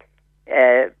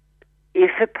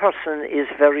 If a person is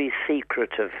very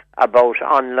secretive about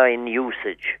online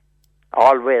usage,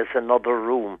 always another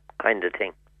room kind of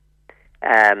thing.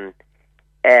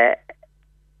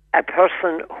 A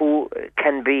person who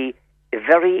can be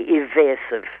very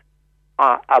evasive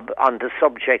on the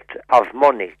subject of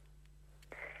money,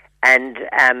 and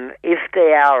if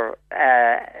they are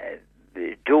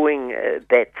doing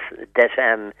bets that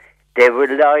they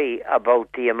will lie about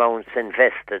the amounts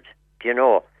invested,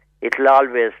 it'll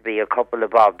always be a couple of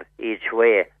bob each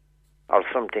way or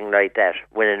something like that,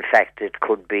 when in fact it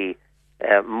could be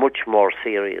much more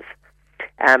serious.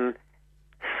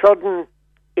 Sudden,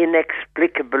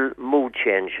 inexplicable mood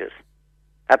changes.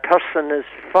 A person is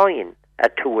fine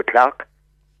at 2 o'clock,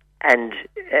 and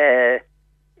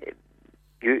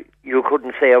you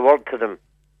couldn't say a word to them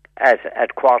at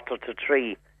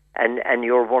 2:45, and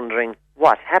you're wondering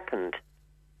what happened.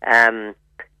 Even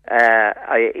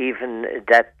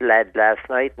that lad last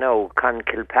night, Con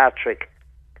Kilpatrick,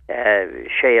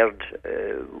 shared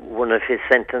one of his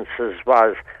sentences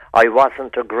was, "I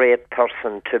wasn't a great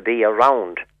person to be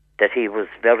around," that he was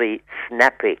very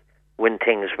snappy when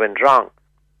things went wrong.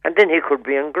 And then he could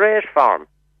be in great form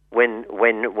when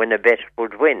a bet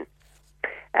would win.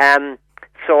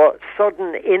 So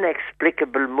sudden,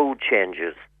 inexplicable mood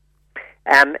changes.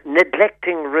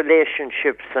 Neglecting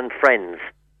relationships and friends.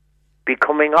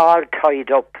 Becoming all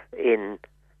tied up in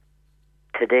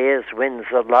today's wins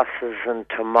or losses and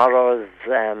tomorrow's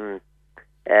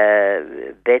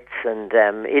bets, and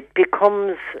it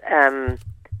becomes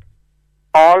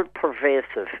all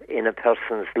pervasive in a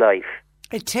person's life.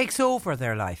 It takes over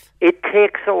their life. It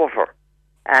takes over.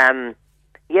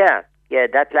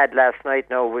 That lad last night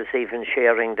was even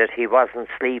sharing that he wasn't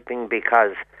sleeping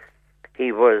because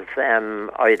he was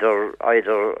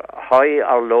either high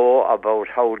or low about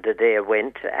how the day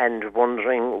went, and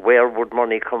wondering where would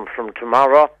money come from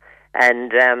tomorrow,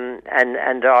 and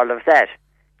all of that.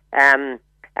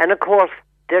 And of course,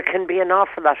 there can be an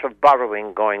awful lot of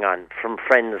borrowing going on from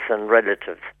friends and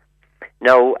relatives.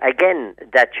 Now, again,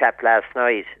 that chap last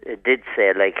night did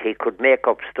say, he could make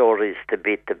up stories to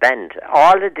beat the band.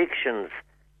 All addictions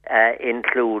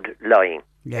include lying,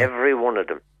 every one of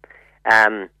them.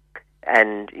 And,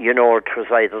 it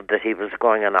was either that he was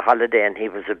going on a holiday and he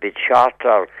was a bit short,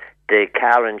 or the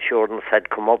car insurance had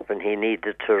come up and he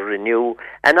needed to renew,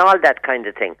 and all that kind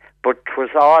of thing. But it was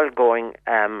all going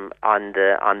on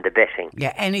the betting.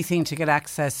 Yeah, anything to get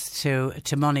access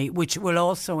to money, which will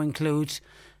also include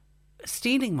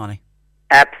stealing money.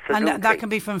 Absolutely. And that can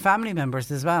be from family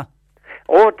members as well.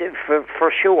 Oh,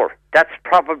 for sure. That's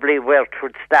probably where it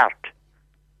would start.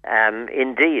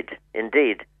 Indeed.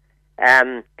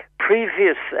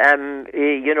 Previous,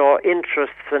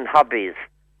 interests and hobbies.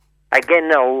 Again,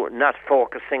 now, not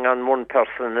focusing on one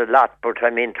person a lot, but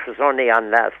it was only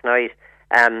on last night,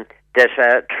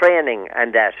 that training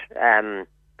and that,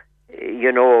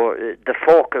 the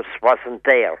focus wasn't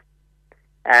there.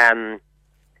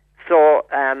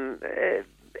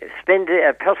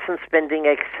 A person spending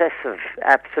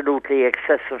absolutely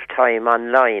excessive time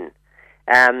online,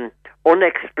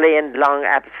 unexplained long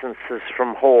absences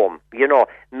from home,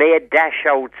 may dash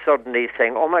out suddenly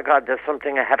saying, "Oh my God, there's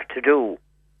something I have to do."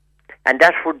 And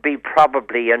that would be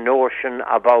probably a notion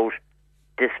about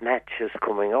this match is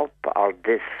coming up, or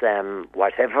this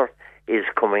whatever is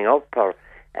coming up, or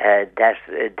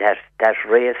that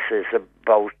race is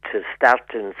about to start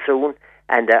in soon,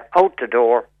 and out the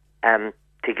door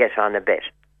to get on a bet.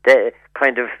 That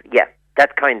kind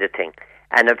of thing.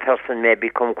 And a person may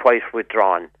become quite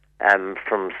withdrawn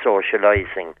from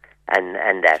socialising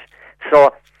and that.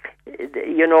 So,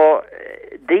 you know,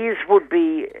 these would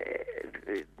be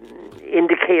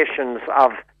indications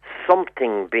of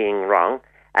something being wrong.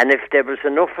 And if there was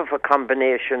enough of a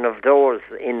combination of those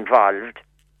involved,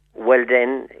 well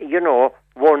then, you know,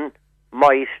 one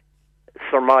might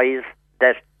surmise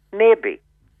that maybe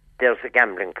there's a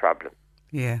gambling problem.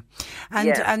 Yeah.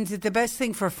 And the best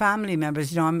thing for family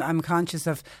members, you know, I'm conscious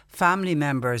of family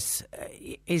members,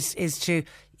 is to,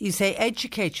 you say,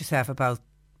 educate yourself about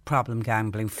problem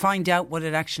gambling, find out what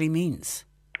it actually means.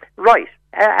 Right.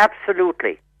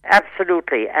 Absolutely.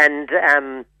 And,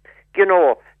 you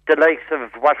know, the likes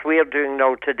of what we're doing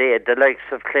now today, the likes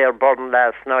of Claire Byrne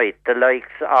last night, the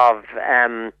likes of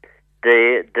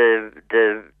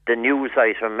the news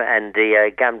item and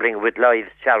the Gambling with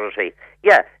Lives charity.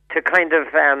 Yeah, to kind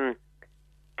of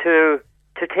to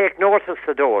take notice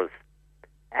of those.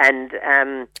 And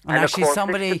actually, of course,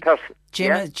 somebody,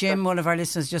 Jim, one of our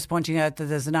listeners, just pointing out that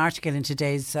there's an article in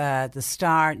today's The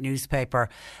Star newspaper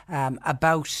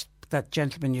about that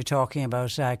gentleman you're talking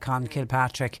about, Con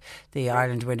Kilpatrick, the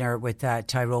Ireland winner with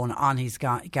Tyrone, on his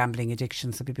gambling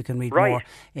addiction, so people can read more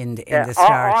in the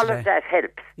Star all today. of that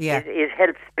helps. Yeah. It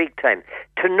helps big time.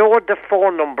 To know the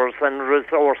phone numbers and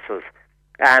resources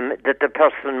that the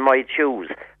person might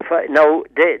use. Now,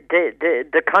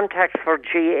 the contact for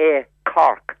GA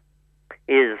Cork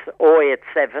is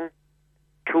 087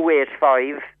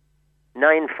 285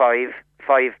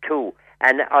 9552.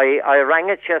 And I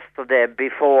rang it yesterday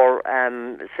before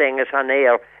saying it on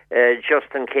air,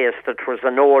 just in case that was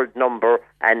an old number.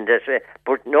 And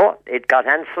but no, it got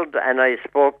answered, and I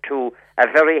spoke to a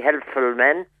very helpful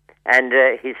man, and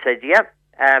he said,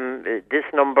 this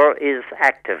number is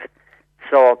active.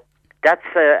 So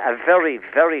that's a very,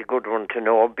 very good one to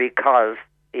know, because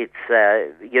it's,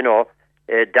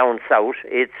 down south,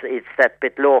 it's that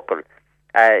bit local.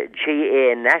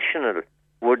 GA National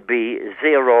would be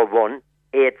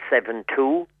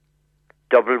 01872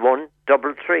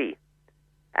 1133.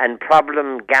 And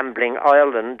Problem Gambling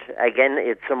Ireland, again,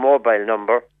 it's a mobile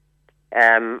number,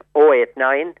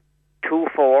 089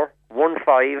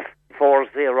 2415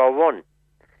 401.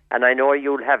 And I know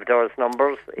you'll have those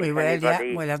numbers. We will,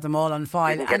 we'll have them all on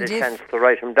file. Didn't get a chance to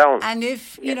write them down. And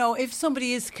if, you know, if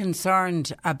somebody is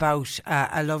concerned about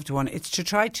a loved one, it's to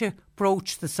try to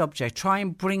broach the subject, try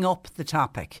and bring up the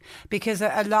topic. Because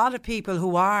a lot of people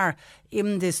who are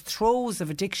in this throes of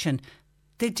addiction,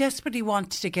 they desperately want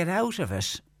to get out of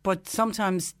it, but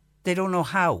sometimes they don't know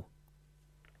how.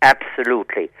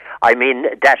 Absolutely. I mean,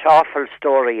 that awful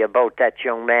story about that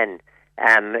young man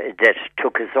that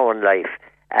took his own life,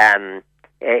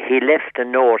 he left a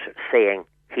note saying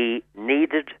he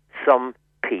needed some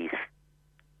peace.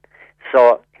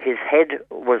 So his head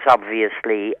was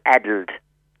obviously addled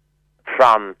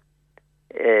from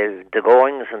the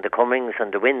goings and the comings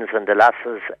and the wins and the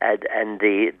losses and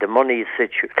the money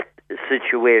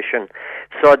situation.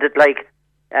 So that, like,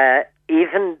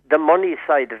 even the money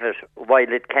side of it, while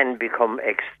it can become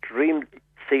extremely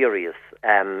serious,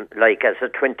 like as a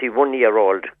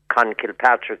 21-year-old, Con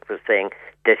Kilpatrick was saying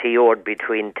that he owed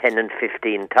between 10 and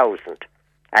 15,000,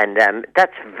 and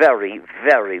that's very,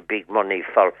 very big money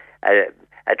for a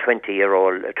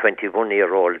 20-year-old, a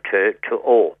 21-year-old to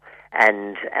owe.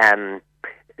 And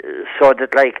so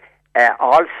that, like,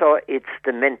 also it's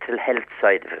the mental health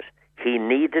side of it. He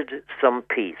needed some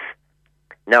peace.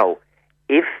 Now,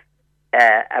 if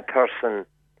a person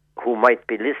who might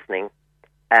be listening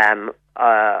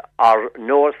or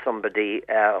knows somebody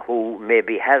who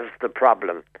maybe has the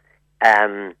problem,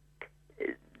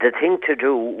 the thing to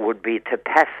do would be to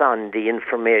pass on the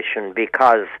information,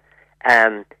 because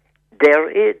there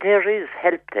is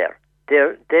help there.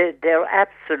 There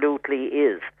absolutely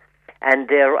is. And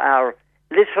there are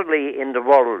literally in the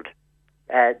world,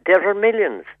 there are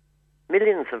millions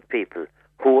of people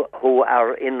who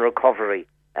are in recovery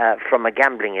from a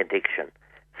gambling addiction.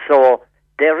 So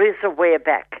there is a way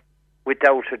back,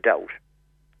 without a doubt.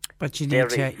 But you need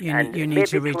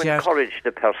to reach out, encourage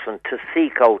the person to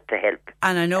seek out the help.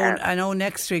 And I know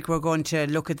next week we're going to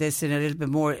look at this in a little bit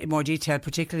more detail,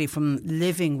 particularly from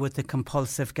living with the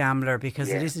compulsive gambler, because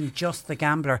it isn't just the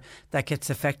gambler that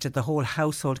gets affected; the whole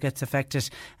household gets affected.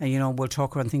 And we'll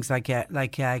talk around things like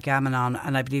Gam-Anon,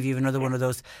 and I believe you have another one of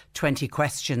those 20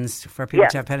 questions for people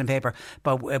to have pen and paper.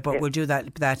 But we'll do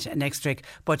that next week.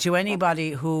 But to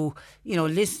anybody who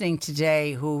listening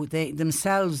today, who they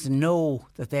themselves know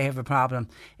that they have a problem,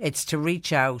 it's to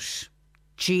reach out.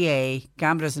 GA,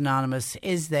 Gamblers Anonymous,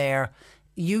 is there.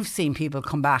 You've seen people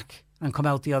come back and come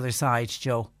out the other side,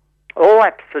 Joe. Oh,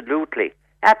 absolutely.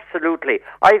 I've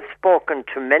spoken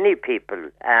to many people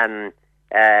in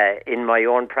my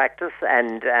own practice,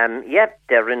 and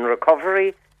they're in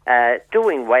recovery,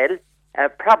 doing well,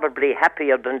 probably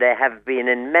happier than they have been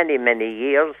in many, many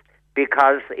years,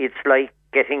 because it's like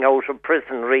getting out of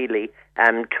prison, really,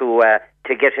 to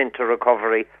get into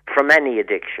recovery from any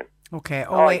addiction. Okay,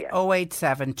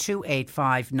 087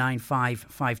 285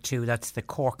 9552. That's the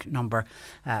Cork number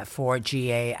for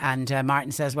GA. And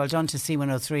Martin says, well done to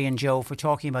C103 and Joe for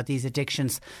talking about these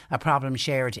addictions. A problem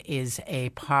shared is a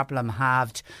problem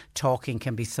halved. Talking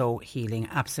can be so healing.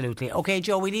 Absolutely. Okay,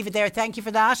 Joe, we leave it there. Thank you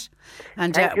for that.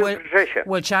 And Thank you, Patricia.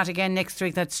 We'll chat again next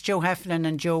week. That's Joe Heflin,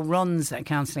 and Joe runs a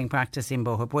counselling practice in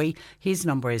Bohabui. His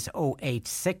number is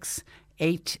 086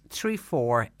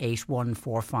 834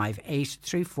 8145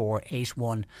 834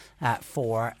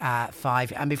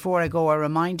 8145. And before I go, a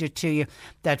reminder to you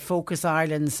that Focus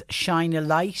Ireland's Shine a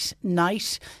Light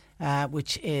Night,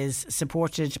 which is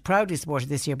proudly supported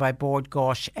this year by Bord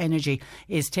Gáis Energy,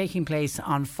 is taking place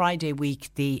on Friday week,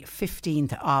 the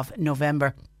 15th of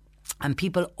November. And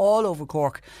people all over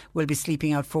Cork will be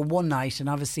sleeping out for one night, and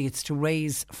obviously it's to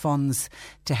raise funds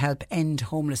to help end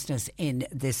homelessness in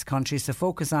this country. So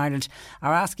Focus Ireland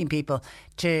are asking people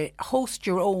to host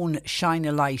your own Shine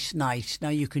a Light night. Now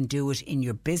you can do it in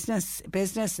your business,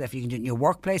 if you can do it in your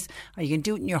workplace, or you can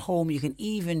do it in your home. You can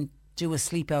even do a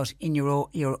sleep out in your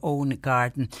own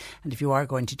garden. And if you are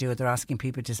going to do it, they're asking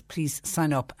people to please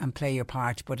sign up and play your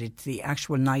part. But it's the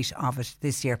actual night of it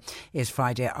this year is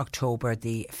Friday, October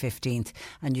the 15th.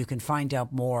 And you can find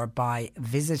out more by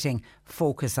visiting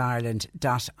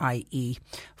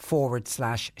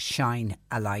focusireland.ie/Shine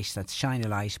a Light. That's Shine a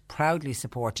Light, proudly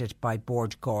supported by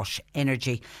Bord Gáis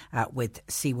Energy with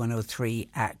C103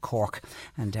 at Cork.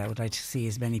 And I would like to see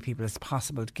as many people as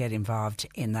possible to get involved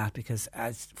in that, because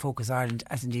as Focus Ireland,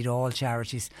 as indeed all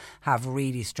charities, have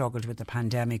really struggled with the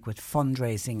pandemic, with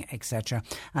fundraising, etc.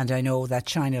 And I know that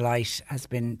Shine a Light has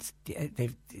been,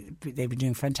 they've been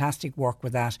doing fantastic work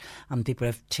with that, and people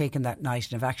have taken that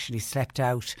night and have actually slept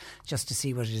out just to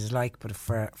see what it is like. But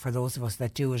for those of us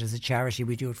that do it as a charity,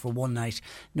 we do it for one night,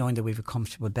 knowing that we have a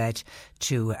comfortable bed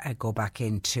to go back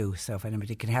into. So if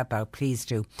anybody can help out, please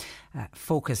do.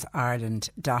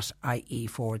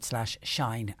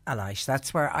 focusireland.ie/Shine a Light.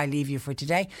 That's where I leave you for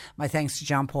today. My thanks to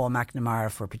John Paul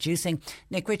McNamara for producing.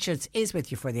 Nick Richards is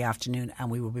with you for the afternoon, and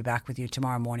we will be back with you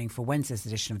tomorrow morning for Wednesday's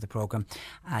edition of the programme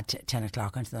at 10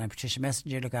 o'clock. Until then, I'm Patricia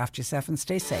Messenger. Look after yourself and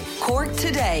stay safe. Cork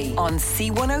Today on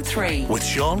C103 with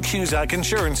Sean Cusack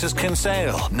Insurance's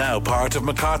Kinsale, now part of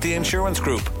McCarthy Insurance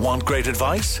Group. Want great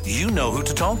advice? You know who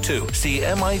to talk to.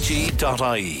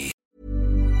 CMIG.ie.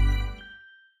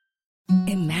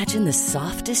 Imagine the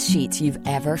softest sheets you've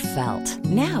ever felt.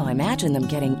 Now imagine them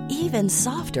getting even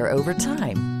softer over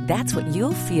time. That's what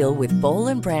you'll feel with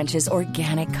Boll & Branch's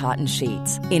organic cotton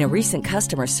sheets. In a recent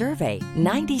customer survey,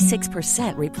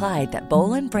 96% replied that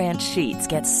Boll & Branch sheets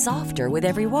get softer with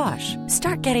every wash.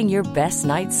 Start getting your best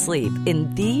night's sleep in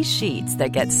these sheets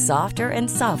that get softer and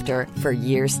softer for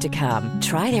years to come.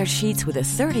 Try their sheets with a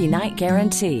 30-night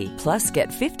guarantee. Plus, get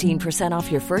 15%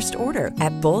 off your first order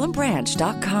at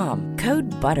BollandBranch.com. Code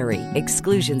BUTTERY.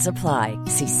 Exclusions apply.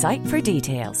 See site for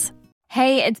details.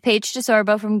 Hey, it's Paige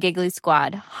DeSorbo from Giggly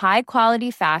Squad. High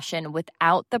quality fashion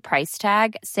without the price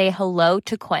tag. Say hello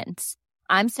to Quince.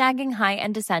 I'm snagging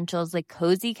high-end essentials like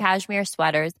cozy cashmere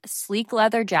sweaters, sleek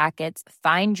leather jackets,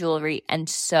 fine jewelry, and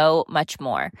so much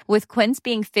more. With Quince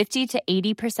being 50 to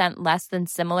 80% less than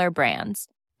similar brands.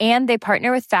 And they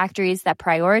partner with factories that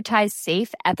prioritize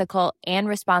safe, ethical, and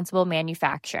responsible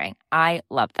manufacturing. I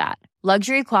love that.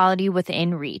 Luxury quality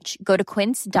within reach. Go to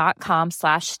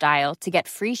quince.com/style to get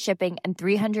free shipping and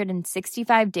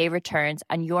 365-day returns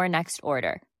on your next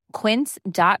order.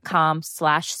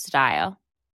 Quince.com/style.